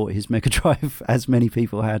time I bought his Mega Drive, as many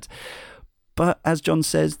people had. But as John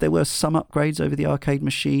says, there were some upgrades over the arcade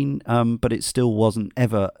machine, but it still wasn't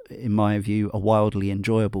ever, in my view, a wildly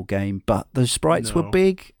enjoyable game. But the sprites were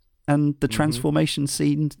big, and the transformation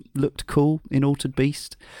scene looked cool in Altered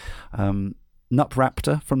Beast.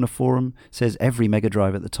 Nupraptor from the forum says every Mega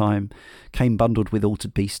Drive at the time came bundled with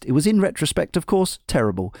Altered Beast. It was in retrospect, of course,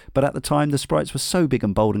 terrible, but at the time the sprites were so big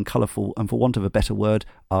and bold and colourful and, for want of a better word,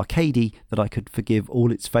 arcadey, that I could forgive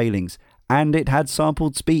all its failings. And it had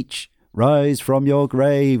sampled speech. Rise from your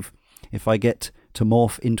grave. If I get to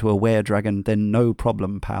morph into a were-dragon, then no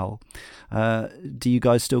problem, pal. Do you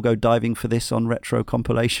guys still go diving for this on retro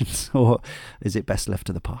compilations, or is it best left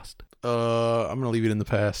to the past? I'm going to leave it in the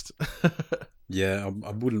past. Yeah,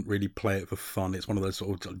 I wouldn't really play it for fun. It's one of those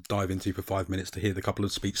sort of dive into for 5 minutes to hear the couple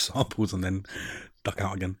of speech samples and then duck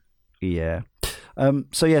out again. Yeah.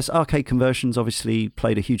 So yes, arcade conversions obviously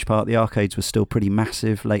played a huge part. The arcades were still pretty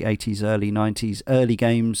massive, late 80s, early 90s. Early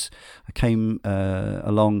games came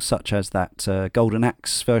along, such as that Golden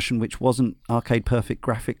Axe version, which wasn't arcade perfect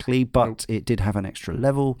graphically, but it did have an extra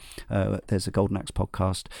level. There's a Golden Axe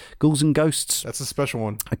podcast. Ghouls and Ghosts. That's a special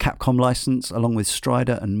one. A Capcom license, along with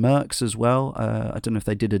Strider and Mercs as well. I don't know if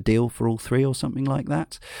they did a deal for all three or something like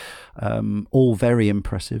that. All very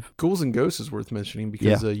impressive. Ghouls and Ghosts is worth mentioning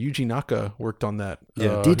because Yuji Naka worked on that.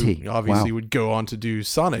 Did he? Obviously would go on to do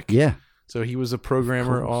Sonic. Yeah. So he was a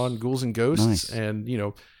programmer on Ghouls and Ghosts. Nice. And,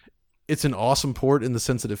 it's an awesome port in the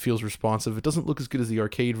sense that it feels responsive. It doesn't look as good as the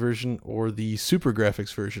arcade version or the Super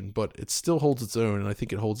Graphics version, but it still holds its own, and I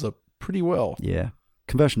think it holds up pretty well. Yeah.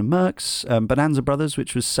 Conversion of Mercs, Bonanza Brothers,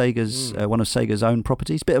 which was Sega's one of Sega's own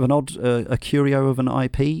properties. Bit of an odd, a curio of an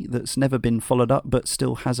IP that's never been followed up, but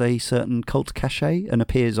still has a certain cult cachet and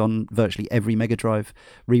appears on virtually every Mega Drive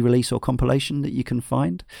re-release or compilation that you can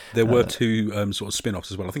find. There were two sort of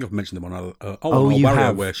spin-offs as well. I think I've mentioned them on you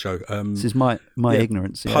have. WarioWare show. This is my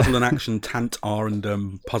ignorance. Yeah. Puzzle and Action Tant R and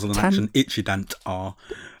Puzzle and Action Ichidant R.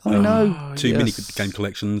 Two mini game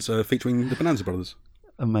collections featuring the Bonanza Brothers.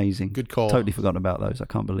 Amazing. Good call. Totally forgotten about those. I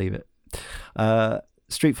can't believe it.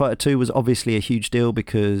 Street Fighter 2 was obviously a huge deal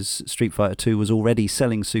because Street Fighter 2 was already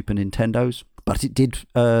selling Super Nintendos, but it did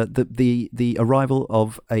the arrival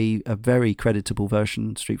of a very creditable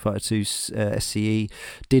version, Street Fighter 2 SCE,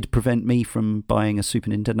 did prevent me from buying a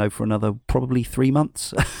Super Nintendo for another probably 3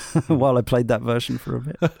 months while I played that version for a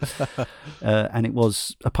bit. And it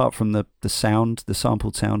was, apart from the sound, the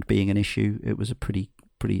sampled sound being an issue, it was a pretty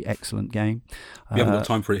excellent game. We haven't got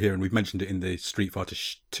time for it here, and we've mentioned it in the Street Fighter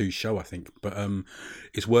 2 show, I think. But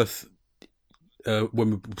it's worth,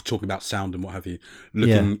 when we're talking about sound and what have you,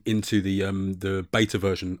 looking into the beta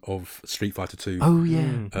version of Street Fighter 2. Oh,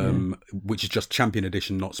 yeah. Which is just Champion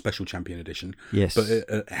Edition, not Special Champion Edition. Yes. But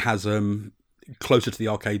it has closer to the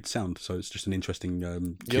arcade sound, so it's just an interesting...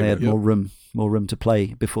 they had more room to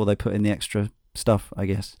play before they put in the extra stuff, I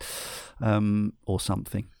guess, or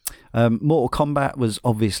something. Mortal Kombat was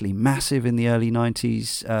obviously massive in the early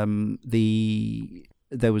 90s.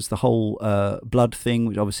 There was the whole blood thing,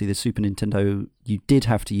 which obviously the Super Nintendo, you did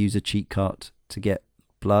have to use a cheat cart to get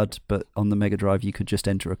blood, but on the Mega Drive you could just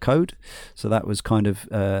enter a code. So that was kind of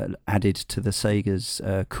added to the Sega's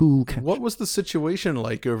cool... What was the situation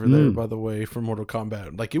like over there, by the way, for Mortal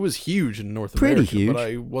Kombat? Like, it was huge in North America. Pretty huge. But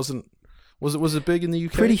I wasn't... Was it big in the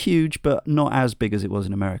UK? Pretty huge, but not as big as it was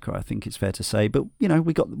in America, I think it's fair to say. But,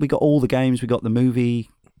 we got all the games, we got the movie,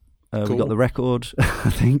 cool. We got the record, I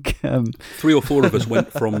think. 3 or 4 of us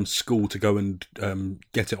went from school to go and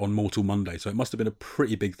get it on Mortal Monday, so it must have been a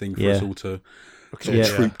pretty big thing for us all to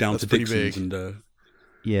troop down to Dixon's and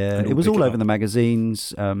it was all over the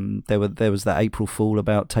magazines. There was that April Fool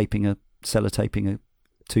about sellotaping a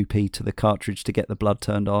 2p to the cartridge to get the blood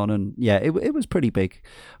turned on, and it was pretty big.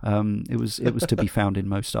 It was to be found in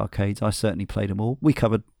most arcades. I certainly played them all. We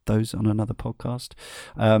covered those on another podcast.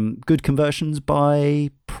 Good conversions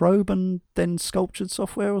by Probe and then Sculptured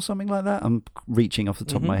Software or something like that. I'm reaching off the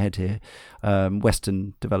top of my head here.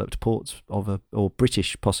 Western developed ports or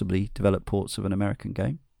British possibly developed ports of an American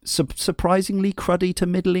game. Surprisingly cruddy to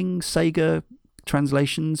middling Sega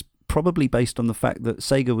translations, probably based on the fact that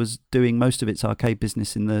Sega was doing most of its arcade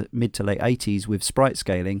business in the mid to late 80s with sprite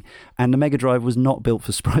scaling, and the Mega Drive was not built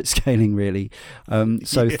for sprite scaling, really.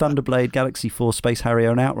 Thunderblade, Galaxy 4, Space Harrier,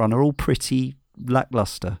 and Outrun are all pretty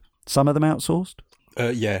lackluster. Some of them outsourced?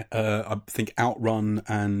 I think Outrun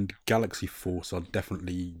and Galaxy Force are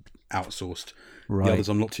definitely outsourced. Right. The others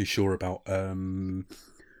I'm not too sure about.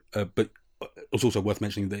 But it's also worth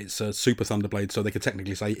mentioning that it's a Super Thunderblade, so they could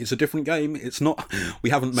technically say it's a different game. It's not. We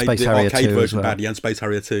haven't made Space the Harrier arcade 2 version as well. badly, and Space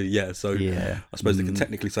Harrier 2. Yeah, so I suppose they could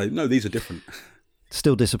technically say no, these are different.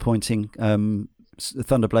 Still disappointing.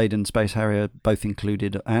 Thunderblade and Space Harrier both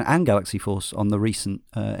included, and Galaxy Force on the recent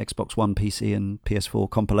Xbox One, PC, and PS4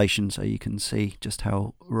 compilation, so you can see just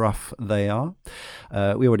how rough they are.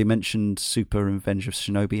 We already mentioned Super Revenge of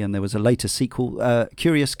Shinobi, and there was a later sequel.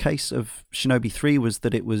 Curious case of Shinobi 3 was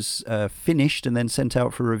that it was finished and then sent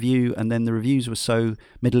out for review, and then the reviews were so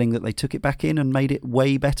middling that they took it back in and made it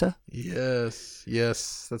way better. Yes,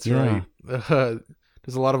 that's right.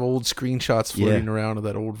 There's a lot of old screenshots floating around of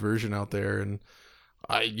that old version out there, and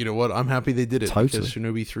you know what? I'm happy they did it because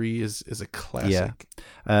Shinobi 3 is a classic.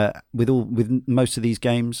 Yeah. With most of these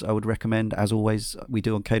games, I would recommend, as always, we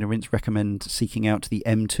do on Cane and Rinse, recommend seeking out the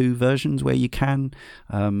M2 versions where you can.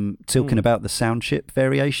 Talking about the sound chip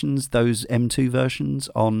variations, those M2 versions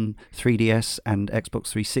on 3DS and Xbox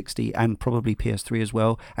 360 and probably PS3 as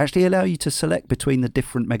well actually allow you to select between the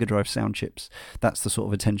different Mega Drive sound chips. That's the sort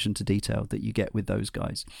of attention to detail that you get with those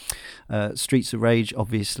guys. Streets of Rage,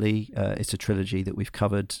 obviously, it's a trilogy that we've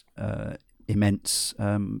covered. Immense.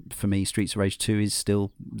 For me, Streets of Rage 2 is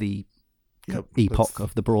still the epoch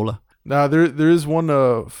of the brawler. Now, there is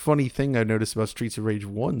one funny thing I noticed about Streets of Rage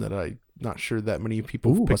 1 that I'm not sure that many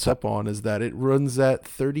people picked up on, is that it runs at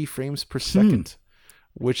 30 frames per second,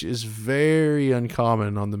 which is very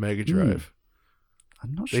uncommon on the Mega Drive.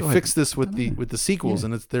 I'm not sure. They fixed this with the sequels,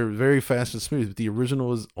 and they're very fast and smooth. But the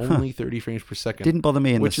original is only 30 frames per second. Didn't bother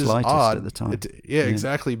me in the slightest odd at the time.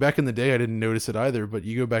 Exactly. Back in the day, I didn't notice it either. But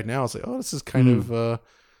you go back now, it's like, oh, this is kind of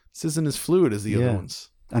this isn't as fluid as the other ones.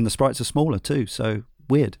 And the sprites are smaller too, so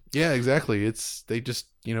weird. Yeah, exactly. They just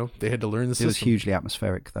they had to learn the system. It was hugely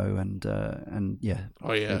atmospheric though, and yeah.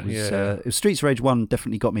 Oh yeah, it was Streets of Rage 1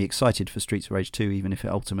 definitely got me excited for Streets of Rage 2, even if it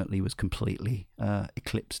ultimately was completely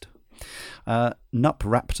eclipsed. Nup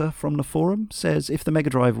Raptor from the forum says, if the Mega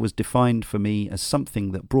Drive was defined for me as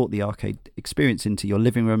something that brought the arcade experience into your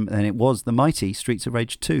living room, then it was the mighty Streets of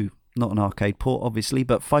Rage 2. Not an arcade port, obviously,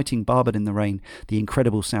 but fighting Barbed in the Rain, the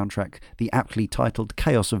incredible soundtrack, the aptly titled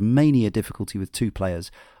Chaos of Mania difficulty with 2 players,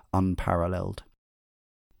 unparalleled.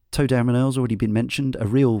 Toe Down and Earl's already been mentioned, a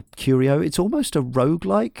real curio. It's almost a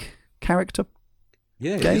roguelike character.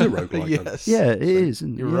 Yeah, it is a roguelike. Yes. Yeah, it is.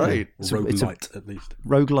 You're right. It's roguelite, at least.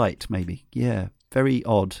 Roguelite, maybe. Yeah, very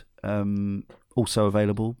odd. Also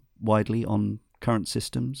available widely on current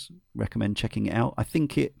systems. Recommend checking it out. I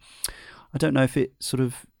don't know if it sort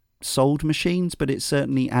of sold machines, but it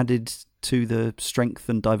certainly added to the strength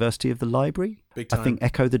and diversity of the library. Big time. I think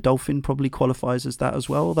Echo the Dolphin probably qualifies as that as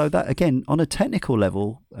well, although that, again, on a technical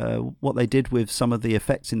level, what they did with some of the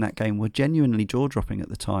effects in that game were genuinely jaw-dropping at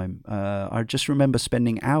the time. I just remember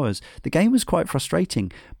spending hours. The game was quite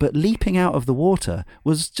frustrating, but leaping out of the water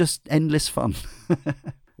was just endless fun.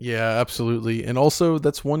 Yeah, absolutely. And also,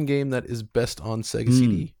 that's one game that is best on Sega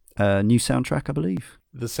CD. New soundtrack, I believe.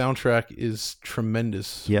 The soundtrack is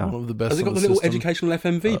tremendous. Yeah. One of the best. Has it got the little educational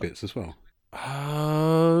FMV bits as well?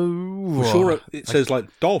 I'm sure it says like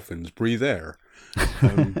dolphins breathe air.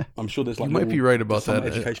 I'm sure there's like you might be right about that.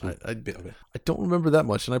 Educational bit of it. I don't remember that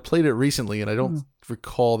much, and I played it recently, and I don't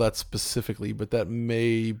recall that specifically, but that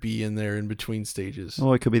may be in there in between stages.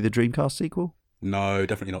 Oh, it could be the Dreamcast sequel. No,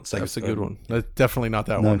 definitely not. That's a good one. Definitely not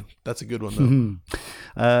that one. That's a good one,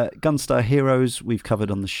 though. Gunstar Heroes, we've covered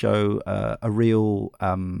on the show. A real,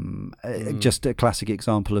 just a classic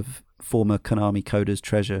example of former Konami coders'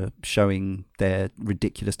 treasure showing their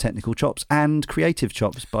ridiculous technical chops and creative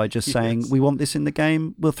chops by just saying, we want this in the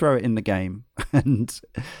game, we'll throw it in the game. And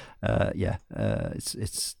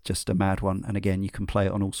it's just a mad one. And again, you can play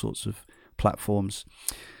it on all sorts of platforms.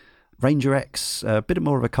 Ranger X, a bit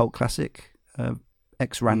more of a cult classic.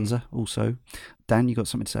 X-Ranza also. Dan, you got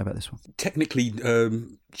something to say about this one? Technically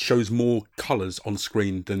shows more colours on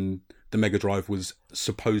screen than the Mega Drive was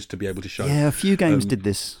supposed to be able to show. Yeah, a few games did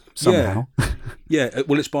this somehow. Yeah,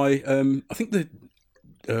 well, it's by, I think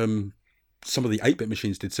some of the 8-bit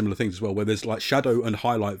machines did similar things as well, where there's like shadow and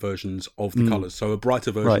highlight versions of the colours. So a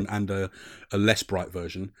brighter version and a less bright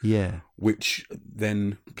version. Yeah. Which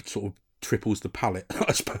then sort of triples the palette,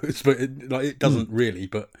 I suppose, but it doesn't really.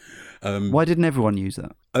 But why didn't everyone use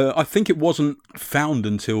that? I think it wasn't found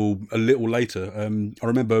until a little later. I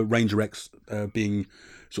remember Ranger X being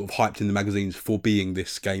sort of hyped in the magazines for being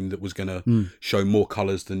this game that was going to show more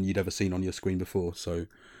colours than you'd ever seen on your screen before.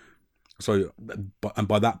 And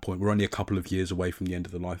by that point, we're only a couple of years away from the end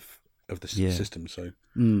of the life of the system. So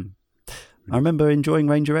I remember enjoying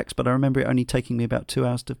Ranger X, but I remember it only taking me about 2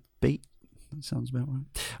 hours to beat. That sounds about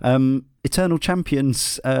right. Eternal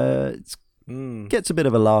Champions, it's Gets a bit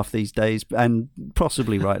of a laugh these days, and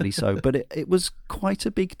possibly rightly so. But it was quite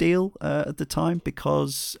a big deal at the time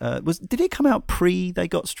because did it come out pre they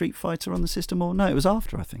got Street Fighter on the system, or no? It was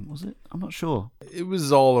after, I think. Was it? I'm not sure. It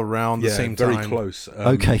was all around the same time. Very close.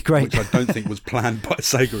 Okay, great. Which I don't think was planned by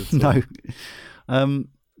Sega at all. No.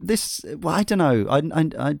 I don't know.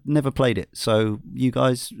 I never played it. So you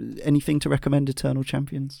guys, anything to recommend Eternal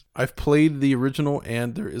Champions? I've played the original,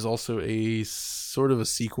 and there is also a sort of a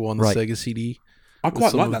sequel on the Sega CD. I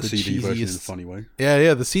quite like that CD version in a funny way.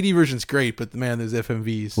 Yeah, the CD version's great, but man, there's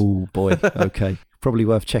FMVs. Oh boy, okay. Probably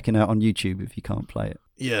worth checking out on YouTube if you can't play it.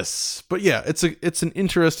 Yes, but yeah, it's an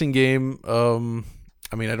interesting game.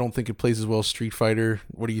 I mean, I don't think it plays as well as Street Fighter.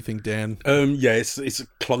 What do you think, Dan? Yeah, it's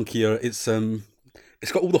clunkier.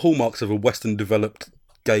 It's got all the hallmarks of a Western developed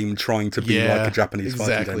game trying to be like a Japanese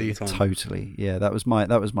fighting game at the time. Totally. Yeah, that was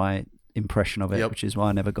my impression of it, which is why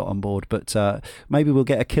I never got on board. But maybe we'll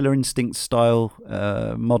get a Killer Instinct style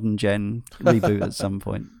modern gen reboot at some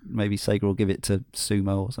point. Maybe Sega will give it to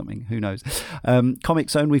Sumo or something. Who knows? Comic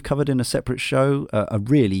Zone we've covered in a separate show. A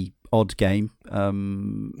really odd game.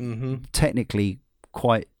 Technically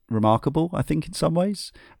quite remarkable, I think, in some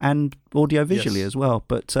ways, and audio visually as well,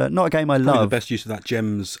 but not a game I love. The best use of that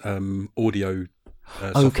GEMS audio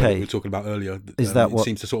software that we were talking about earlier. Is that what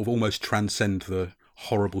seems to sort of almost transcend the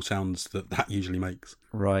horrible sounds that usually makes.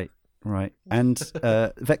 Right. And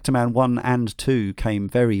Vectorman 1 and 2 came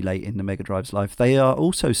very late in the Mega Drive's life. They are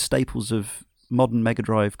also staples of modern Mega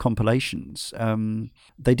Drive compilations.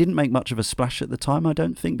 They didn't make much of a splash at the time, I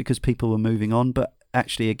don't think, because people were moving on, but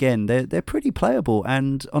actually, again, they're pretty playable,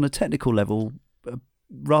 and on a technical level,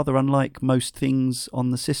 rather unlike most things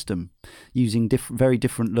on the system, using very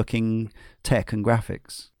different looking tech and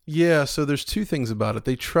graphics. Yeah, so there's two things about it.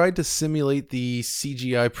 They tried to simulate the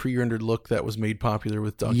CGI pre-rendered look that was made popular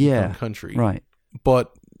with Donkey Kong Country. Right.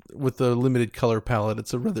 But with the limited color palette,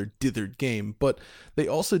 it's a rather dithered game. But they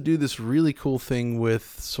also do this really cool thing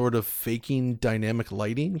with sort of faking dynamic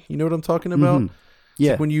lighting. You know what I'm talking about? Mm-hmm.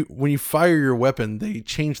 Yeah. Like when you fire your weapon, they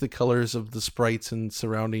change the colors of the sprites and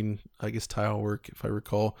surrounding, I guess, tile work, if I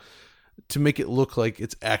recall, to make it look like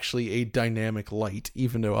it's actually a dynamic light,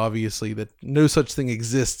 even though obviously that no such thing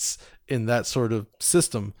exists in that sort of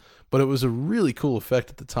system. But it was a really cool effect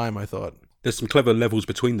at the time, I thought. There's some clever levels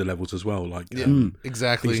between the levels as well, like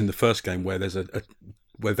exactly. Things in the first game where there's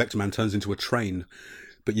where Vectorman turns into a train,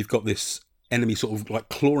 but you've got this enemy sort of like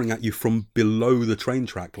clawing at you from below the train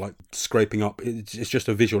track, like scraping up. It's just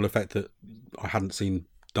a visual effect that I hadn't seen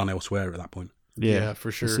done elsewhere at that point. Yeah,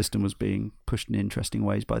 for sure. The system was being pushed in interesting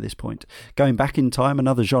ways by this point. Going back in time,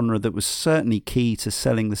 another genre that was certainly key to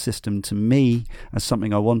selling the system to me as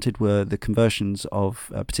something I wanted were the conversions of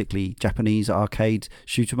particularly Japanese arcade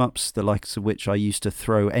shoot-'em-ups, the likes of which I used to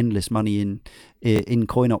throw endless money in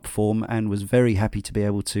coin-op form and was very happy to be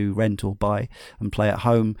able to rent or buy and play at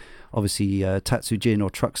home. Obviously, Tatsujin or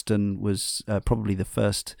Truxton was probably the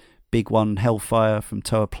first big one. Hellfire from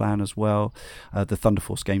Toa Plan as well. The Thunder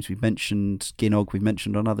Force games we mentioned, Ginog we've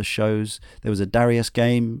mentioned on other shows. There was a Darius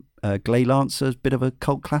game, Gley Lancer, a bit of a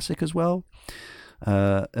cult classic as well.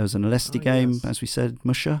 There was an Alesti game, as we said,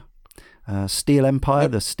 Musha. Steel Empire,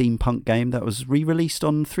 the steampunk game that was re-released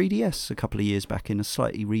on 3DS a couple of years back in a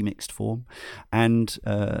slightly remixed form. And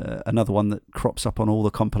another one that crops up on all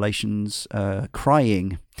the compilations,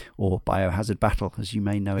 Crying, or Biohazard Battle, as you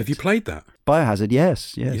may know it. Have you played that? Biohazard,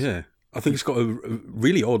 yes. Yeah. I think it's got a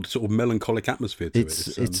really odd sort of melancholic atmosphere to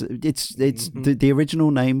it. The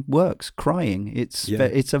original name works. Crying. It's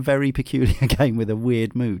a very peculiar game with a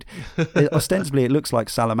weird mood. Ostensibly, it looks like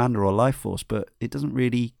Salamander or Life Force, but it doesn't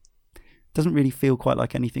really feel quite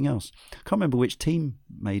like anything else. I can't remember which team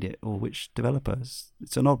made it or which developer.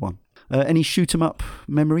 It's an odd one. Any shoot 'em up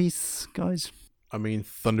memories, guys? I mean,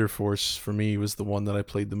 Thunder Force for me was the one that I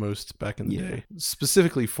played the most back in the day.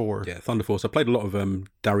 Specifically 4. Yeah, Thunder Force. I played a lot of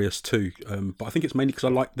Darius 2, but I think it's mainly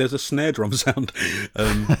because there's a snare drum sound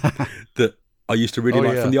that I used to really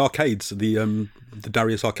like from the arcades. The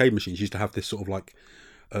Darius arcade machines used to have this sort of like,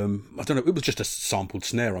 I don't know, it was just a sampled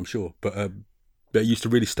snare, I'm sure, but it used to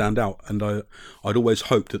really stand out, and I'd always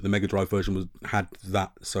hoped that the Mega Drive version had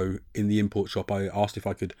that. So in the import shop, I asked if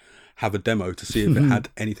I could have a demo to see if it had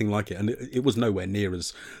anything like it, and it was nowhere near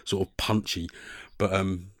as sort of punchy, but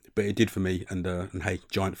it did for me. And hey,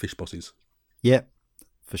 giant fish bosses. Yep,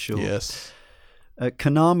 for sure. Yes.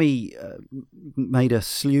 Konami made a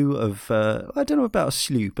slew of, I don't know about a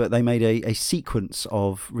slew, but they made a sequence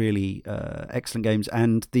of really excellent games.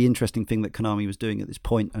 And the interesting thing that Konami was doing at this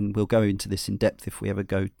point, and we'll go into this in depth if we ever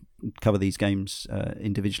go cover these games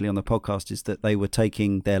individually on the podcast, is that they were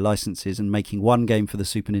taking their licenses and making one game for the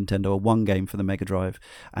Super Nintendo or one game for the Mega Drive,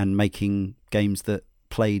 and making games that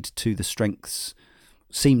played to the strengths,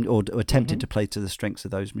 seemed or attempted to play to the strengths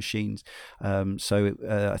of those machines. So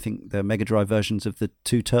I think the Mega Drive versions of the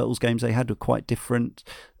two Turtles games they had were quite different.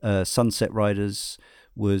 Sunset Riders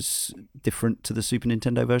was different to the Super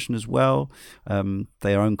Nintendo version as well.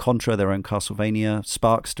 Their own Contra, their own Castlevania,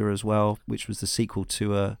 Sparkster as well, which was the sequel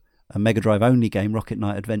to a Mega Drive only game, Rocket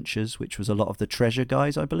Knight Adventures, which was a lot of the Treasure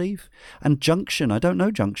guys, I believe. And Junction, I don't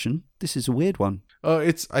know Junction. This is a weird one.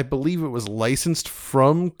 I believe it was licensed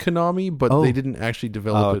from Konami, but they didn't actually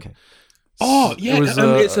develop it. Oh, yeah. Is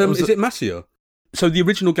it Masia? So the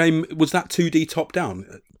original game, was that 2D top-down?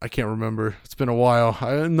 I can't remember. It's been a while.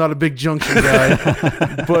 I'm not a big Junction guy,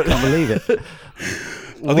 but can't believe it.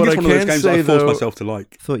 I think it's one of those games that I forced myself to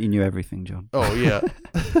like. Thought you knew everything, John. Oh, yeah.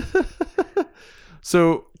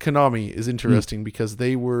 So Konami is interesting because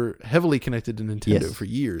they were heavily connected to Nintendo for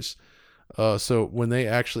years. So when they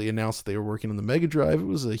actually announced that they were working on the Mega Drive, it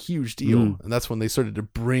was a huge deal. And that's when they started to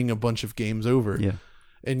bring a bunch of games over. Yeah.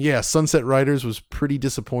 And yeah, Sunset Riders was pretty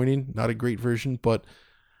disappointing. Not a great version, but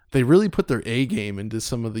they really put their A game into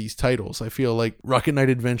some of these titles. I feel like Rocket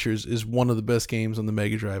Knight Adventures is one of the best games on the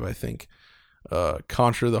Mega Drive, I think.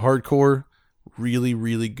 Contra the Hardcore, really,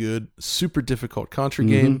 really good. Super difficult Contra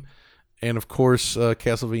game. And of course,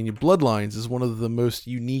 Castlevania Bloodlines is one of the most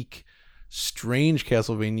unique, strange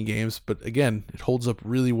Castlevania games. But again, it holds up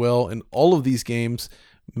really well. And all of these games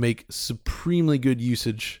make supremely good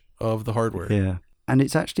usage of the hardware. Yeah. And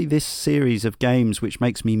it's actually this series of games which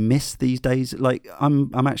makes me miss these days. Like I'm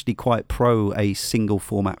actually quite pro a single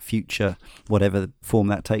format future, whatever form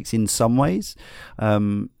that takes in some ways,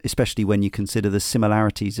 especially when you consider the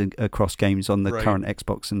similarities across games on the current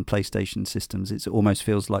Xbox and PlayStation systems. It almost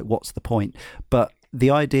feels like, what's the point? But the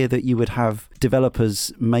idea that you would have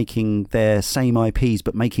developers making their same IPs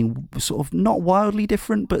but making sort of not wildly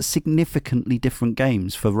different but significantly different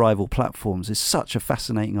games for rival platforms is such a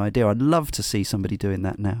fascinating idea. I'd love to see somebody doing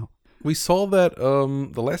that now. We saw that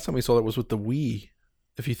the last time we saw that was with the Wii,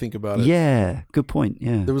 if you think about it. Yeah, good point.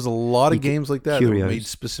 Yeah, there was a lot of games like that were made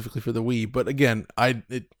specifically for the Wii, but again, I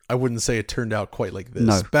wouldn't say it turned out quite like this.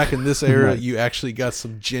 No. Back in this era, you actually got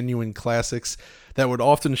some genuine classics that would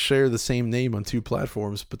often share the same name on two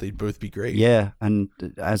platforms, but they'd both be great. Yeah, and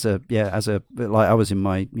as a like I was in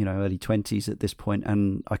my early 20s at this point,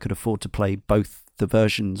 and I could afford to play both the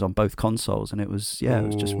versions on both consoles, and it was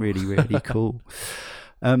just really, really cool.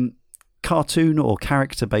 Cartoon or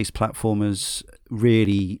character-based platformers,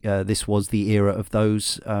 really, this was the era of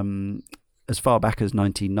those. As far back as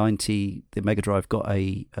 1990, the Mega Drive got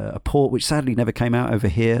a port, which sadly never came out over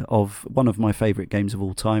here, of one of my favourite games of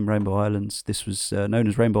all time, Rainbow Islands. This was known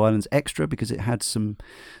as Rainbow Islands Extra because it had some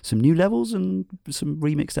new levels and some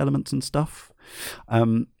remixed elements and stuff.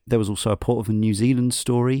 There was also a port of a New Zealand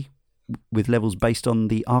story with levels based on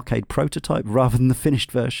the arcade prototype rather than the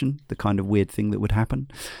finished version, the kind of weird thing that would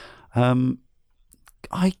happen.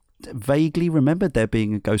 I vaguely remembered there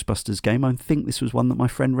being a Ghostbusters game. I think this was one that my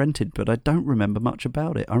friend rented, but I don't remember much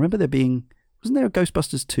about it. I remember wasn't there a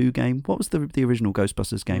Ghostbusters 2 game? What was the original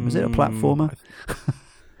Ghostbusters game? Was it a platformer?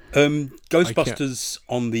 Ghostbusters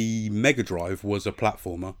on the Mega Drive was a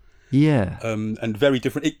platformer. Yeah. And very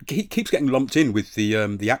different. It keeps getting lumped in with the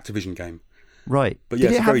Activision game. Right. But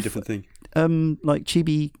yeah, it's a very different thing. Like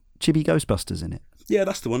Chibi Ghostbusters in it? Yeah,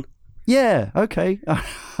 that's the one. Yeah, okay.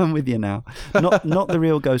 I'm with you now. Not the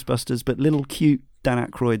real Ghostbusters, but little cute Dan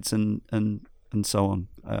Aykroyds and so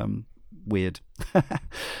on. Weird.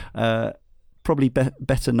 Probably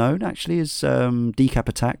better known, actually, as Decap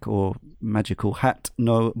Attack or Magical Hat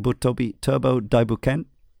no Butobi Turbo Daibuken.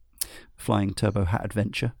 Flying Turbo Hat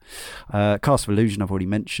Adventure. Castle of Illusion, I've already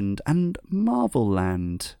mentioned. And Marvel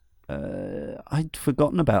Land. I'd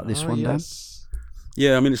forgotten about this one, yes. Dan.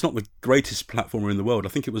 Yeah, I mean, it's not the greatest platformer in the world. I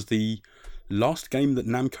think it was the last game that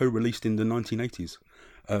Namco released in the 1980s.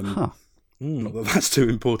 Not that that's too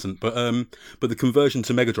important, but the conversion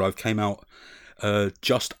to Mega Drive came out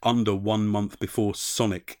just under 1 month before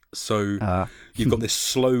Sonic. So you've got this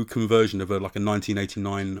slow conversion of a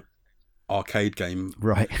 1989 arcade game.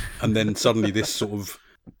 Right. And then suddenly this sort of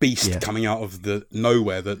beast coming out of the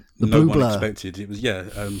nowhere that the no Boobler. one expected. It was,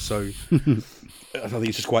 so I think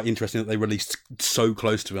it's just quite interesting that they released so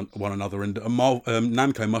close to one another. And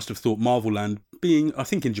Namco must have thought Marvel Land, being, I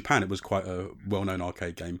think in Japan it was quite a well-known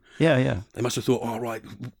arcade game. Yeah. They must have thought, oh, right,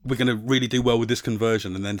 we're going to really do well with this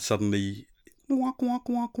conversion. And then suddenly Walk, walk,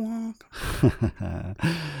 walk, walk.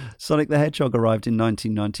 Sonic the Hedgehog arrived in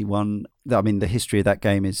 1991. I mean, the history of that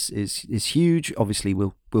game is huge. Obviously,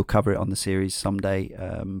 we'll cover it on the series someday.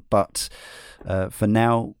 But for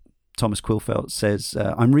now, Thomas Quillfelt says,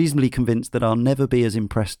 I'm reasonably convinced that I'll never be as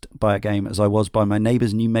impressed by a game as I was by my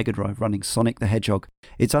neighbour's new Mega Drive running Sonic the Hedgehog.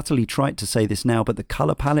 It's utterly trite to say this now, but the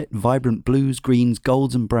colour palette, vibrant blues, greens,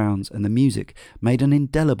 golds and browns, and the music made an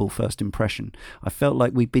indelible first impression. I felt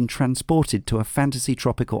like we'd been transported to a fantasy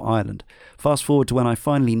tropical island. Fast forward to when I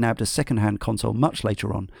finally nabbed a second-hand console much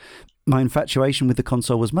later on. My infatuation with the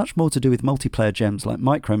console was much more to do with multiplayer gems like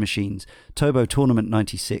Micro Machines, Turbo Tournament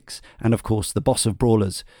 96, and of course the boss of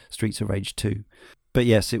brawlers, Streets of Rage 2. But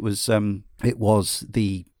yes, it was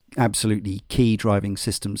the absolutely key driving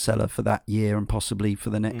system seller for that year and possibly for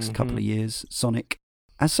the next couple of years, Sonic.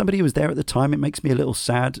 As somebody who was there at the time, it makes me a little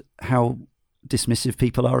sad how dismissive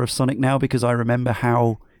people are of Sonic now, because I remember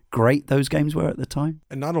how great those games were at the time.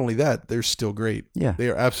 And not only that, they're still great. Yeah. They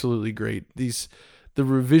are absolutely great. The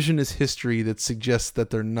revisionist history that suggests that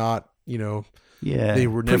they're not, they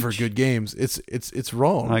were never good games. It's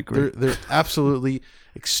wrong. I agree. They're absolutely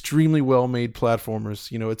extremely well-made platformers.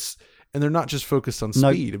 And they're not just focused on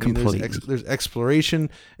speed. I mean, there's exploration,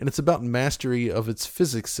 and it's about mastery of its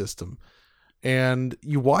physics system. And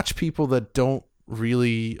you watch people that don't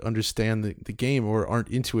really understand the game or aren't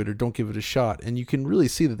into it or don't give it a shot, and you can really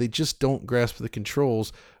see that they just don't grasp the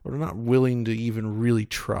controls or are not willing to even really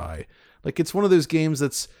try. Like, it's one of those games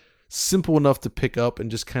that's simple enough to pick up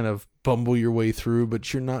and just kind of bumble your way through,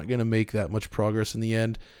 but you're not going to make that much progress in the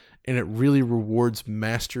end. And it really rewards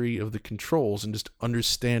mastery of the controls and just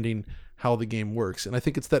understanding how the game works. And I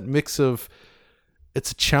think it's that mix of,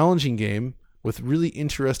 it's a challenging game with really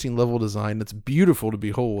interesting level design that's beautiful to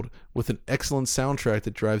behold, with an excellent soundtrack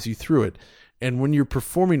that drives you through it. And when you're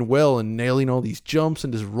performing well and nailing all these jumps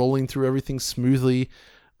and just rolling through everything smoothly,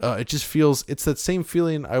 it just feels, it's that same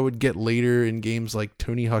feeling I would get later in games like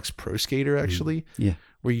Tony Hawk's Pro Skater, actually. Yeah.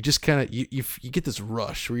 Where you just kind of, you get this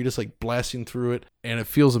rush where you're just like blasting through it, and it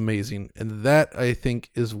feels amazing. And that, I think,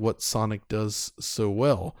 is what Sonic does so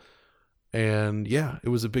well. And yeah, it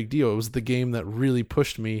was a big deal. It was the game that really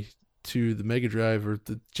pushed me to the Mega Drive, or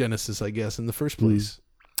the Genesis, I guess, in the first place.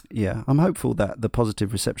 Yeah, I'm hopeful that the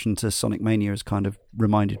positive reception to Sonic Mania has kind of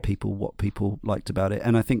reminded people what people liked about it.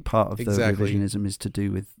 And I think part of the revisionism is to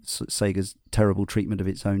do with Sega's terrible treatment of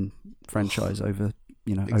its own franchise over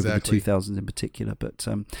the 2000s in particular. But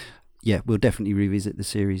yeah, we'll definitely revisit the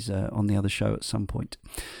series on the other show at some point.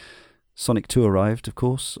 Sonic 2 arrived, of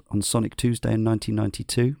course, on Sonic Tuesday in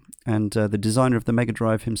 1992. And the designer of the Mega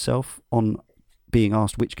Drive himself, on being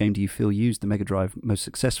asked which game do you feel used the Mega Drive most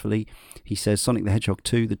successfully, he says Sonic the Hedgehog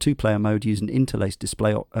 2, the two-player mode, used an interlaced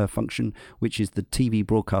display function, which is the TV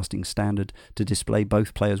broadcasting standard, to display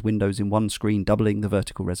both players' windows in one screen, doubling the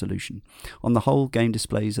vertical resolution. On the whole, game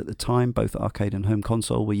displays at the time, both arcade and home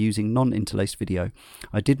console, were using non-interlaced video.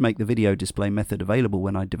 I did make the video display method available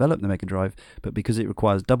when I developed the Mega Drive, but because it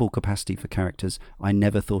requires double capacity for characters, I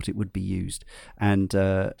never thought it would be used. And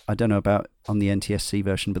I don't know about on the NTSC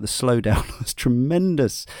version, but the slowdown was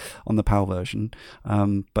tremendous on the PAL version,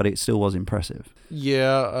 but it still was impressive.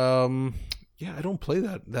 Yeah, I don't play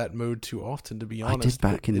that mode too often, to be honest. I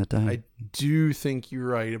did back in the day. I do think you're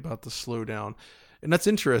right about the slowdown. And that's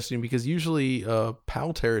interesting, because usually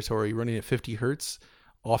PAL territory running at 50 hertz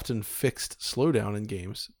often fixed slowdown in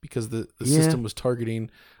games, because the system was targeting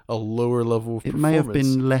a lower level of performance. It may have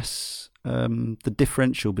been less, the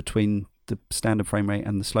differential between the standard frame rate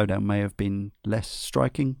and the slowdown may have been less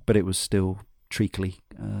striking, but it was still treacly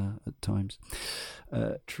at times.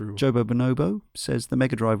 True. Jobo Bonobo says, the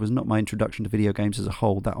Mega Drive was not my introduction to video games as a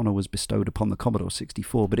whole. That honour was bestowed upon the Commodore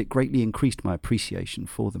 64, but it greatly increased my appreciation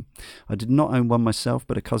for them. I did not own one myself,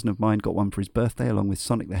 but a cousin of mine got one for his birthday, along with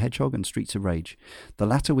Sonic the Hedgehog and Streets of Rage. The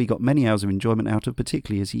latter we got many hours of enjoyment out of,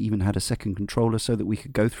 particularly as he even had a second controller so that we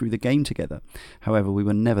could go through the game together. However, we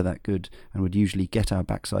were never that good and would usually get our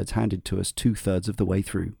backsides handed to us 2/3 of the way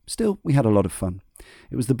through. Still, we had a lot of fun.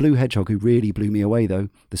 It was the Blue Hedgehog who really blew me away, though.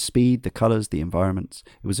 The speed, the colours, the environments.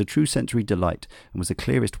 It was a true sensory delight, and was the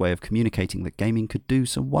clearest way of communicating that gaming could do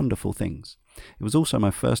some wonderful things. It was also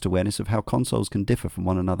my first awareness of how consoles can differ from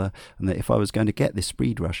one another, and that if I was going to get this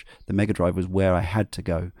speed rush, the Mega Drive was where I had to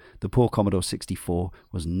go. The poor Commodore 64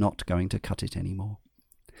 was not going to cut it anymore.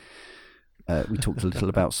 We talked a little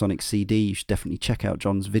about Sonic CD. You should definitely check out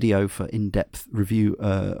John's video for in-depth review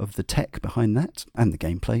of the tech behind that, and the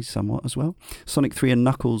gameplay somewhat as well. Sonic 3 and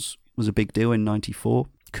Knuckles was a big deal in 94,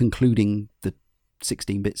 concluding the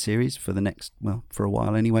 16-bit series for the next, well, for a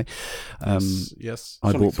while anyway. Yes.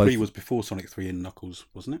 Sonic 3 was before Sonic 3 and Knuckles,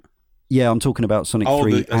 wasn't it? Yeah, I'm talking about Sonic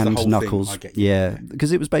 3 and Knuckles. Yeah,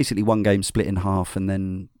 because it was basically one game split in half, and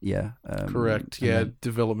then correct. Yeah,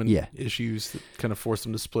 development issues that kind of forced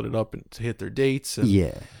them to split it up and to hit their dates. And,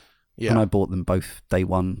 yeah. And I bought them both day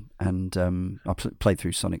one, and I played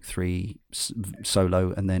through Sonic 3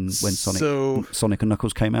 solo, and then when Sonic and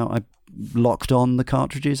Knuckles came out, I locked on the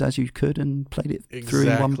cartridges as you could and played it through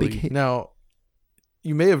in one big hit. Now,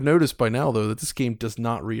 you may have noticed by now, though, that this game does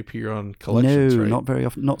not reappear on collections, right? No, not very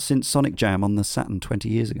often. Not since Sonic Jam on the Saturn 20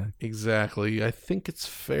 years ago. Exactly. I think it's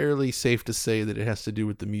fairly safe to say that it has to do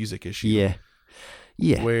with the music issue.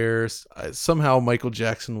 Yeah. Where somehow Michael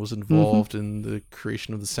Jackson was involved in the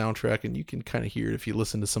creation of the soundtrack, and you can kind of hear it if you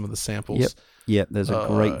listen to some of the samples. Yep. There's a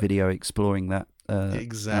great video exploring that.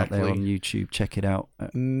 Exactly. Out there on YouTube. Check it out.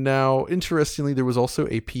 Now, interestingly, there was also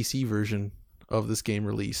a PC version of this game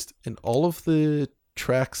released, and all of the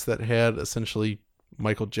tracks that had essentially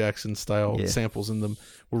Michael Jackson style samples in them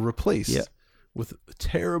were replaced with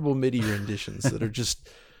terrible MIDI renditions that are just,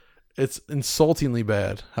 it's insultingly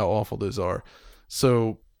bad how awful those are.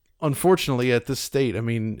 So unfortunately at this state, I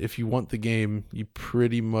mean, if you want the game, you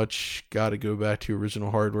pretty much got to go back to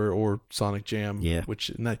original hardware or Sonic Jam, which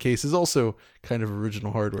in that case is also kind of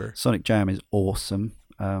original hardware. Sonic Jam is awesome.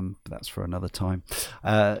 But that's for another time.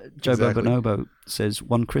 Joe Bobonobo says,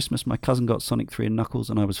 one Christmas my cousin got Sonic 3 and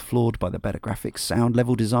Knuckles, and I was floored by the better graphics, sound,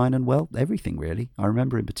 level design, and, well, everything really. I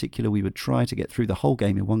remember in particular we would try to get through the whole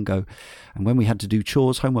game in one go, and when we had to do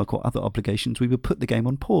chores, homework, or other obligations, we would put the game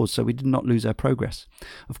on pause so we did not lose our progress.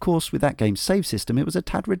 Of course, with that game's save system, it was a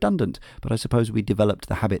tad redundant, but I suppose we developed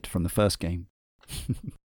the habit from the first game.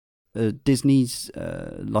 Disney's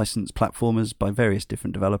licensed platformers by various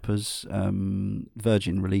different developers.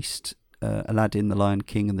 Virgin released Aladdin, The Lion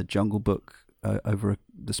King, and The Jungle Book over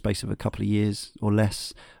the space of a couple of years or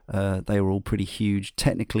less. They were all pretty huge,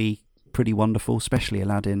 technically pretty wonderful, especially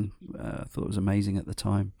Aladdin. I thought it was amazing at the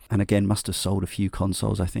time. And again, must have sold a few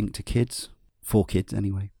consoles, I think, to kids. For kids,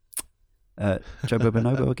 anyway. Joe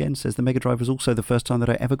Bobonobo again says, the Mega Drive was also the first time that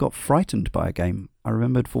I ever got frightened by a game. I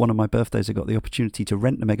remembered for one of my birthdays I got the opportunity to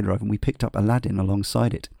rent the Mega Drive, and we picked up Aladdin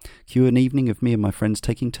alongside it. Cue an evening of me and my friends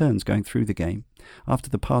taking turns going through the game. After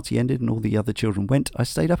the party ended and all the other children went, I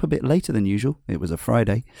stayed up a bit later than usual, it was a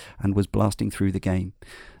Friday, and was blasting through the game.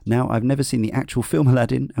 Now, I've never seen the actual film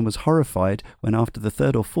Aladdin, and was horrified when after the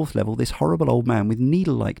third or fourth level this horrible old man with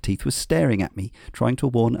needle-like teeth was staring at me, trying to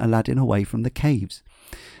warn Aladdin away from the caves.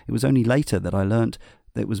 It was only later that I learnt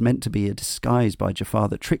that it was meant to be a disguise by Jafar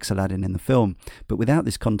that tricks Aladdin in the film, but without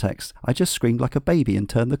this context, I just screamed like a baby and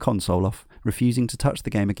turned the console off, refusing to touch the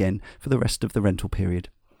game again for the rest of the rental period.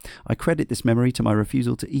 I credit this memory to my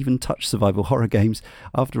refusal to even touch survival horror games.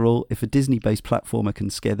 After all, if a Disney-based platformer can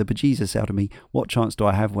scare the bejesus out of me, what chance do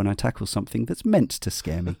I have when I tackle something that's meant to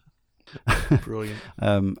scare me? Brilliant.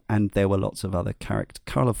 And there were lots of other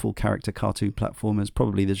colourful character cartoon platformers,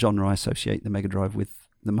 probably the genre I associate the Mega Drive with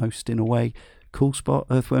the most in a way. Cool Spot,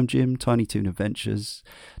 Earthworm Jim, Tiny Toon Adventures,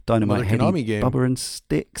 Dynamite Headdy, Bubba and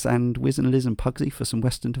Sticks, and Wiz and Liz and Pugsy for some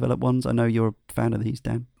Western developed ones. I know you're a fan of these,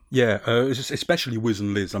 Dan. Yeah, especially Wiz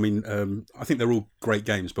and Liz. I mean, I think they're all great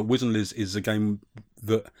games, but Wiz and Liz is a game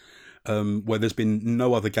that where there's been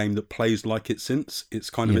no other game that plays like it since.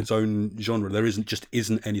 It's kind of its own genre. There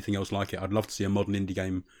isn't anything else like it. I'd love to see a modern indie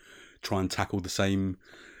game try and tackle the same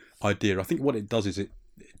idea. I think what it does is it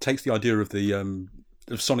takes the idea of the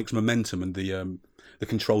of Sonic's momentum and the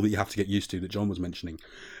control that you have to get used to that John was mentioning,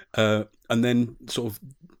 and then sort of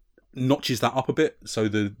notches that up a bit so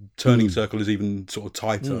the turning circle is even sort of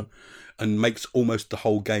tighter and makes almost the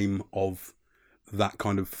whole game of that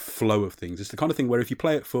kind of flow of things. It's the kind of thing where if you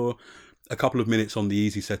play it for a couple of minutes on the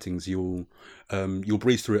easy settings, you'll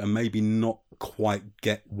breeze through it and maybe not quite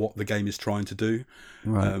get what the game is trying to do.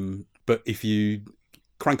 Right. But if you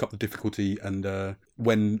crank up the difficulty and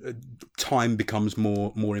when time becomes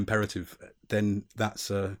more imperative, then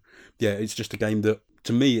that's it's just a game that,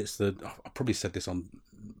 to me, I probably said this on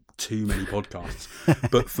too many podcasts,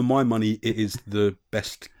 but for my money, it is the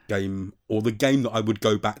best game, or the game that I would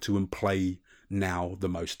go back to and play now the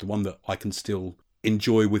most, the one that I can still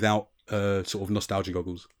enjoy without sort of nostalgia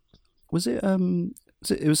goggles. Was it?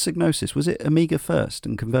 It was Psygnosis. Was it Amiga first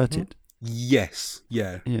and converted? Yes.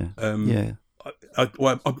 Yeah. I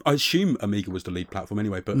assume Amiga was the lead platform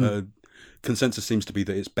anyway, but consensus seems to be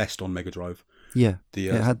that it's best on Mega Drive. Yeah,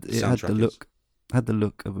 it had the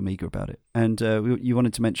look of Amiga about it. And you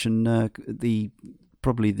wanted to mention the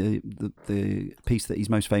piece that he's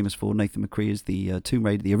most famous for, Nathan McCree, is the Tomb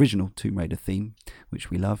Raider, the original Tomb Raider theme,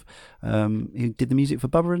 which we love. He did the music for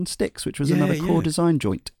Bubba and Sticks, which was another core design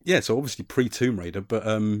joint. Yeah, so obviously pre-Tomb Raider, but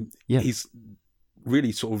he's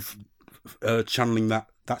really sort of channeling that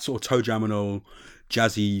sort of toe jam and all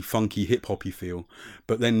jazzy, funky, hip hoppy feel,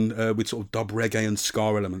 but then with sort of dub reggae and ska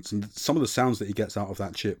elements. And some of the sounds that he gets out of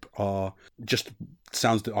that chip are just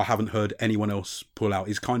sounds that I haven't heard anyone else pull out.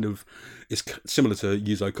 It's similar to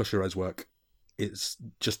Yuzo Koshiro's work. It's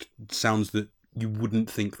just sounds that you wouldn't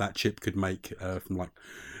think that chip could make from like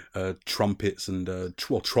trumpets and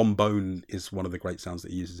trombone is one of the great sounds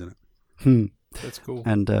that he uses in it. That's cool.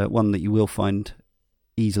 And one that you will find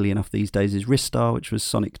easily enough these days is Ristar, which was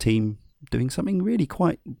Sonic Team doing something really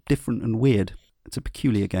quite different and weird. It's a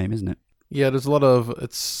peculiar game, isn't it? Yeah, there's a lot of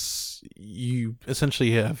you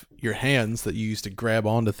essentially have your hands that you use to grab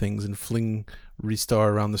onto things and fling Ristar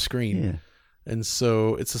around the screen. Yeah. And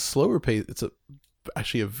so it's a slower pace. It's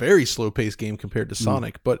actually a very slow paced game compared to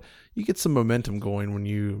Sonic, but you get some momentum going when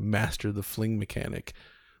you master the fling mechanic.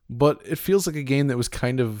 But it feels like a game that was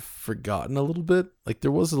kind of forgotten a little bit. Like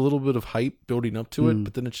there was a little bit of hype building up to it,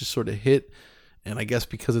 but then it just sort of hit. And I guess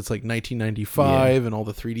because it's like 1995 and all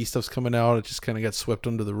the 3D stuff's coming out, it just kind of got swept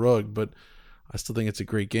under the rug. But I still think it's a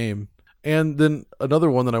great game. And then another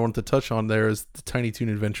one that I wanted to touch on there is the Tiny Toon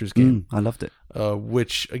Adventures game. I loved it.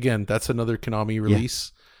 Which, again, that's another Konami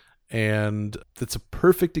release. Yeah. And that's a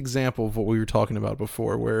perfect example of what we were talking about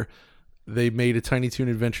before, where they made a Tiny Toon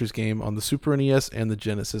Adventures game on the Super NES and the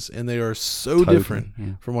Genesis. And they are so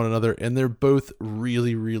different from one another. And they're both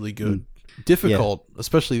really, really good. Difficult,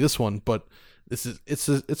 especially this one, but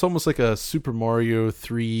it's almost like a Super Mario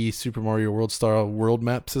 3, Super Mario World style world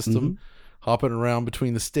map system, hopping around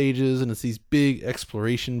between the stages, and it's these big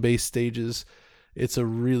exploration based stages. It's a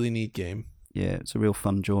really neat game. Yeah, it's a real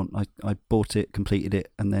fun jaunt. I bought it, completed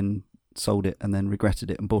it, and then sold it, and then regretted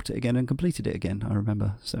it, and bought it again and completed it again. I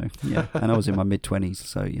remember. So yeah, and I was in my mid-20s,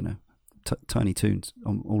 so you know, Tiny Toons,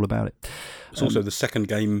 I'm all about it. It's also the second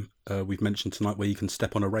game we've mentioned tonight where you can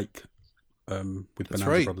step on a rake. With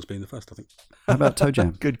Bonanza Brothers being the first, I think. How about Toe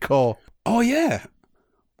Jam? Good call. Oh yeah!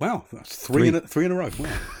 Wow, that's three in a row.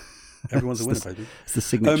 Wow, everyone's a winner, baby. It's the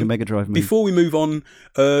signature Mega Drive move. Before we move on,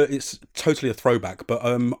 it's totally a throwback, but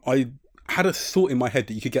I had a thought in my head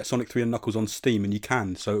that you could get Sonic 3 and Knuckles on Steam, and you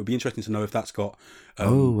can. So it would be interesting to know if that's got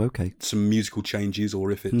some musical changes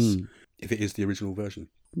or if it is the original version.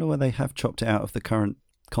 I know where they have chopped it out of the current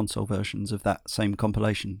console versions of that same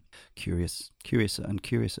compilation. Curiouser and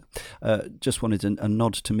curiouser. Just wanted a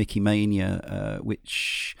nod to Mickey Mania,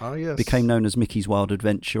 which became known as Mickey's Wild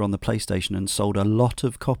Adventure on the PlayStation and sold a lot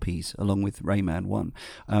of copies along with Rayman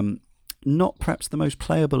 1. Not perhaps the most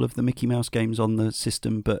playable of the Mickey Mouse games on the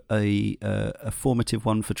system, but a formative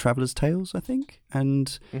one for Traveller's Tales, I think,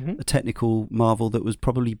 and a technical marvel that was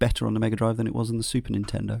probably better on the Mega Drive than it was on the Super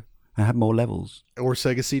Nintendo. It had more levels. Or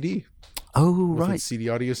Sega CD. Oh, with right. Its CD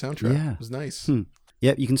audio soundtrack. Yeah. It was nice.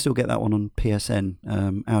 Yep, you can still get that one on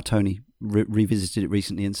PSN. Our Tony revisited it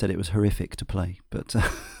recently and said it was horrific to play. But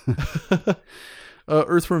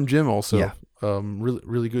Earthworm Jim also. Really,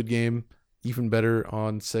 really good game. Even better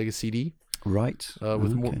on Sega CD. Right.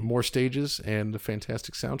 With more stages and a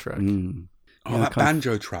fantastic soundtrack. That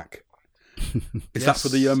banjo track. Is that for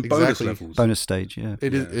the bonus levels? Bonus stage, yeah.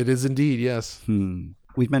 It is indeed, yes.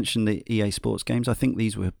 We've mentioned the EA Sports games. I think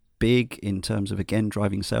these were big in terms of, again,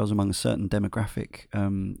 driving sales among a certain demographic.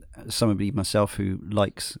 Somebody, myself, who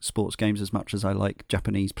likes sports games as much as I like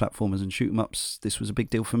Japanese platformers and shoot-'em-ups, this was a big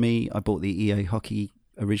deal for me. I bought the EA Hockey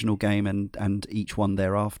original game and each one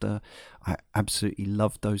thereafter. I absolutely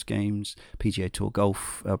loved those games. PGA Tour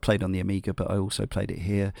Golf, played on the Amiga, but I also played it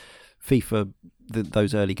here. FIFA,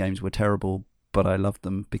 those early games were terrible, but I loved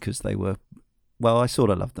them because they were, well, I sort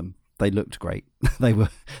of loved them. They looked great. They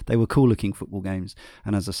were cool looking football games.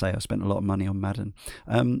 And as I say, I spent a lot of money on Madden.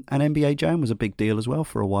 And NBA Jam was a big deal as well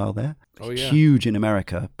for a while there. Oh, yeah. Huge in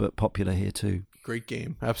America, but popular here too. Great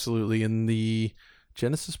game. Absolutely. And the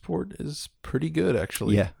Genesis port is pretty good,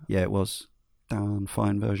 actually. Yeah, it was. Darn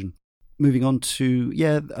fine version. Moving on to,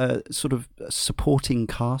 sort of supporting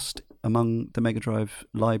cast among the Mega Drive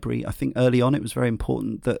library. I think early on it was very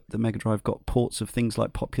important that the Mega Drive got ports of things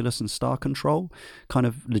like Populous and Star Control, kind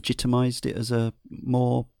of legitimized it as a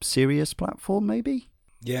more serious platform, maybe?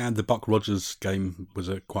 Yeah, and the Buck Rogers game was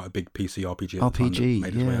quite a big PC RPG at the time that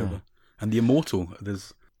made its way over. And the Immortal,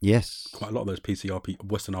 there's quite a lot of those PC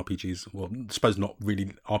Western RPGs. Well, I suppose not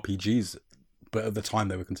really RPGs, but at the time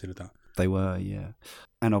they were considered that. They were, yeah.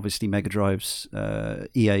 And obviously Mega Drive's,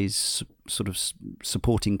 EA's sort of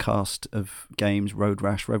supporting cast of games, Road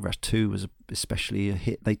Rash 2 was especially a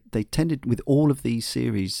hit. They tended, with all of these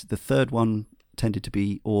series, the third one tended to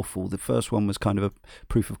be awful. The first one was kind of a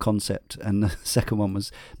proof of concept, and the second one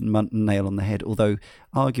was nail on the head. Although,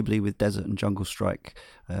 arguably, with Desert and Jungle Strike,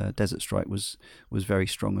 Desert Strike was very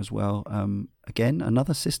strong as well. Again,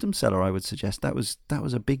 another system seller, I would suggest. That was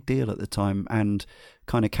a big deal at the time, and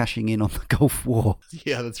kind of cashing in on the Gulf War.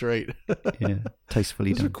 Yeah, that's right. Yeah,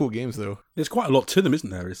 tastefully Those done. are cool games, though. There's quite a lot to them, isn't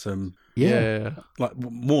there? It's Yeah. like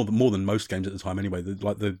more than most games at the time. Anyway,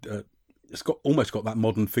 it's almost got that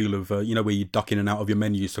modern feel of where you duck in and out of your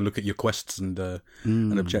menus to look at your quests and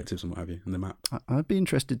objectives and what have you in the map. I'd be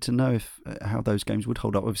interested to know if how those games would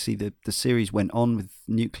hold up. Obviously, the series went on with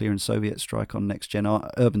Nuclear and Soviet Strike on Next Gen.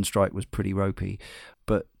 Urban Strike was pretty ropey,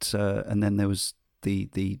 but and then there was the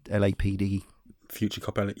LAPD. Future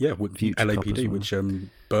Cop, Future Cop LAPD, well. which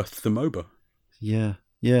birthed the MOBA.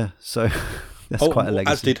 Yeah. So that's quite a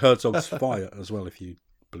legacy. As did Herzog's Fire as well, if you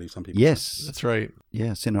believe some people. Yes, That's right.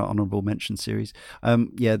 Yeah, it's in our honourable mention series.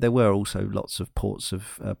 There were also lots of ports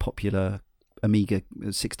of popular Amiga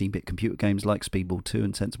 16-bit computer games like Speedball 2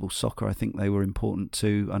 and Sensible Soccer. I think they were important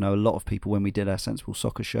too. I know a lot of people, when we did our Sensible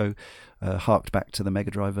Soccer show, harked back to the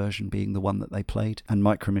Mega Drive version being the one that they played. And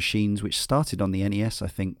Micro Machines, which started on the NES, I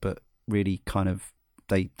think, but really kind of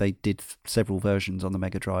they did several versions on the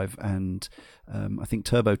Mega Drive. And I think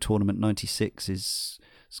Turbo Tournament 96 is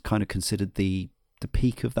kind of considered the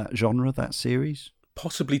peak of that genre, that series.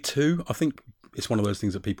 Possibly 2. I think it's one of those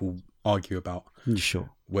things that people argue about. Sure.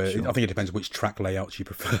 I think it depends which track layouts you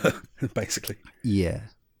prefer, basically. Yeah,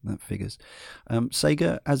 that figures.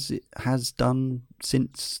 Sega, as it has done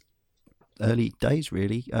since early days,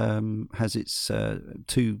 really, has its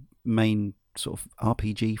 2 main sort of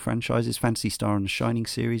RPG franchises, Phantasy Star and the Shining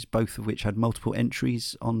series, both of which had multiple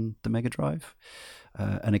entries on the Mega Drive.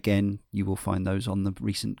 And again, you will find those on the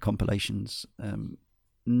recent compilations.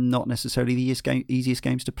 Not necessarily the easiest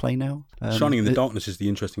games to play now. Shining in the Darkness is the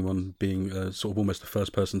interesting one, being sort of almost the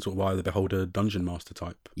first person sort of Eye of the Beholder Dungeon Master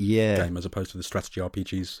type game, as opposed to the strategy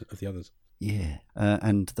RPGs of the others. Yeah,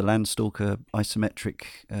 and the Landstalker isometric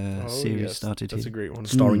series started That's here. a great one.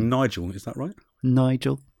 Starring Nigel, is that right?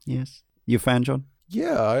 Nigel, yes. You a fan, John?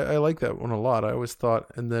 Yeah, I like that one a lot. I always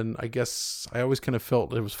thought, and then I guess I always kind of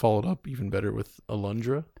felt it was followed up even better with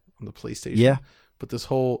Alundra on the PlayStation. Yeah. But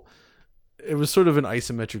it was sort of an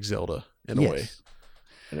isometric Zelda in a way.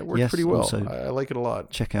 And it worked pretty well. I like it a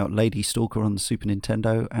lot. Check out Lady Stalker on the Super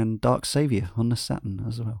Nintendo and Dark Savior on the Saturn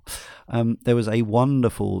as well. There was a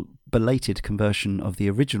wonderful belated conversion of the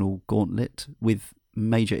original Gauntlet with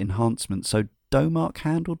major enhancements. So Domark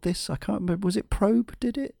handled this. I can't remember. Was it Probe?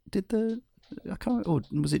 Or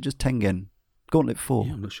was it just Tengen? Gauntlet 4.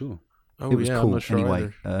 Yeah, I'm not sure. It was cool I'm not sure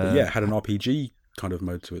anyway. It had an RPG kind of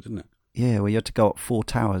mode to it, didn't it? Yeah, where you had to go up 4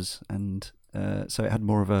 towers, and so it had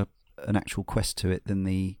more of an actual quest to it than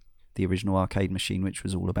the original arcade machine, which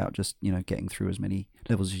was all about just getting through as many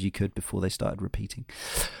levels as you could before they started repeating.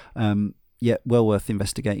 Well worth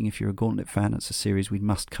investigating if you're a Gauntlet fan. It's a series we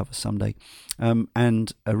must cover someday.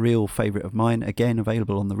 And a real favourite of mine, again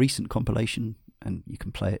available on the recent compilation, and you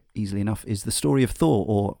can play it easily enough, is The Story of Thor,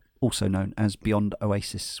 or also known as Beyond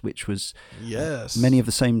Oasis, which was many of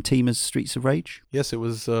the same team as Streets of Rage. Yes, it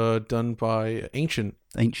was done by Ancient.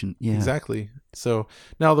 Ancient, yeah. Exactly. So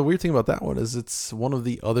now the weird thing about that one is it's one of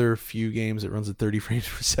the other few games that runs at 30 frames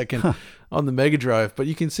per second on the Mega Drive, but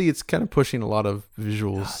you can see it's kind of pushing a lot of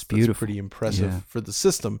visuals. It's beautiful. That's pretty impressive for the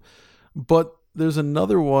system. But there's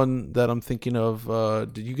another one that I'm thinking of.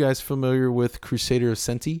 Did you guys familiar with Crusader of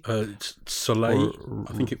Senti? Soleil,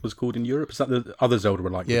 I think it was called in Europe. Is that the other Zelda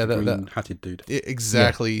like? Yeah, the green-hatted dude.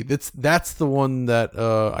 Exactly. Yeah. That's the one that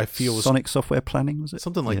I feel was Sonic Software Planning, was it?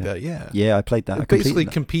 Something like that. Yeah. Yeah, I played that. It basically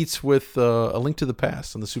competes with A Link to the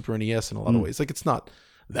Past on the Super NES in a lot of ways. Like, it's not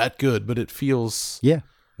that good, but it feels and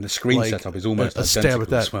the screen like setup is almost a stab identical at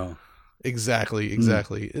that as well. Exactly.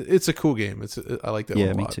 It's a cool game. I like that one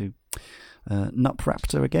a lot. Yeah, me too.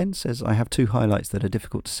 Nupraptor again says, I have 2 highlights that are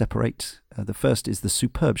difficult to separate. The first is the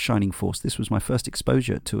superb Shining Force. This was my first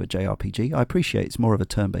exposure to a JRPG. I appreciate it's more of a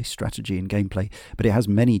turn-based strategy and gameplay, but it has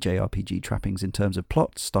many JRPG trappings in terms of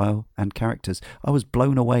plot, style, and characters. I was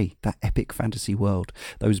blown away. That epic fantasy world,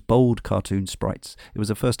 those bold cartoon sprites. It was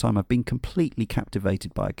the first time I've been completely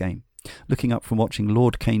captivated by a game. Looking up from watching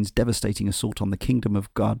Lord Kain's devastating assault on the kingdom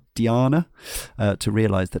of Guardiana to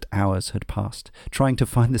realise that hours had passed. Trying to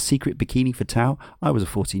find the secret bikini for Tao, I was a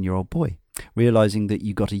 14-year-old boy. Realising that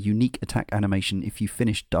you got a unique attack animation if you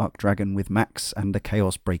finished Dark Dragon with Max and the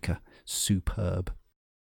Chaos Breaker. Superb.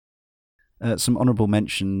 Some honourable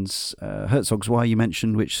mentions. Herzog's Wire you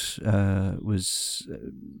mentioned, which was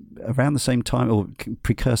around the same time, or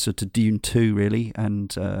precursor to Dune 2 really,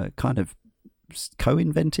 and kind of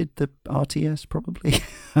co-invented the RTS, probably.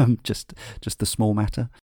 Just the small matter.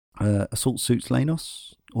 Assault Suits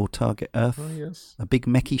Lanos or Target Earth. Oh, yes. A big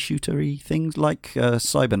mechy shootery things like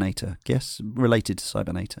Cybernator. Yes, related to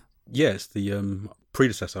Cybernator. Yes, the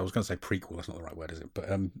predecessor. I was going to say prequel. That's not the right word, is it? But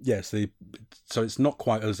yes, so it's not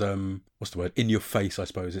quite as what's the word? In your face, I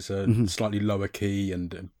suppose. It's a slightly lower key,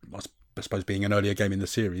 and I suppose being an earlier game in the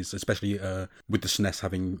series, especially with the SNES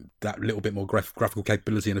having that little bit more graphical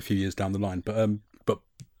capability in a few years down the line. But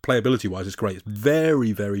playability wise, it's great. It's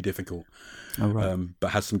very, very difficult,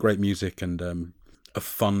 but has some great music and a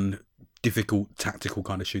fun, difficult, tactical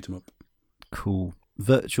kind of shoot 'em up. Cool.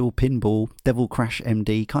 Virtual Pinball, Devil Crash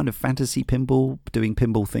MD, kind of fantasy pinball, doing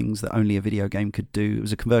pinball things that only a video game could do. It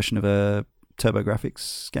was a conversion of a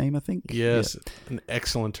TurboGrafx game, I think. Yes, an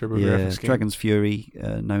excellent TurboGrafx game. Dragon's Fury,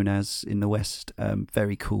 known as in the West.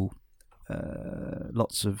 Very cool.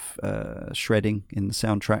 Lots of shredding in the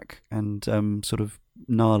soundtrack and sort of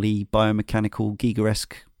gnarly biomechanical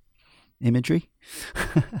Giga-esque imagery.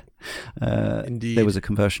 Indeed. There was a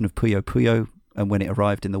conversion of Puyo Puyo, and when it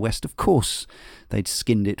arrived in the West, of course, they'd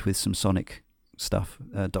skinned it with some Sonic stuff.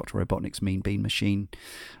 Dr. Robotnik's Mean Bean Machine.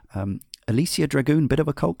 Alicia Dragoon, bit of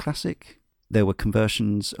a cult classic. There were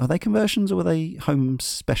conversions. Are they conversions or were they home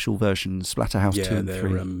special versions? Splatterhouse 2 and 3.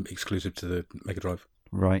 Yeah, they're exclusive to the Mega Drive.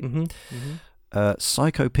 Right.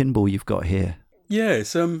 Psycho Pinball you've got here. Yeah,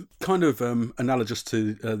 it's kind of analogous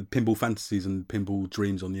to Pinball Fantasies and Pinball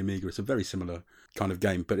Dreams on the Amiga. It's a very similar kind of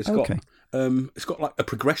game, but it's got like a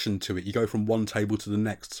progression to it. You go from one table to the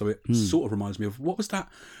next, so it sort of reminds me of, what was that?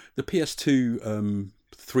 The PS2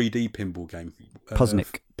 3D pinball game.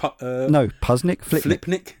 Puzznick. No, Puzznick?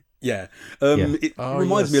 Flipnick. Yeah. It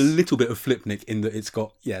reminds me a little bit of Flipnick in that it's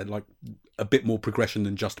got like a bit more progression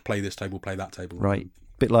than just play this table, play that table. Right.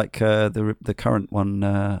 Bit like the current one,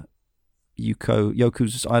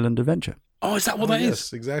 Yoku's Island Adventure. Oh, is that what that is?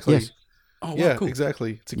 Yes, exactly. Yes. Oh, wow, yeah, cool.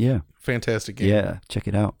 exactly. It's a fantastic game. Yeah, check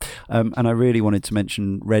it out. And I really wanted to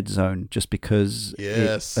mention Red Zone just because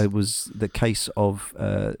it was the case of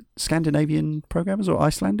Scandinavian programmers or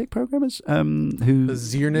Icelandic programmers who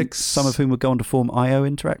Zernix, some of whom would go on to form IO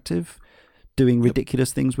Interactive, doing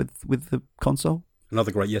ridiculous things with the console.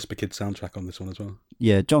 Another great Jesper Kid soundtrack on this one as well.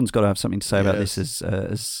 Yeah, John's got to have something to say about this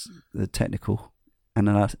as the technical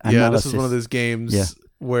analysis. Yeah, this is one of those games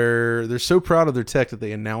where they're so proud of their tech that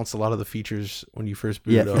they announce a lot of the features when you first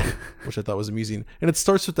boot it up, which I thought was amusing. And it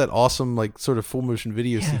starts with that awesome, like, sort of full motion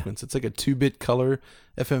video sequence. It's like a 2-bit color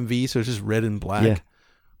FMV, so it's just red and black. Yeah.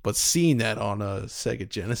 But seeing that on a Sega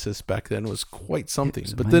Genesis back then was quite something.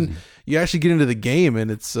 But then you actually get into the game,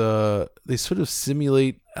 and it's they sort of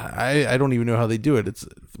simulate. I don't even know how they do it. It's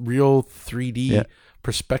real 3D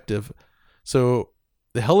perspective. So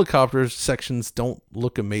the helicopter sections don't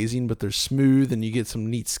look amazing, but they're smooth, and you get some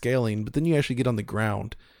neat scaling. But then you actually get on the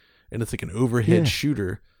ground, and it's like an overhead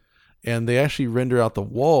shooter. And they actually render out the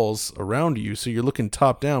walls around you, so you're looking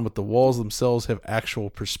top down, but the walls themselves have actual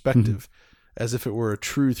perspective. As if it were a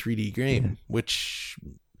true 3D game, which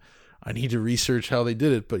I need to research how they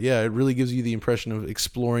did it. But yeah, it really gives you the impression of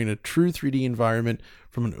exploring a true 3D environment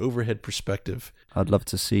from an overhead perspective. I'd love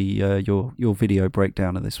to see your video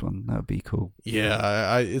breakdown of this one. That would be cool.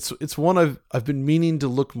 Yeah, it's one I've been meaning to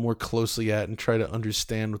look more closely at and try to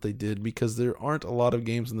understand what they did, because there aren't a lot of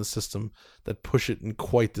games in the system that push it in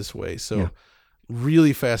quite this way. So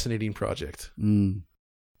really fascinating project.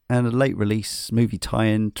 And a late release movie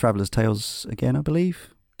tie-in, Traveller's Tales again, I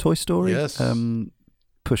believe. Toy Story. Yes.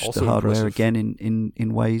 Pushed Also the hardware impressive. again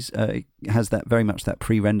in ways. It has that very much that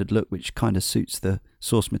pre-rendered look, which kind of suits the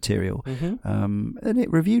source material. And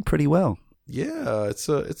it reviewed pretty well. Yeah, it's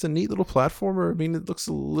a neat little platformer. I mean, it looks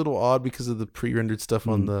a little odd because of the pre-rendered stuff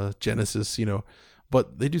on the Genesis,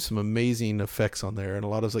 but they do some amazing effects on there, and a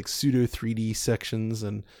lot of like pseudo 3D sections,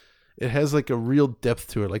 and it has like a real depth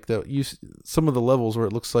to it. Like some of the levels where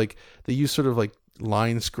it looks like they use sort of like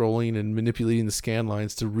line scrolling and manipulating the scan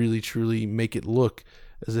lines to really truly make it look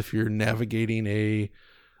as if you're navigating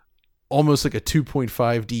almost like a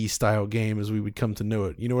 2.5D style game as we would come to know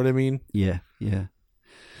it. You know what I mean? Yeah.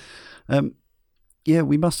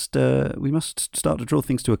 We must start to draw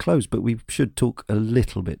things to a close, but we should talk a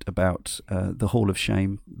little bit about the Hall of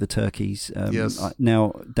Shame, the turkeys. Yes.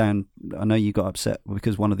 Now, Dan, I know you got upset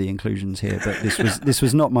because one of the inclusions here, but this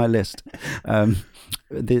was not my list.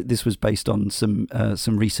 This was based on some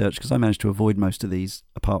research, because I managed to avoid most of these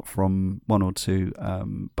apart from one or two.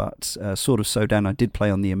 But Sword of Sodan, I did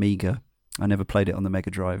play on the Amiga. I never played it on the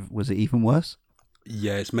Mega Drive. Was it even worse?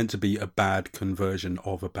 Yeah, it's meant to be a bad conversion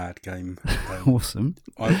of a bad game. Awesome.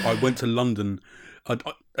 I went to London I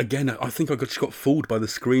think I just got fooled by the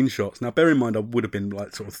screenshots. Now, bear in mind, I would have been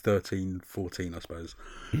like sort of 13, 14, I suppose.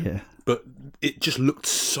 Yeah. But it just looked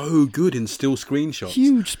so good in still screenshots.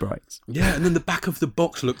 Huge sprites. Yeah, and then the back of the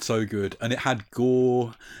box looked so good, and it had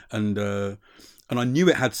gore, and I knew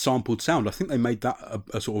it had sampled sound. I think they made that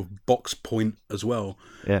a sort of box point as well.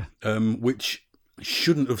 Yeah. Which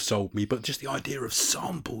shouldn't have sold me, but just the idea of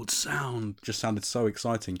sampled sound just sounded so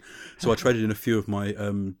exciting. So I traded in a few of my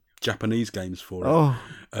Japanese games for it. Oh,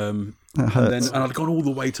 that hurts. And I'd gone all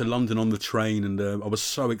the way to London on the train, and I was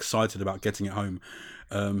so excited about getting it home.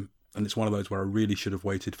 And it's one of those where I really should have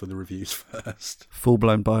waited for the reviews first.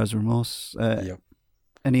 Full-blown buyer's remorse. Yeah.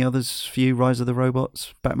 Any others for you? Rise of the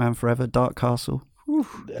Robots, Batman Forever, Dark Castle?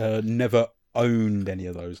 Never owned any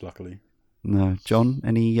of those, luckily. No, John.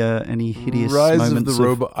 Any hideous Rise moments of the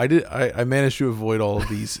Robot? I managed to avoid all of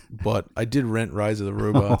these, but I did rent Rise of the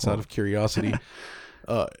Robots out of curiosity.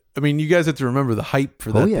 I mean, you guys have to remember the hype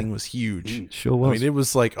for that thing was huge. Sure was. I mean, it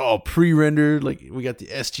was like, pre-rendered. Like, we got the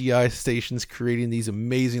SGI stations creating these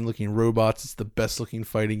amazing-looking robots. It's the best-looking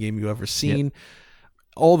fighting game you've ever seen. Yep.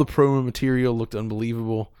 All the promo material looked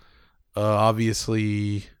unbelievable.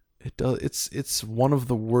 Obviously, it does. It's one of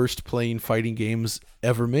the worst playing fighting games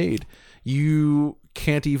ever made. You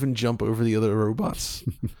can't even jump over the other robots.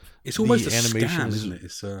 It's almost a scam, isn't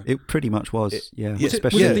it? It pretty much was. Was it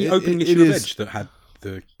the opening issue of Edge that had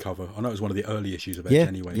the cover? I know it was one of the early issues of Edge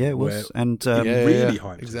anyway. Yeah, it was. And really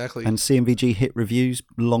hyped. Exactly. And CMVG hit reviews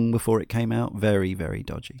long before it came out. Very, very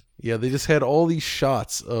dodgy. Yeah, they just had all these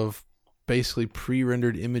shots of basically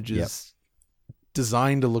pre-rendered images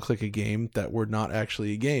designed to look like a game that were not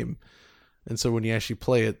actually a game. And so when you actually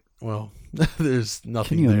play it, well, there's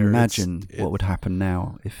nothing there. Can you imagine what would happen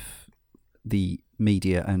now if the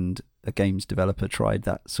media and a games developer tried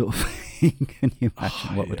that sort of thing? Can you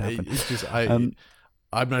imagine what would happen? It's just, I'm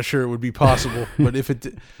not sure it would be possible, but if it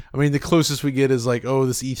did, I mean, the closest we get is like,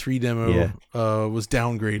 this E3 demo was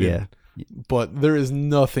downgraded. Yeah. But there is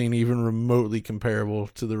nothing even remotely comparable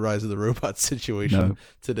to the Rise of the Robots situation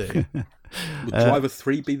today. Would Driver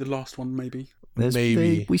 3 be the last one, maybe?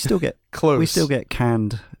 Maybe. We still get close. We still get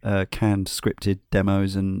canned scripted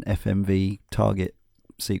demos and FMV target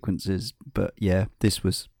sequences, but yeah, this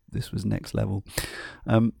was next level.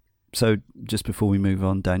 So just before we move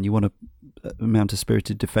on, Dan, you want to mount a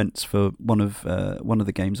spirited defense for one of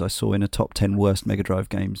the games I saw in a top 10 worst Mega Drive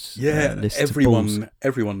games. Yeah, list everyone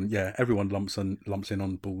lumps in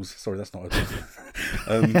on balls. Sorry, that's not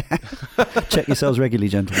a Check yourselves regularly,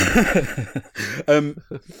 gentlemen.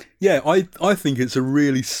 I think it's a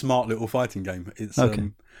really smart little fighting game. It's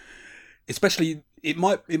especially it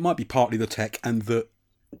might be partly the tech and that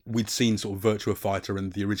we'd seen sort of Virtua Fighter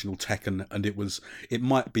and the original Tekken, and it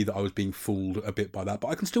might be that I was being fooled a bit by that, but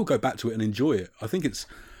I can still go back to it and enjoy it. I think it's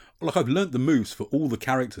like I've learnt the moves for all the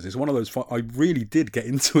characters. It's one of those I really did get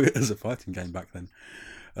into it as a fighting game back then,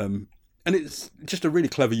 and it's just a really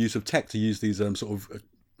clever use of tech to use these sort of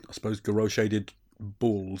I suppose garage shaded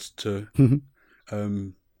balls to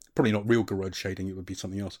probably not real garage shading, it would be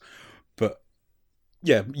something else, but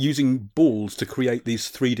yeah, using balls to create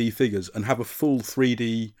these 3D figures and have a full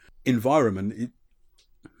 3D environment.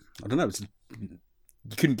 I don't know. You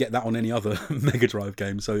couldn't get that on any other Mega Drive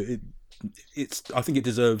game, so I think it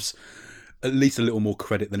deserves at least a little more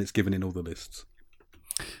credit than it's given in all the lists.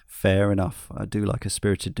 Fair enough. I do like a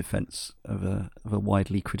spirited defense of a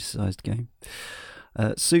widely criticised game.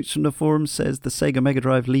 Suits from the forum says the Sega Mega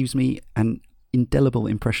Drive leaves me an indelible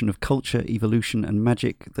impression of culture, evolution and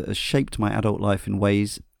magic that has shaped my adult life in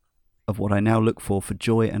ways of what I now look for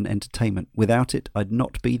joy and entertainment. Without it, I'd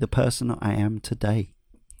not be the person I am today.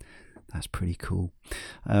 That's pretty cool.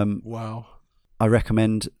 Wow. I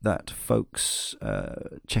recommend that folks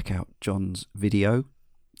check out John's video,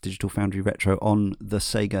 Digital Foundry Retro, on the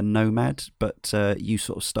Sega Nomad, but you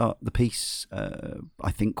sort of start the piece,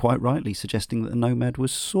 I think quite rightly, suggesting that the Nomad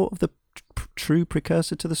was sort of the true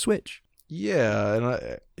precursor to the Switch. Yeah, and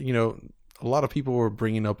a lot of people were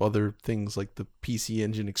bringing up other things like the PC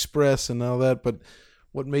Engine Express and all that, but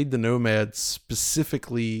what made the Nomad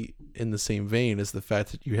specifically in the same vein is the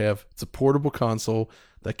fact that it's a portable console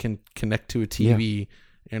that can connect to a TV,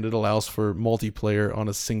 and it allows for multiplayer on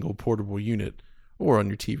a single portable unit or on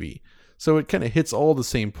your TV. So it kind of hits all the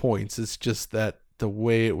same points. It's just that the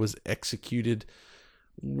way it was executed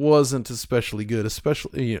wasn't especially good.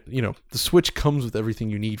 Especially, the Switch comes with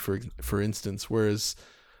everything you need, for instance, whereas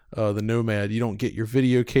the Nomad, you don't get your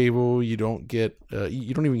video cable, you don't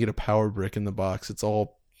even get a power brick in the box. It's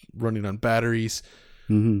all running on batteries.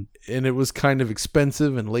 Mm-hmm. And it was kind of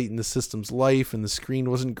expensive and late in the system's life, and the screen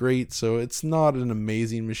wasn't great, so it's not an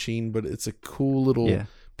amazing machine, but it's a cool little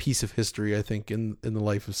piece of history, I think, in the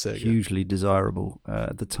life of Sega. Hugely desirable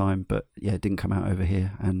at the time, but yeah, it didn't come out over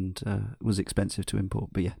here and was expensive to import.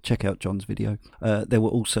 But yeah, check out John's video. There were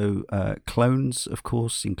also clones, of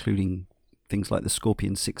course, including things like the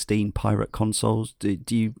Scorpion 16 pirate consoles.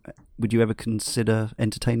 Would you ever consider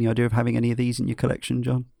entertain the idea of having any of these in your collection,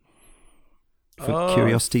 John? For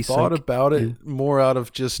curiosity's sake? Thought about it more out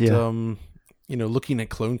of just looking at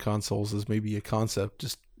clone consoles as maybe a concept.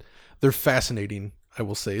 Just they're fascinating, I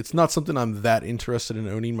will say. It's not something I'm that interested in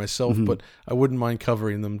owning myself, but I wouldn't mind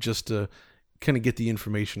covering them just to kind of get the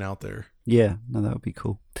information out there. Yeah, no, that would be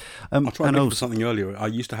cool. I tried looking for something earlier. I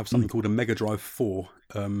used to have something called a Mega Drive 4.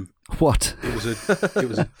 What? It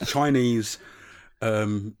was a Chinese.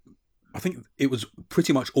 I think it was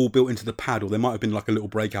pretty much all built into the pad, or there might have been like a little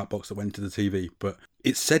breakout box that went to the TV, but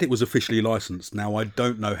it said it was officially licensed. Now, I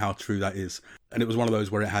don't know how true that is. And it was one of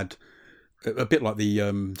those where it had a bit like the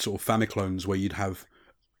sort of Famiclones, where you'd have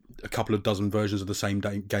a couple of dozen versions of the same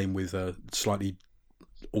game with slightly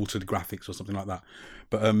altered graphics or something like that.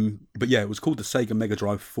 But yeah, it was called the Sega Mega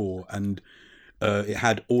Drive 4, and it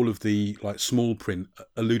had all of the like small print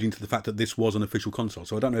alluding to the fact that this was an official console.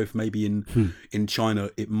 So I don't know if maybe in China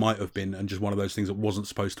it might have been, and just one of those things that wasn't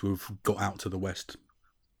supposed to have got out to the West.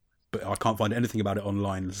 But I can't find anything about it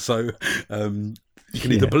online, so you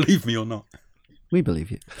can either believe me or not. We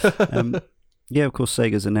believe you. Yeah, of course,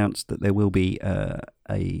 Sega's announced that there will be a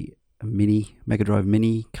Mega Drive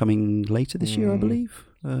Mini coming later this year, I believe.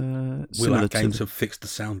 Will our games have fixed the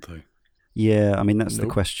sound, though? Yeah, I mean, that's the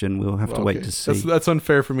question. We'll have to wait to see. That's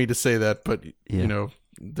unfair for me to say that, but,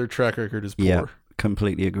 their track record is poor. Yeah,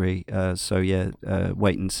 completely agree.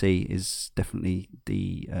 Wait and see is definitely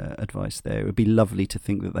the advice there. It would be lovely to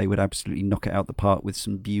think that they would absolutely knock it out the park with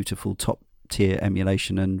some beautiful top-tier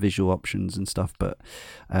emulation and visual options and stuff, but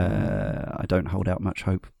I don't hold out much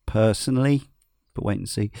hope personally. But wait and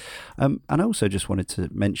see. And I also just wanted to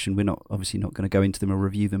mention, we're obviously not going to go into them or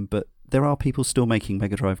review them, but there are people still making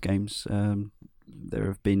Mega Drive games. There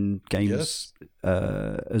have been games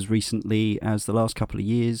as recently as the last couple of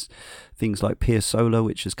years. Things like Pier Solar,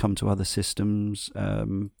 which has come to other systems.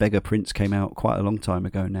 Beggar Prince came out quite a long time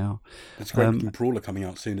ago now. There's a great looking brawler coming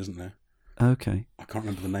out soon, isn't there? Okay. I can't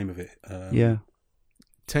remember the name of it.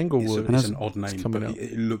 Tanglewood. It's an odd name, but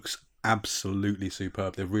it looks absolutely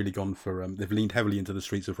superb. They've really gone for they've leaned heavily into the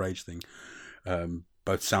Streets of Rage thing,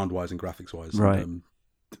 both sound wise and graphics wise. Right.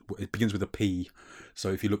 It begins with a P, so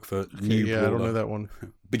if you look for new brawler, I don't know that one.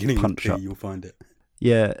 Beginning with Punch P, Up. you'll find it.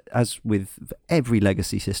 Yeah, as with every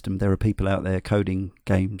legacy system, there are people out there coding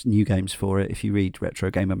new games for it. If you read Retro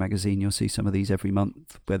Gamer magazine, you'll see some of these every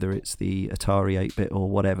month, whether it's the Atari 8-bit or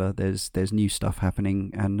whatever. There's new stuff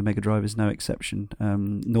happening, and the Mega Drive is no exception.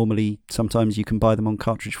 Normally, sometimes you can buy them on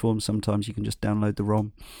cartridge form, sometimes you can just download the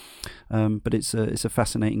ROM. But it's a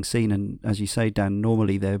fascinating scene, and as you say, Dan,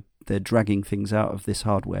 normally they're dragging things out of this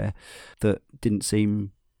hardware that didn't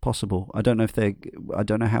seem possible. I don't know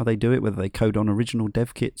how they do it, whether they code on original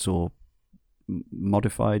dev kits or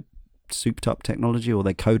modified souped up technology, or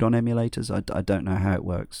they code on emulators. I don't know how it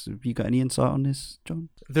works. Have you got any insight on this, John?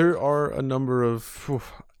 There are a number of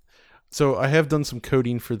so I have done some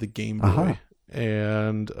coding for the Game Boy.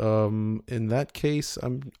 And in that case,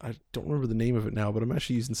 I don't remember the name of it now, but I'm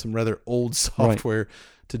actually using some rather old software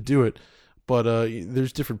to do it. But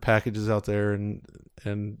there's different packages out there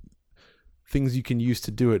and things you can use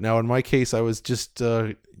to do it. Now, in my case, I was just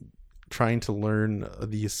trying to learn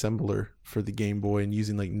the assembler for the Game Boy and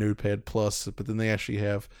using like Notepad+, but then they actually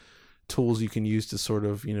have tools you can use to sort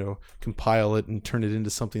of, compile it and turn it into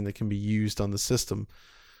something that can be used on the system.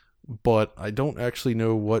 But I don't actually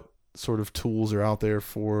know what sort of tools are out there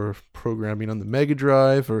for programming on the Mega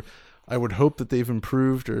Drive, or I would hope that they've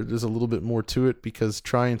improved or there's a little bit more to it, because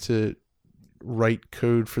trying to write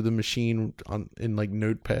code for the machine in like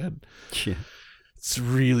Notepad, it's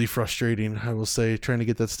really frustrating, I will say, trying to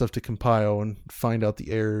get that stuff to compile and find out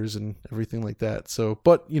the errors and everything like that. So,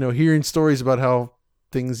 but hearing stories about how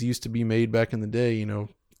things used to be made back in the day, it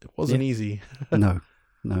wasn't easy. No,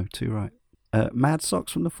 too right. Mad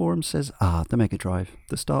Socks from the forum says, the Mega Drive,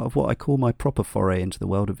 the start of what I call my proper foray into the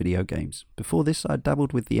world of video games. Before this, I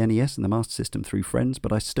dabbled with the NES and the Master System through friends,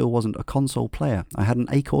 but I still wasn't a console player. I had an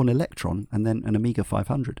Acorn Electron and then an Amiga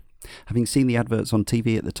 500. Having seen the adverts on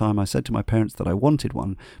TV at the time, I said to my parents that I wanted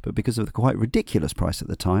one, but because of the quite ridiculous price at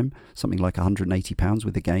the time, something like £180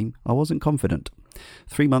 with the game, I wasn't confident.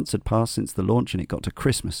 3 months had passed since the launch and it got to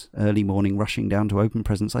Christmas. Early morning, rushing down to open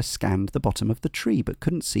presents, I scanned the bottom of the tree but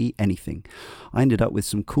couldn't see anything. I ended up with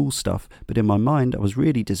some cool stuff, but in my mind I was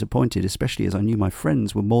really disappointed, especially as I knew my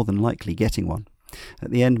friends were more than likely getting one.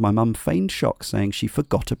 At the end, my mum feigned shock, saying she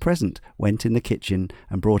forgot a present, went in the kitchen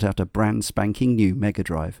and brought out a brand spanking new Mega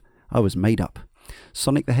Drive. I was made up.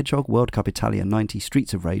 Sonic the Hedgehog, World Cup Italia 90,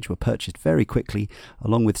 Streets of Rage were purchased very quickly,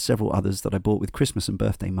 along with several others that I bought with Christmas and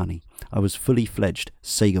birthday money. I was fully fledged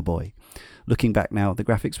Sega boy. Looking back now, the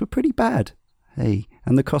graphics were pretty bad. Hey,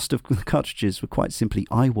 and the cost of the cartridges were quite simply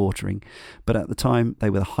eye-watering, but at the time they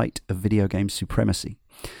were the height of video game supremacy.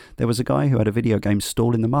 There was a guy who had a video game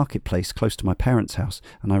stall in the marketplace close to my parents' house,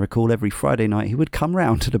 and I recall every Friday night he would come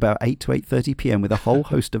round at about 8 to 8:30 p.m. with a whole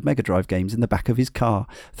host of Mega Drive games in the back of his car,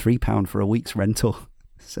 £3 for a week's rental.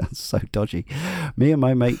 Sounds so dodgy. Me and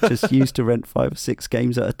my mate just used to rent 5 or 6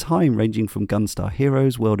 games at a time, ranging from Gunstar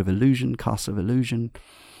Heroes, World of Illusion, Castle of Illusion.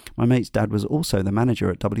 My mate's dad was also the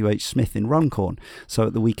manager at W.H. Smith in Runcorn, so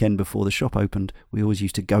at the weekend before the shop opened, we always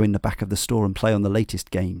used to go in the back of the store and play on the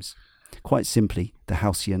latest games. Quite simply, the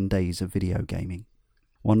halcyon days of video gaming.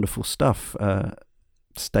 Wonderful stuff.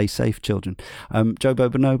 Stay safe, children. Jobo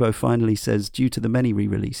Bonobo finally says, due to the many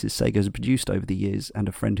re-releases Sega has produced over the years and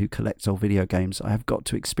a friend who collects old video games, I have got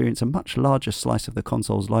to experience a much larger slice of the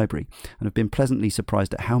console's library and have been pleasantly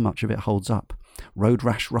surprised at how much of it holds up. Road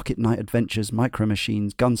Rash, Rocket Knight Adventures, Micro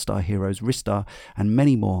Machines, Gunstar Heroes, Ristar, and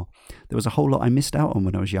many more. There was a whole lot I missed out on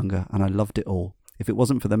when I was younger, and I loved it all. If it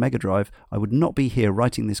wasn't for the Mega Drive, I would not be here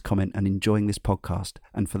writing this comment and enjoying this podcast,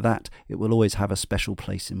 and for that, it will always have a special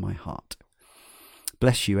place in my heart.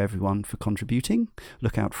 Bless you, everyone, for contributing.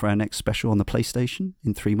 Look out for our next special on the PlayStation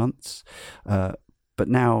in 3 months. But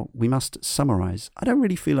now we must summarise. I don't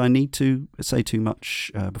really feel I need to say too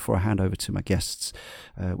much before I hand over to my guests.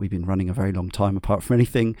 We've been running a very long time apart from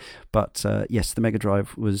anything. But yes, the Mega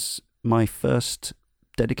Drive was my first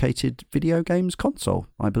dedicated video games console,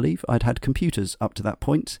 I believe. I'd had computers up to that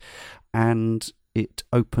point, and it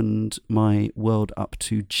opened my world up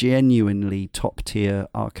to genuinely top-tier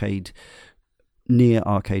arcade, near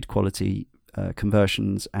arcade quality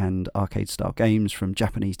conversions and arcade-style games from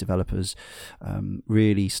Japanese developers.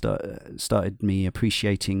 Really started me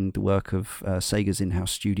appreciating the work of Sega's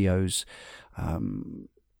in-house studios.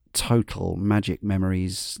 Total magic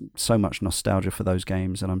memories, so much nostalgia for those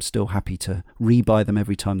games, and I'm still happy to re-buy them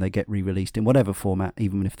every time they get re-released in whatever format,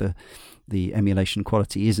 even if the emulation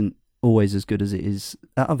quality isn't always as good as it is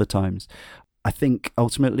at other times. I think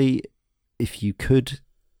ultimately, if you could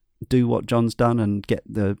do what John's done and get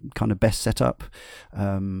the kind of best setup,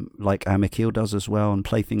 like Amikil does as well, and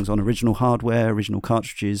play things on original hardware, original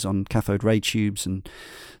cartridges, on cathode ray tubes, and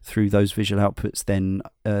through those visual outputs, then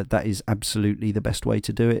that is absolutely the best way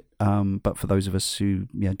to do it. But for those of us who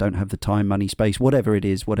don't have the time, money, space, whatever it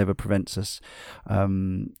is, whatever prevents us,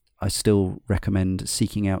 I still recommend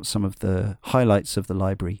seeking out some of the highlights of the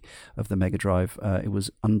library of the Mega Drive. It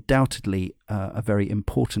was undoubtedly a very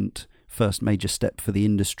important first major step for the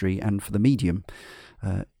industry and for the medium,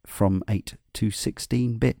 from 8 to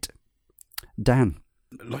 16-bit. Dan.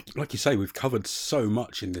 Like you say, we've covered so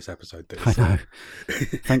much in this episode. That I know.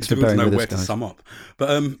 Thanks for bearing with us, guys. Know where to sum up. But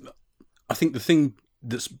I think the thing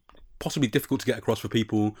that's possibly difficult to get across for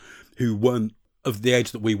people who weren't of the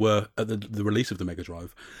age that we were at the release of the Mega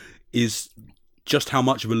Drive is just how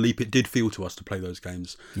much of a leap it did feel to us to play those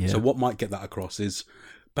games. Yeah. So what might get that across is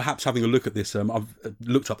perhaps having a look at this. I've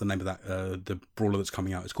looked up the name of that the brawler that's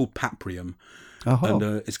coming out. It's called Paprium, and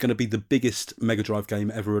it's going to be the biggest Mega Drive game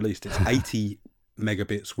ever released. It's 80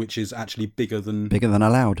 megabits, which is actually bigger than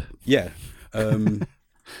allowed. Yeah, and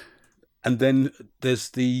then there's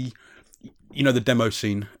the demo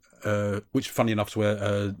scene, which funny enough is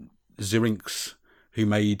where Zyrinx, who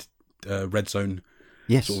made Red Zone,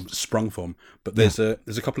 sort of sprung from. But there's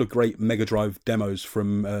a couple of great Mega Drive demos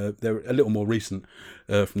from they're a little more recent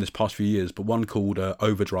from this past few years, but one called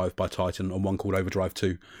Overdrive by Titan and one called Overdrive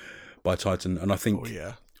 2 by Titan. And I think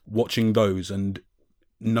watching those and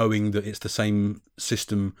knowing that it's the same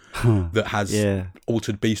system that has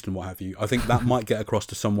Altered Beast and what have you, I think that might get across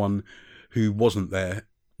to someone who wasn't there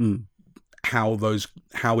how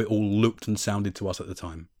it all looked and sounded to us at the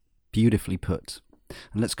time. Beautifully put.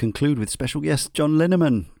 And let's conclude with special guest John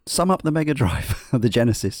Linneman. Sum up the Mega Drive, the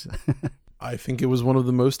Genesis. I think it was one of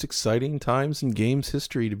the most exciting times in games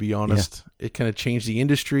history, to be honest. Yeah. It kind of changed the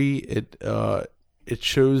industry. It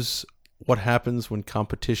shows what happens when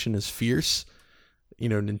competition is fierce.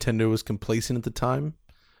 Nintendo was complacent at the time.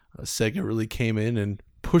 Sega really came in and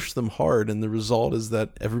pushed them hard, and the result is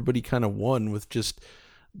that everybody kind of won with just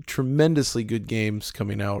tremendously good games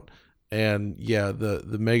coming out. And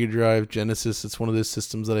the Mega Drive Genesis, it's one of those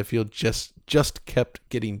systems that I feel just kept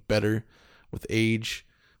getting better with age,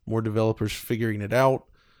 more developers figuring it out,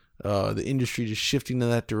 the industry just shifting in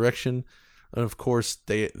that direction. And of course,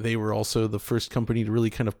 they were also the first company to really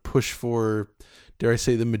kind of push for, dare I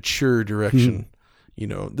say, the mature direction. You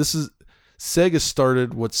know, Sega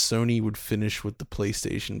started what Sony would finish with the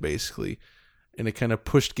PlayStation, basically. And it kind of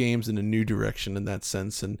pushed games in a new direction in that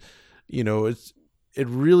sense. And, you know, it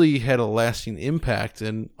really had a lasting impact.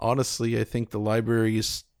 And honestly, I think the library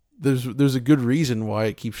is, there's a good reason why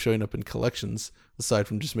it keeps showing up in collections, aside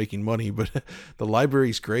from just making money. But the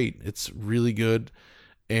library's great. It's really good.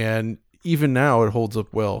 And even now it holds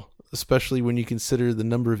up well, especially when you consider the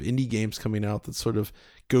number of indie games coming out that sort of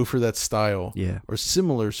go for that style, or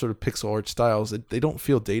similar sort of pixel art styles. They don't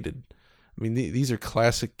feel dated. I mean, these are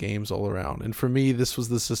classic games all around. And for me, this was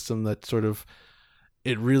the system that sort of,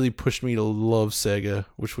 it really pushed me to love Sega,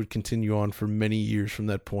 which would continue on for many years from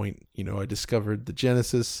that point. You know, I discovered the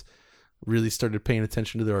Genesis, really started paying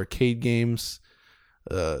attention to their arcade games.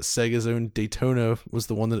 Sega's own Daytona was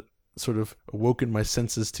the one that sort of awoken my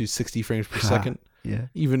senses to 60 frames per second. Yeah.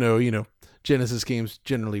 Even though, you know, Genesis games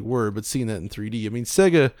generally were, but seeing that in 3D, I mean,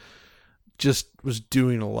 Sega just was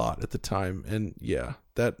doing a lot at the time. And yeah,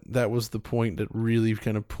 that was the point that really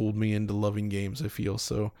kind of pulled me into loving games, I feel.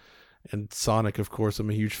 So, and Sonic, of course, I'm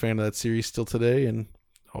a huge fan of that series still today, and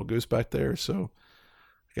all goes back there. So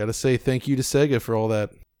I got to say thank you to Sega for all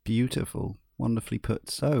that. Beautiful. Wonderfully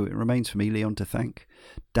put. So it remains for me, Leon, to thank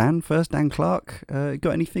Dan first. Dan Clark, got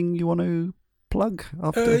anything you want to plug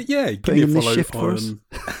after? Yeah, give me a follow shift for us?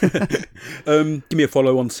 Give me a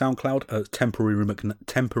follow on SoundCloud,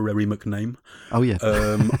 temporary McName. Oh yeah.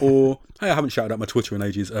 Or hey, I haven't shouted out my Twitter in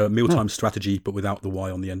ages. Mealtime Strategy, but without the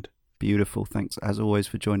Y on the end. Beautiful. Thanks as always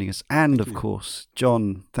for joining us. And of course,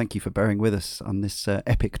 John, thank you for bearing with us on this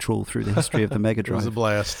epic trawl through the history of the Mega Drive. It was a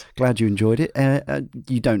blast. Glad you enjoyed it.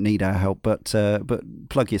 You don't need our help, but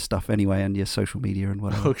plug your stuff anyway and your social media and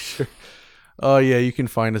whatever. Oh, sure. Oh, yeah, you can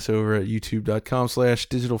find us over at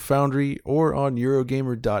youtube.com/digitalfoundry or on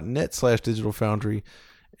eurogamer.net/digitalfoundry.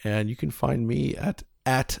 And you can find me at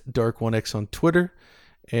Dark1X on Twitter.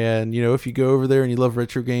 And, you know, if you go over there and you love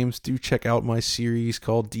retro games, do check out my series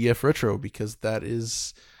called DF Retro, because that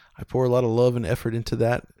is, I pour a lot of love and effort into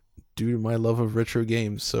that due to my love of retro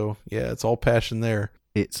games. So, yeah, it's all passion there.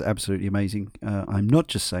 It's absolutely amazing. I'm not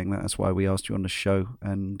just saying that. That's why we asked you on the show.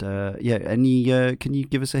 And, can you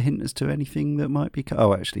give us a hint as to anything that might be...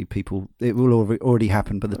 Oh, actually, it will already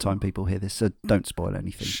happen by the time people hear this, so don't spoil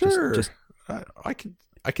anything. Sure.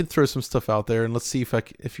 I could throw some stuff out there, and let's see if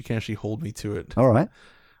you can actually hold me to it. All right.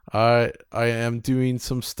 I am doing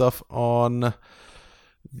some stuff on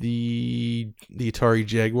the Atari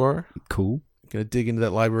Jaguar. Cool. Gonna dig into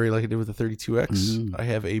that library like I did with the 32X. I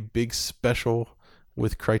have a big special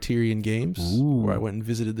with Criterion Games, where I went and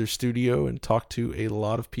visited their studio and talked to a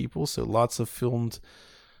lot of people. So lots of filmed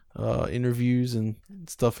interviews and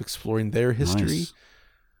stuff exploring their history. Nice.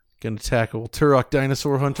 Gonna tackle Turok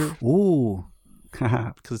Dinosaur Hunter. Ooh.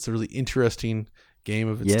 Because it's a really interesting game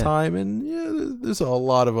of its time. And yeah, there's a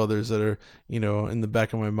lot of others that are, you know, in the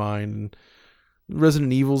back of my mind. And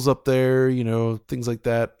Resident Evil's up there, you know, things like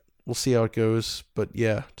that. We'll see how it goes. But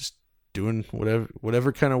yeah, just doing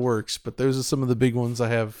whatever kind of works. But those are some of the big ones I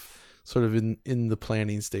have sort of in the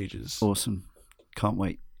planning stages. Awesome. Can't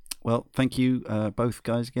wait. Well, thank you both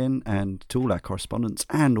guys again, and to all our correspondents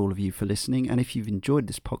and all of you for listening. And if you've enjoyed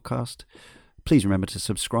this podcast, please remember to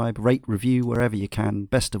subscribe, rate, review wherever you can.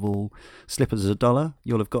 Best of all, slip us $1.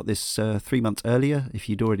 You'll have got this 3 months earlier if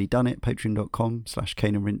you'd already done it.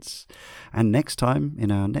 Patreon.com/CaneandRinse. And next time,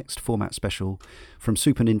 in our next format special, from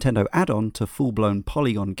Super Nintendo add-on to full-blown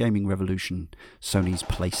polygon gaming revolution, Sony's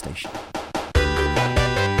PlayStation.